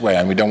it this way,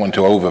 and we don't want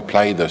to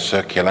overplay the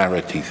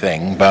circularity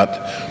thing, but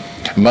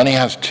money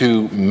has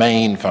two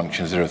main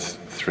functions. There are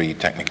three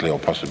technically, or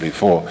possibly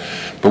four.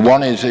 But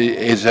one is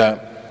a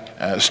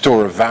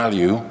store of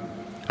value,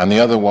 and the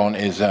other one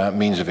is a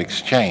means of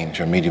exchange,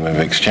 or medium of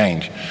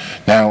exchange.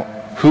 Now,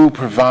 who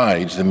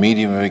provides the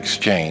medium of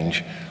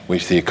exchange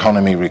which the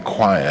economy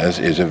requires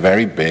is a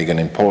very big and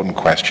important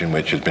question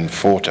which has been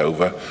fought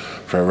over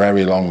for a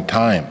very long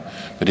time.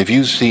 But if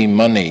you see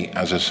money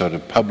as a sort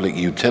of public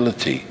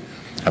utility,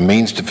 a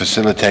means to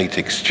facilitate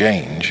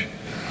exchange,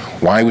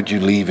 why would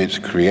you leave its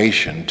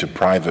creation to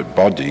private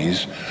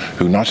bodies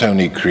who not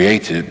only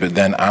create it but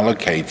then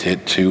allocate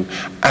it to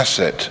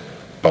asset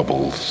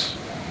bubbles?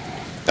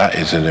 That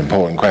is an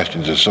important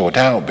question to sort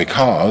out,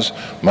 because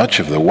much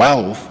of the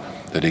wealth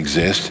that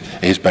exists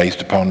is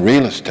based upon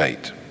real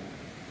estate.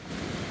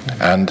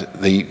 And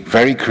the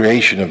very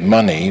creation of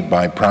money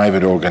by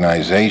private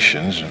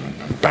organizations,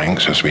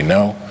 banks as we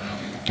know,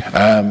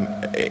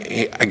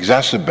 it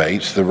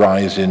exacerbates the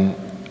rise in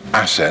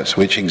assets,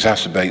 which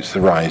exacerbates the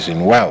rise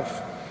in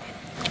wealth.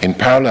 In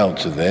parallel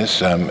to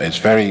this, it's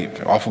very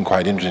often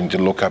quite interesting to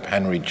look up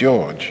Henry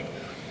George,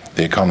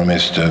 the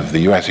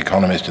US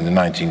economist in the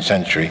 19th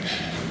century.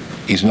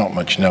 He's not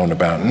much known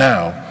about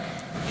now,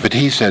 but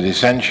he said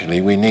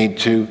essentially we need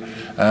to,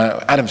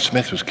 Adam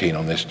Smith was keen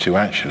on this too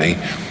actually,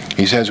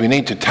 he says we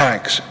need to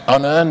tax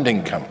unearned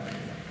income.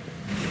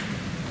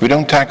 We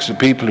don't tax the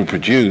people who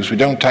produce, we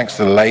don't tax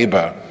the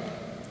labor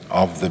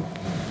of the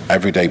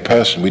everyday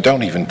person, we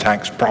don't even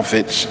tax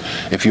profits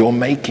if you're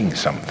making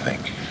something,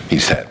 he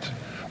said.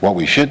 What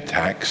we should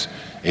tax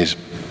is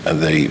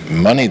the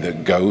money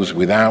that goes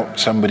without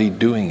somebody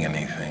doing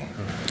anything.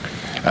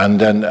 And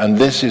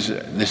this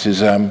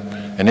is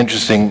an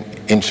interesting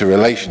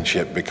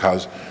interrelationship,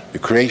 because the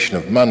creation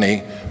of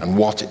money and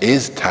what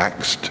is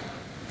taxed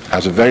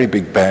has a very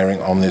big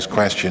bearing on this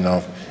question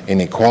of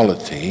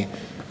inequality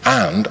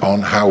and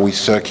on how we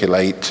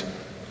circulate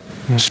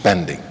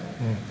spending.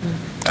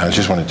 I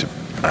just wanted to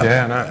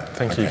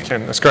thank you,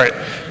 Ken. That's great.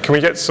 Can we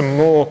get some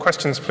more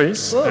questions,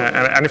 please?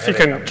 And if you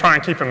can try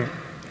and keep them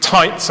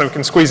tight so we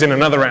can squeeze in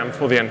another round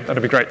before the end,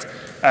 that'd be great.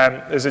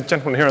 There's a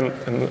gentleman here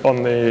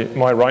on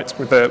my right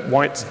with the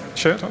white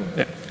shirt on.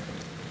 Yeah.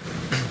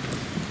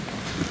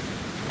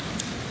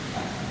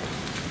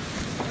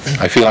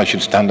 I feel I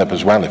should stand up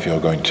as well if you're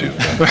going to.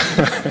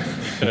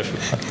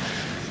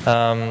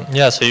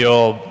 So you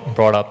all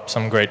brought up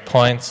some great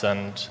points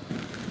and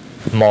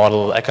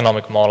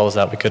economic models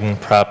that we could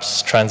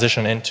perhaps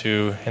transition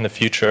into in the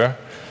future.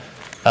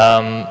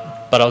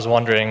 But I was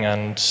wondering,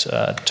 and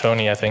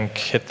Tony, I think,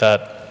 hit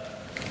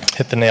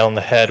the nail on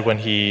the head when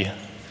he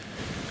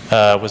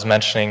was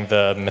mentioning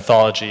the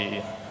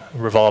mythology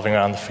revolving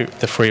around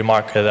the free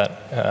market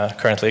that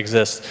currently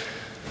exists.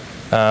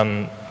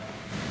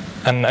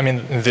 And I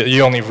mean,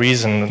 the only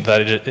reason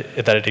that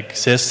it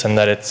exists and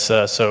that it's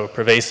so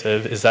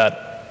pervasive is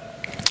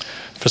that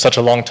for such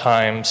a long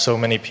time, so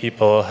many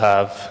people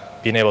have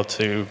been able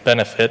to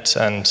benefit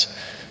and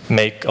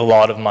make a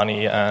lot of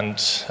money. And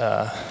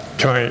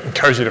can I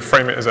encourage you to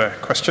frame it as a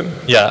question?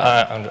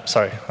 Yeah, I'm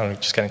sorry, I'm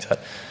just getting to that.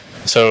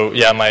 So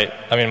yeah,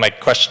 my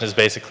question is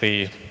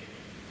basically,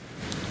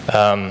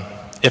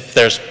 if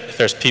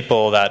there's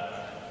people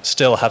that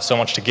still have so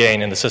much to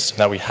gain in the system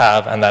that we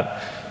have and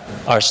that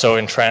are so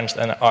entrenched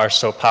and are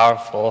so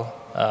powerful,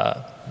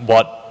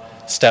 what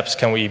steps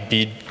can we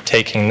be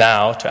taking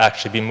now to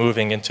actually be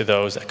moving into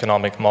those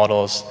economic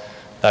models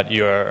that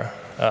you're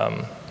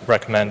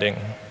recommending?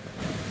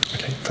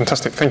 Okay,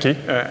 fantastic, thank you.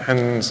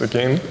 Hands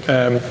again.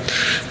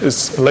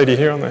 There's a lady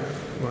here on my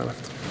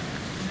left.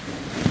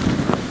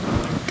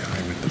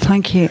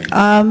 Thank you.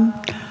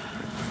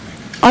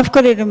 I've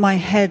got it in my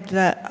head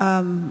that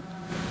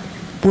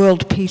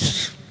world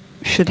peace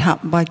should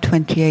happen by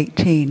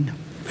 2018.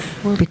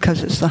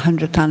 Because it's the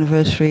 100th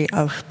anniversary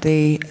of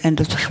the end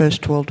of the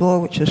First World War,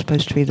 which was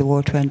supposed to be the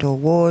war to end all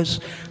wars,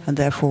 and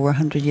therefore we're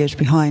 100 years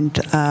behind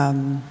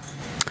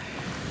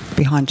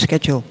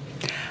schedule.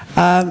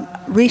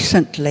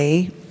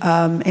 Recently,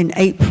 in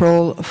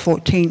April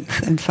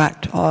 14th, in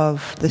fact,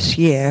 of this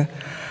year,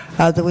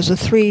 there was a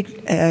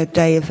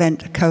 3-day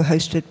event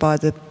co-hosted by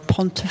the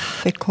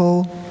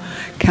Pontifical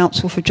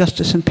Council for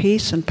Justice and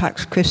Peace and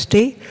Pax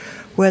Christi,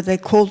 where they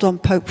called on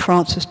Pope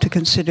Francis to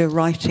consider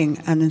writing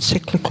an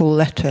encyclical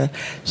letter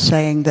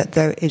saying that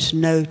there is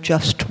no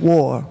just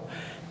war,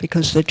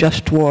 because the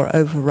just war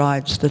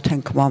overrides the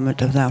 10th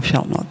commandment of thou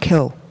shalt not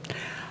kill.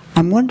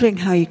 I'm wondering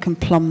how you can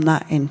plumb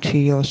that into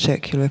your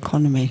circular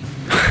economy.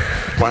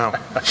 Wow.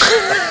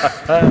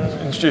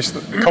 Introduce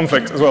the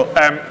conflict as well.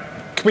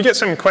 Can we get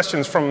some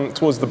questions from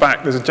towards the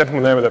back? There's a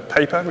gentleman there with a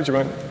paper. Would you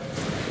mind?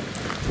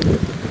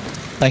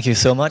 Thank you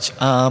so much.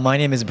 My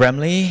name is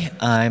Bramley.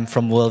 I'm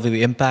from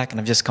Worldview Impact, and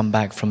I've just come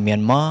back from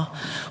Myanmar,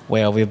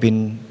 where we've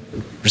been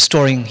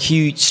restoring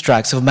huge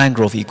tracts of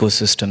mangrove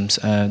ecosystems.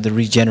 The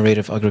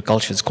regenerative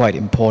agriculture is quite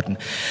important.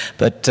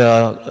 But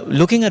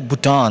looking at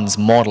Bhutan's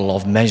model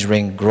of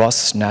measuring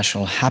gross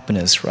national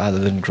happiness rather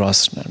than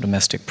gross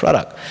domestic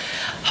product,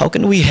 how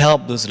can we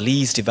help those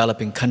least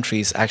developing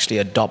countries actually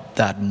adopt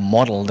that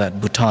model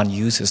that Bhutan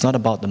uses? It's not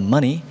about the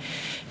money.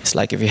 It's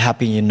like if you're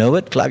happy and you know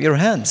it, clap your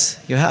hands.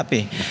 You're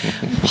happy.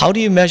 How do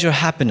you measure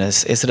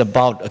happiness? Is it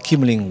about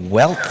accumulating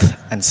wealth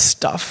and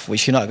stuff,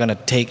 which you're not going to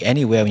take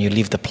anywhere when you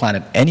leave the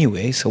planet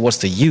anyway? So what's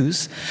the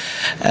use?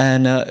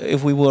 And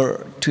if we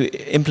were to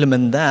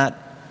implement that,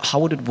 how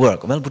would it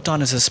work? Well,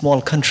 Bhutan is a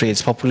small country.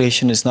 Its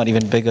population is not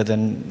even bigger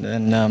than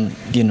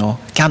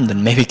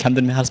Camden. Maybe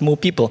Camden has more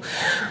people.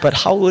 But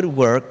how would it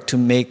work to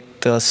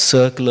make the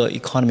circular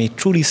economy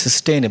truly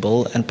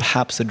sustainable and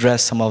perhaps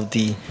address some of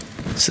the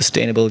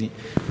sustainable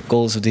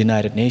goals of the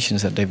United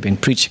Nations that they've been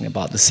preaching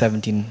about, the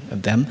 17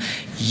 of them,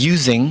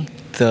 using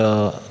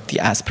the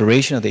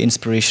aspiration or the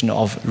inspiration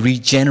of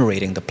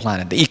regenerating the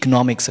planet, the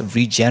economics of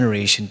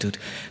regeneration to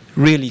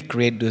really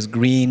create those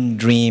green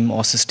dream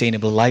or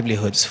sustainable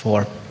livelihoods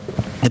for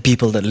the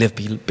people that live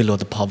below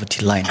the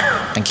poverty line.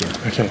 Thank you.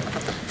 Okay,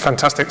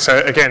 fantastic. So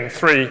again,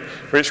 3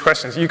 rich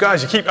questions. You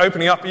guys, you keep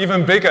opening up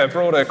even bigger,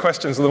 broader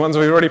questions than the ones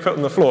we've already put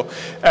on the floor.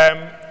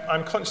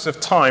 I'm conscious of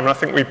time, and I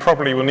think we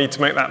probably will need to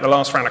make that the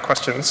last round of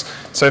questions.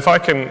 So if I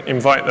can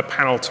invite the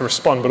panel to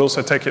respond, but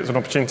also take it as an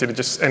opportunity to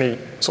just any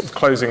sort of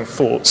closing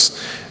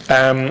thoughts.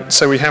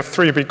 So we have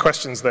 3 big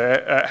questions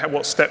there.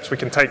 What steps we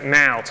can take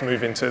now to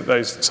move into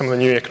some of the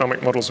new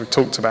economic models we've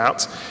talked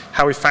about,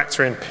 how we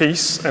factor in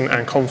peace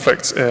and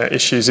conflict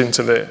issues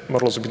into the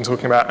models we've been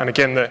talking about, and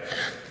again,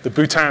 the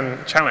Bhutan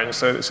challenge,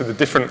 so the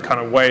different kind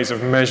of ways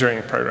of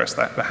measuring progress,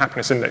 the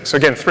happiness index. So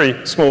again,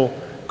 3 small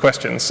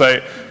questions.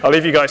 So I'll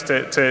leave you guys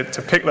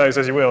to pick those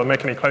as you will and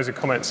make any closing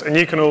comments. And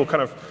you can all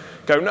kind of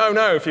go,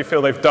 no, if you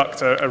feel they've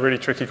ducked a really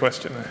tricky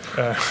question.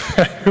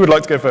 Who would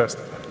like to go first?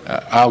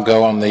 I'll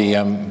go on the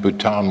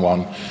Bhutan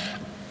one.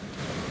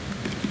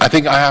 I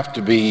think I have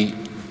to be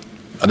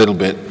a little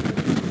bit,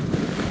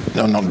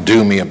 not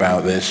doomy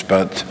about this,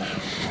 but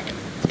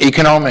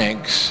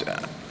economics,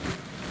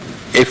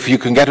 if you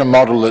can get a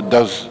model that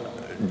does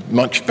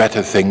much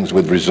better things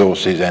with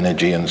resources,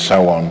 energy, and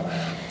so on,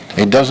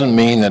 it doesn't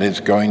mean that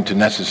it's going to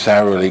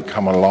necessarily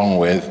come along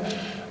with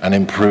an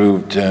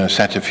improved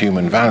set of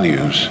human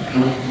values,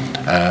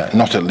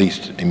 not at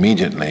least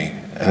immediately.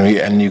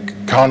 And you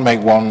can't make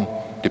one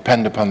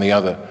depend upon the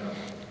other.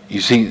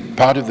 You see,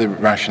 part of the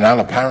rationale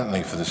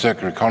apparently for the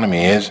circular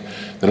economy is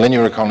the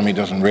linear economy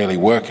doesn't really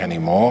work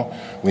anymore.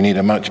 We need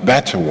a much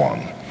better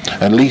one.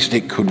 At least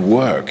it could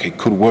work. It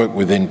could work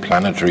within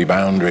planetary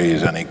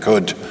boundaries, and it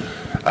could,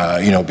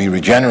 be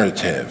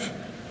regenerative.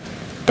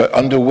 But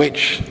under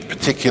which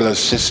particular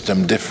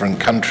system different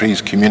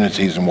countries,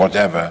 communities, and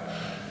whatever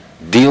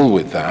deal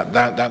with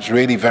that's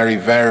really very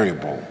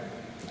variable.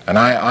 And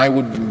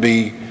I'm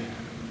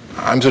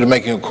sort of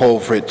making a call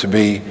for it to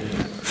be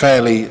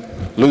fairly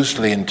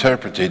loosely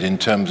interpreted in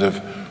terms of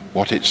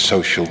what its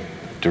social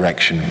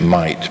direction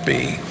might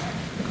be.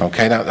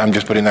 Okay, I'm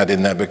just putting that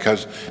in there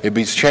because it'd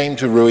be a shame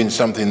to ruin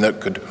something that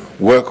could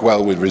work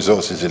well with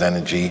resources and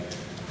energy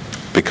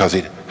because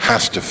it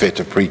has to fit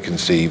a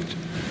preconceived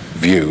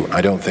view.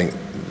 I don't think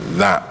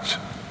that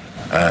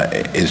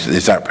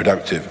is that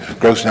productive.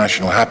 Gross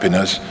national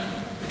happiness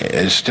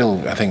is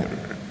still, I think,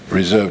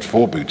 reserved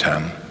for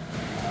Bhutan.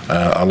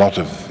 A lot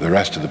of the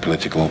rest of the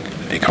political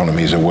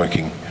economies are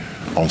working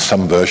on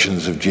some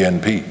versions of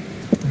GNP.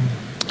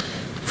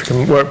 If we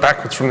can work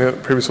backwards from the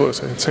previous order,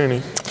 so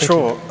Tony.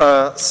 Sure.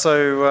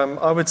 So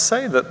I would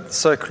say that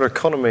circular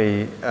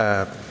economy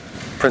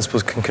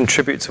principles can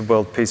contribute to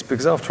world peace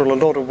because, after all, a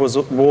lot of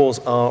wars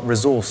are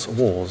resource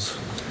wars.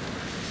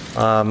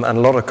 And a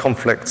lot of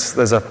conflicts,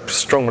 there's a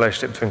strong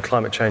relationship between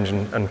climate change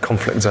and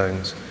conflict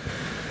zones.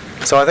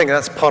 So I think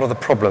that's part of the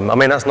problem. I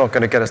mean, that's not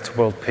going to get us to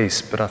world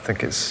peace, but I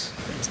think it's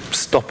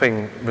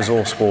stopping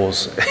resource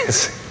wars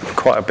is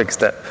quite a big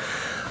step.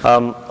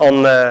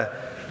 On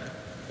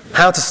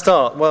how to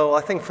start, well,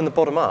 I think from the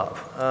bottom up.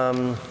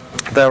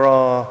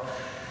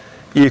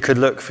 You could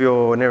look for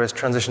your nearest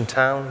transition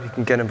town, you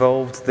can get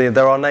involved.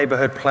 There are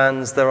neighbourhood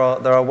plans, there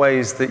are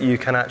ways that you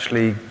can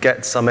actually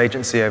get some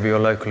agency over your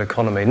local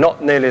economy.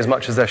 Not nearly as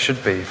much as there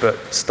should be, but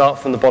start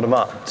from the bottom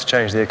up to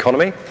change the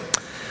economy.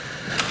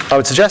 I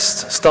would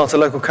suggest start a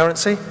local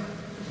currency.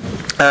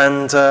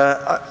 And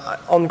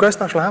on gross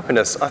national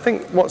happiness, I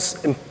think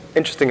what's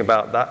interesting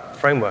about that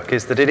framework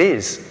is that it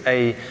is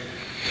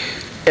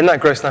in that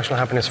gross national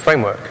happiness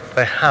framework,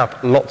 they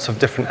have lots of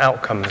different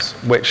outcomes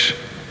which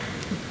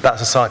that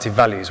society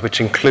values,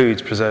 which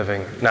includes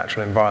preserving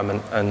natural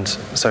environment and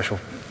social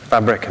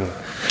fabric and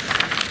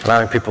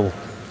allowing people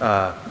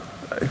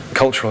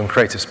cultural and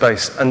creative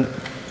space. And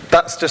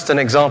that's just an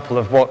example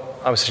of what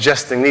I was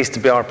suggesting needs to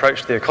be our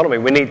approach to the economy.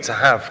 We need to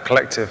have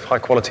collective,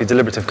 high-quality,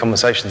 deliberative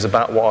conversations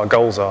about what our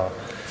goals are,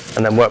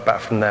 and then work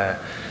back from there.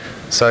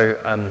 So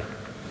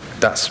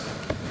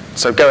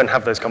so go and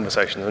have those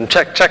conversations, and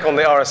check on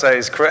the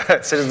RSA's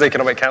Citizens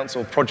Economic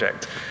Council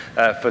project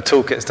for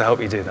toolkits to help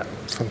you do that.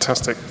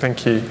 Fantastic,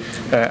 thank you.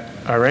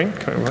 Irene,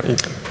 can I invite you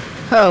to...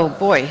 Oh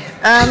boy.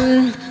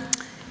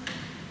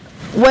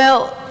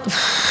 Well,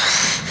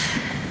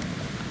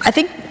 I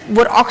think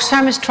what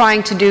Oxfam is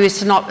trying to do is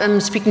to not, I'm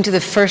speaking to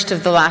the first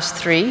of the last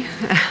three,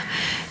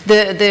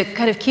 the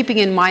kind of keeping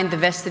in mind the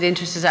vested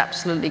interest is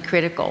absolutely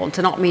critical, and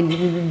to not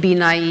be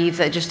naive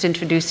that just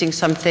introducing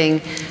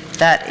something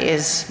that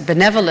is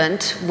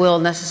benevolent will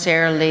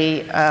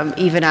necessarily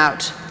even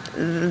out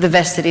the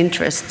vested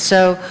interest.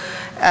 So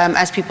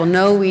as people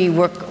know, we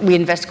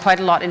invest quite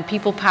a lot in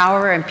people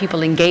power and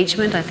people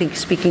engagement. I think,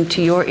 speaking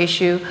to your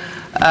issue,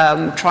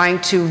 trying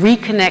to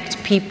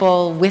reconnect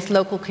people with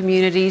local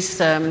communities.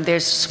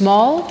 There's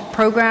small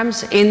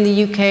programs in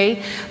the UK,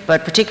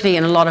 but particularly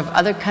in a lot of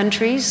other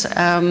countries,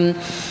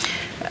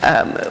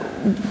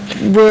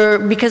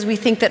 because we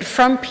think that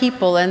from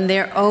people and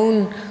their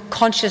own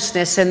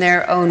consciousness and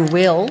their own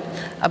will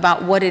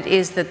about what it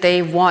is that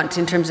they want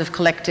in terms of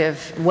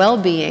collective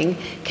well-being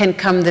can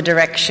come the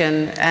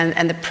direction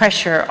and the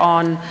pressure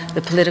on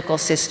the political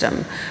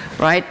system,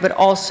 right? But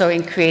also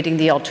in creating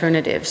the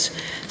alternatives.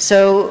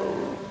 So,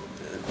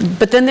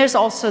 but then there's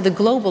also the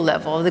global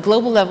level. The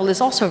global level is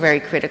also very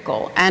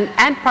critical, and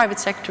private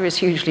sector is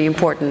hugely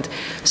important.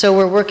 So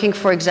we're working,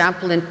 for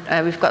example,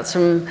 we've got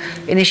some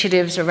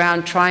initiatives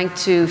around trying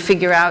to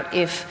figure out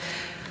if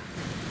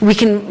we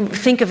can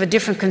think of a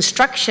different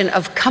construction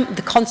of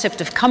the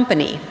concept of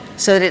company,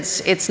 so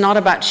that it's not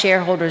about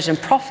shareholders and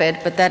profit,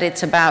 but that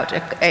it's about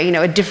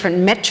a different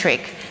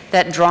metric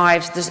that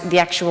drives the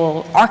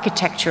actual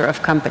architecture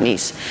of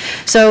companies.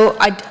 So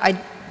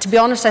to be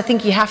honest, I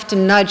think you have to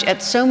nudge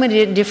at so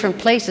many different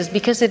places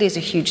because it is a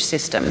huge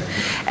system.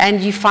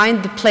 And you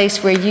find the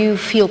place where you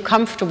feel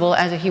comfortable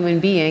as a human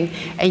being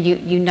and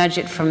you nudge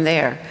it from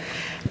there.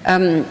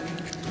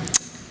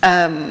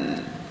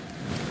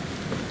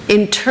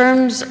 In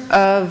terms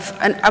of,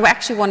 and I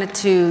actually wanted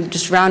to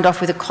just round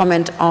off with a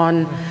comment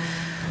on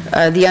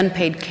the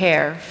unpaid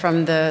care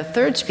from the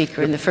third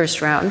speaker in the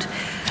first round.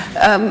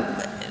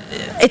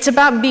 It's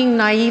about being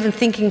naive and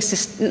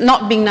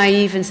not being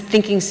naive and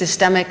thinking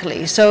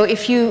systemically. So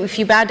if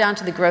you bow down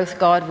to the growth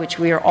god, which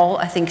we are all,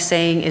 I think,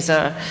 saying is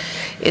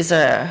it's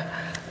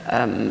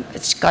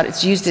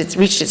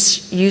reached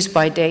its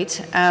use-by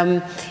date.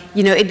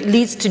 It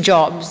leads to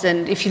jobs,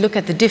 and if you look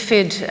at the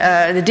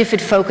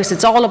DFID focus,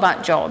 it's all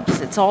about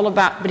jobs. It's all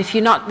about. But if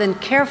you're not then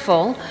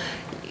careful,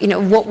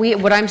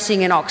 what I'm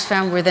seeing in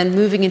Oxfam, we're then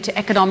moving into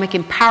economic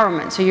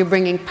empowerment. So you're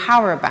bringing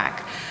power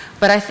back.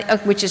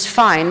 Which is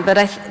fine,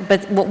 but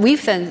what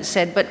we've then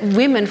said, but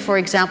women, for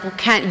example,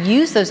 can't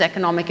use those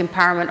economic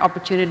empowerment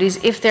opportunities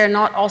if they're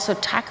not also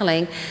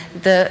tackling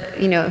the,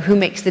 who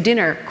makes the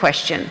dinner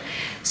question.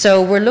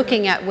 So we're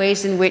looking at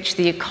ways in which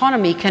the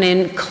economy can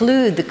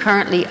include the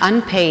currently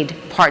unpaid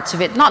parts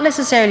of it, not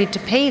necessarily to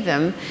pay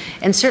them,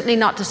 and certainly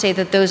not to say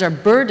that those are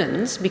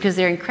burdens, because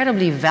they're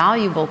incredibly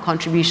valuable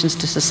contributions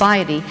to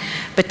society,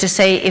 but to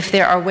say if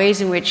there are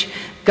ways in which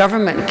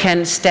government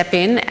can step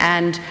in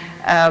and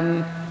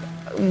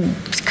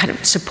kind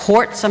of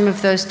support some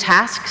of those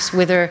tasks,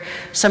 whether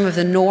some of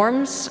the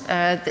norms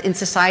in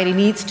society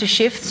needs to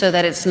shift so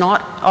that it's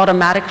not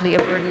automatically a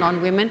burden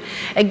on women.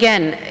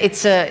 Again,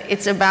 it's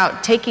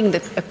about taking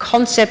a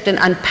concept and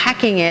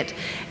unpacking it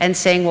and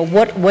saying, well,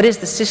 what is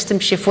the system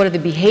shift? What are the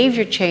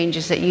behavior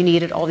changes that you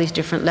need at all these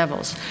different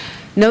levels?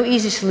 No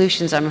easy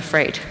solutions, I'm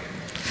afraid,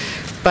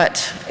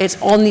 but it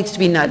all needs to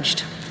be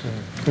nudged.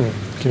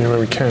 Give me where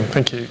we can.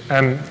 Thank you.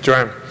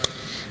 Joanne.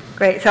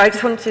 Great. So I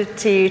just wanted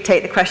to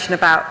take the question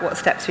about what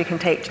steps we can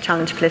take to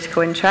challenge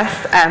political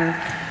interest. At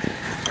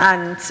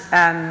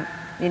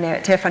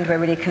Tearfund we're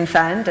really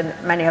concerned, and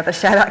many others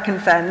share that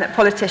concern, that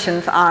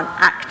politicians aren't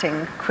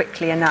acting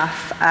quickly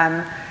enough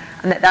and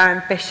that their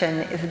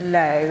ambition is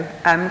low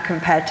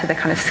compared to the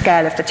kind of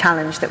scale of the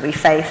challenge that we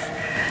face.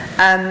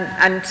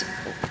 And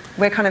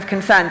we're kind of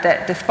concerned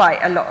that despite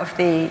a lot of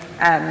the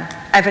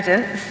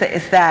evidence that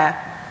is there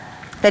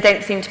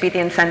don't seem to be the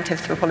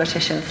incentives for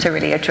politicians to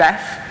really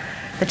address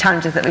the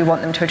challenges that we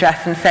want them to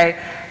address. And so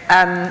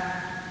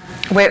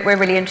we're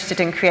really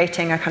interested in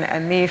creating a kind of a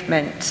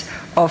movement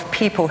of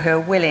people who are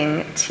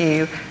willing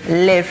to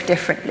live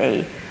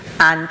differently,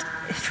 and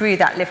through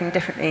that living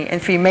differently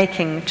and through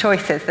making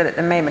choices that at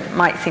the moment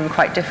might seem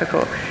quite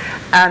difficult,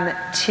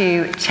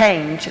 to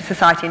change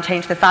society and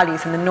change the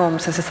values and the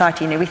norms of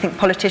society. We think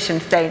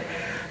politicians don't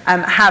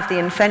have the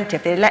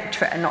incentive, the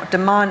electorate are not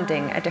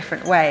demanding a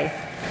different way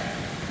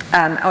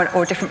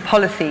or different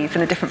policies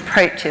and different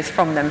approaches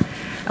from them.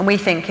 And we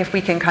think if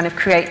we can kind of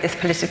create this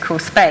political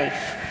space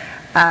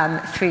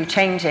through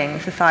changing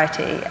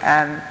society,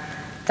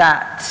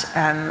 that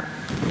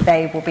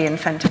they will be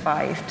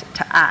incentivized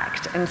to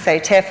act. And so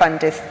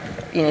Tearfund is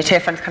Tear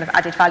Fund's kind of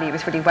added value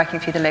is really working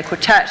through the local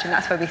church, and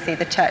that's where we see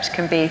the church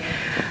can be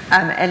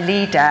a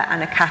leader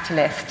and a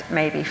catalyst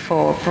maybe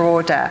for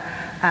broader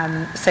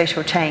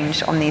social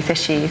change on these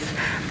issues.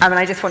 And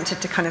I just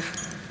wanted to kind of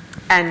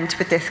end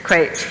with this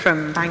quote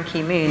from Ban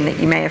Ki-moon that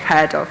you may have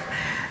heard of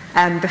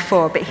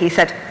before, but he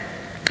said,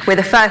 "We're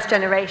the first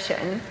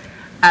generation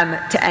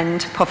to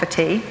end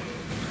poverty.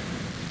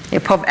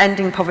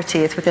 Ending poverty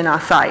is within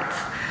our sights,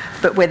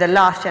 but we're the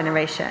last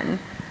generation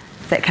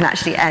that can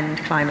actually end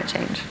climate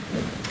change."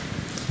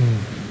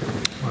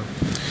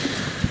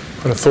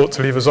 What a thought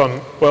to leave us on.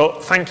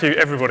 Well, thank you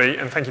everybody,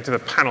 and thank you to the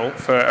panel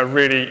for a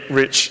really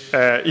rich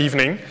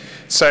evening.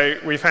 So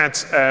we've had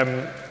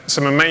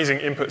some amazing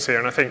inputs here,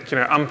 and I think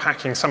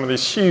unpacking some of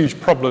these huge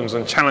problems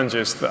and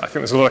challenges that I think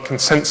there's a lot of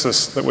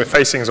consensus that we're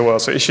facing as a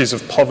world. So issues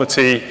of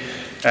poverty,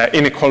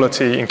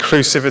 inequality,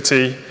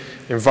 inclusivity,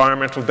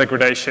 environmental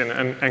degradation,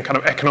 and kind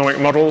of economic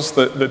models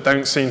that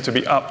don't seem to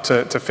be up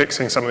to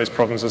fixing some of these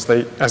problems as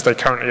they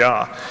currently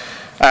are.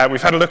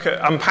 We've had a look at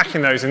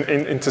unpacking those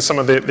into some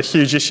of the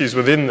huge issues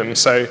within them.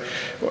 So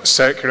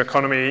circular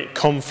economy,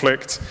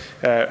 conflict,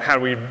 how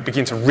we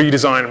begin to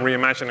redesign and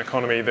reimagine an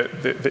economy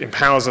that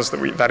empowers us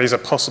that is a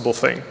possible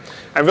thing.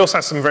 And we've also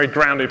had some very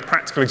grounded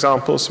practical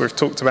examples. So we've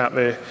talked about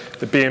the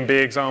B&B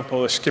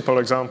example, the Schiphol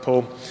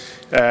example,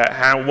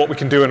 what we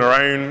can do in our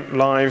own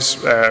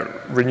lives,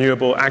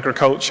 renewable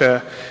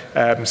agriculture,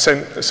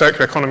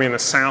 circular economy in the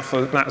south,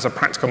 that as a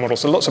practical model.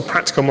 So lots of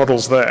practical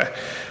models there.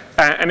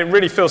 And it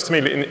really feels to me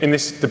in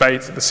this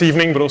debate this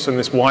evening, but also in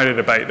this wider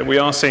debate, that we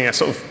are seeing a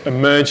sort of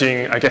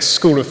emerging, I guess,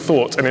 school of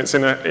thought, and it's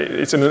in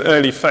an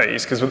early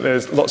phase because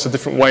there's lots of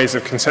different ways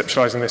of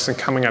conceptualizing this and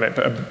coming at it,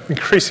 but an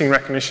increasing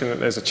recognition that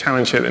there's a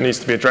challenge here that needs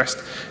to be addressed,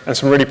 and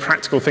some really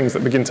practical things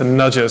that begin to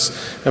nudge us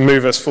and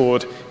move us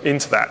forward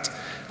into that.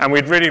 And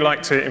we'd really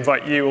like to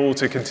invite you all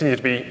to continue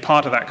to be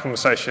part of that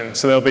conversation.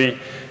 So there'll be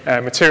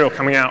material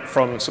coming out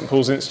from St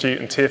Paul's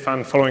Institute and Tear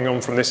Fund following on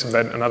from this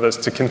event and others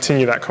to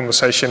continue that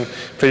conversation.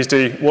 Please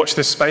do watch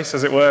this space,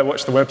 as it were,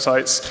 watch the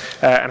websites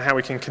and how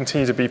we can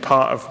continue to be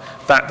part of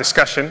that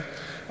discussion.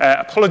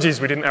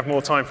 Apologies we didn't have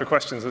more time for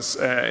questions. It's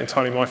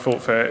entirely my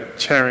fault for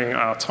chairing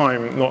our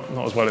time not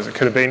as well as it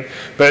could have been.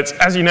 But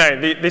as you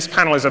know, this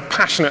panel is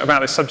passionate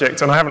about this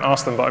subject, and I haven't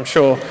asked them, but I'm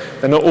sure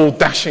they're not all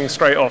dashing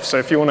straight off. So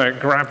if you want to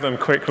grab them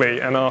quickly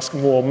and ask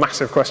more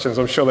massive questions,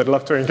 I'm sure they'd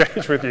love to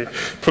engage with you.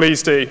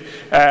 Please do.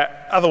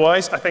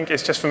 Otherwise, I think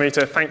it's just for me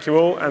to thank you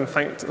all and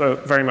thank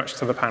very much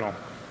to the panel.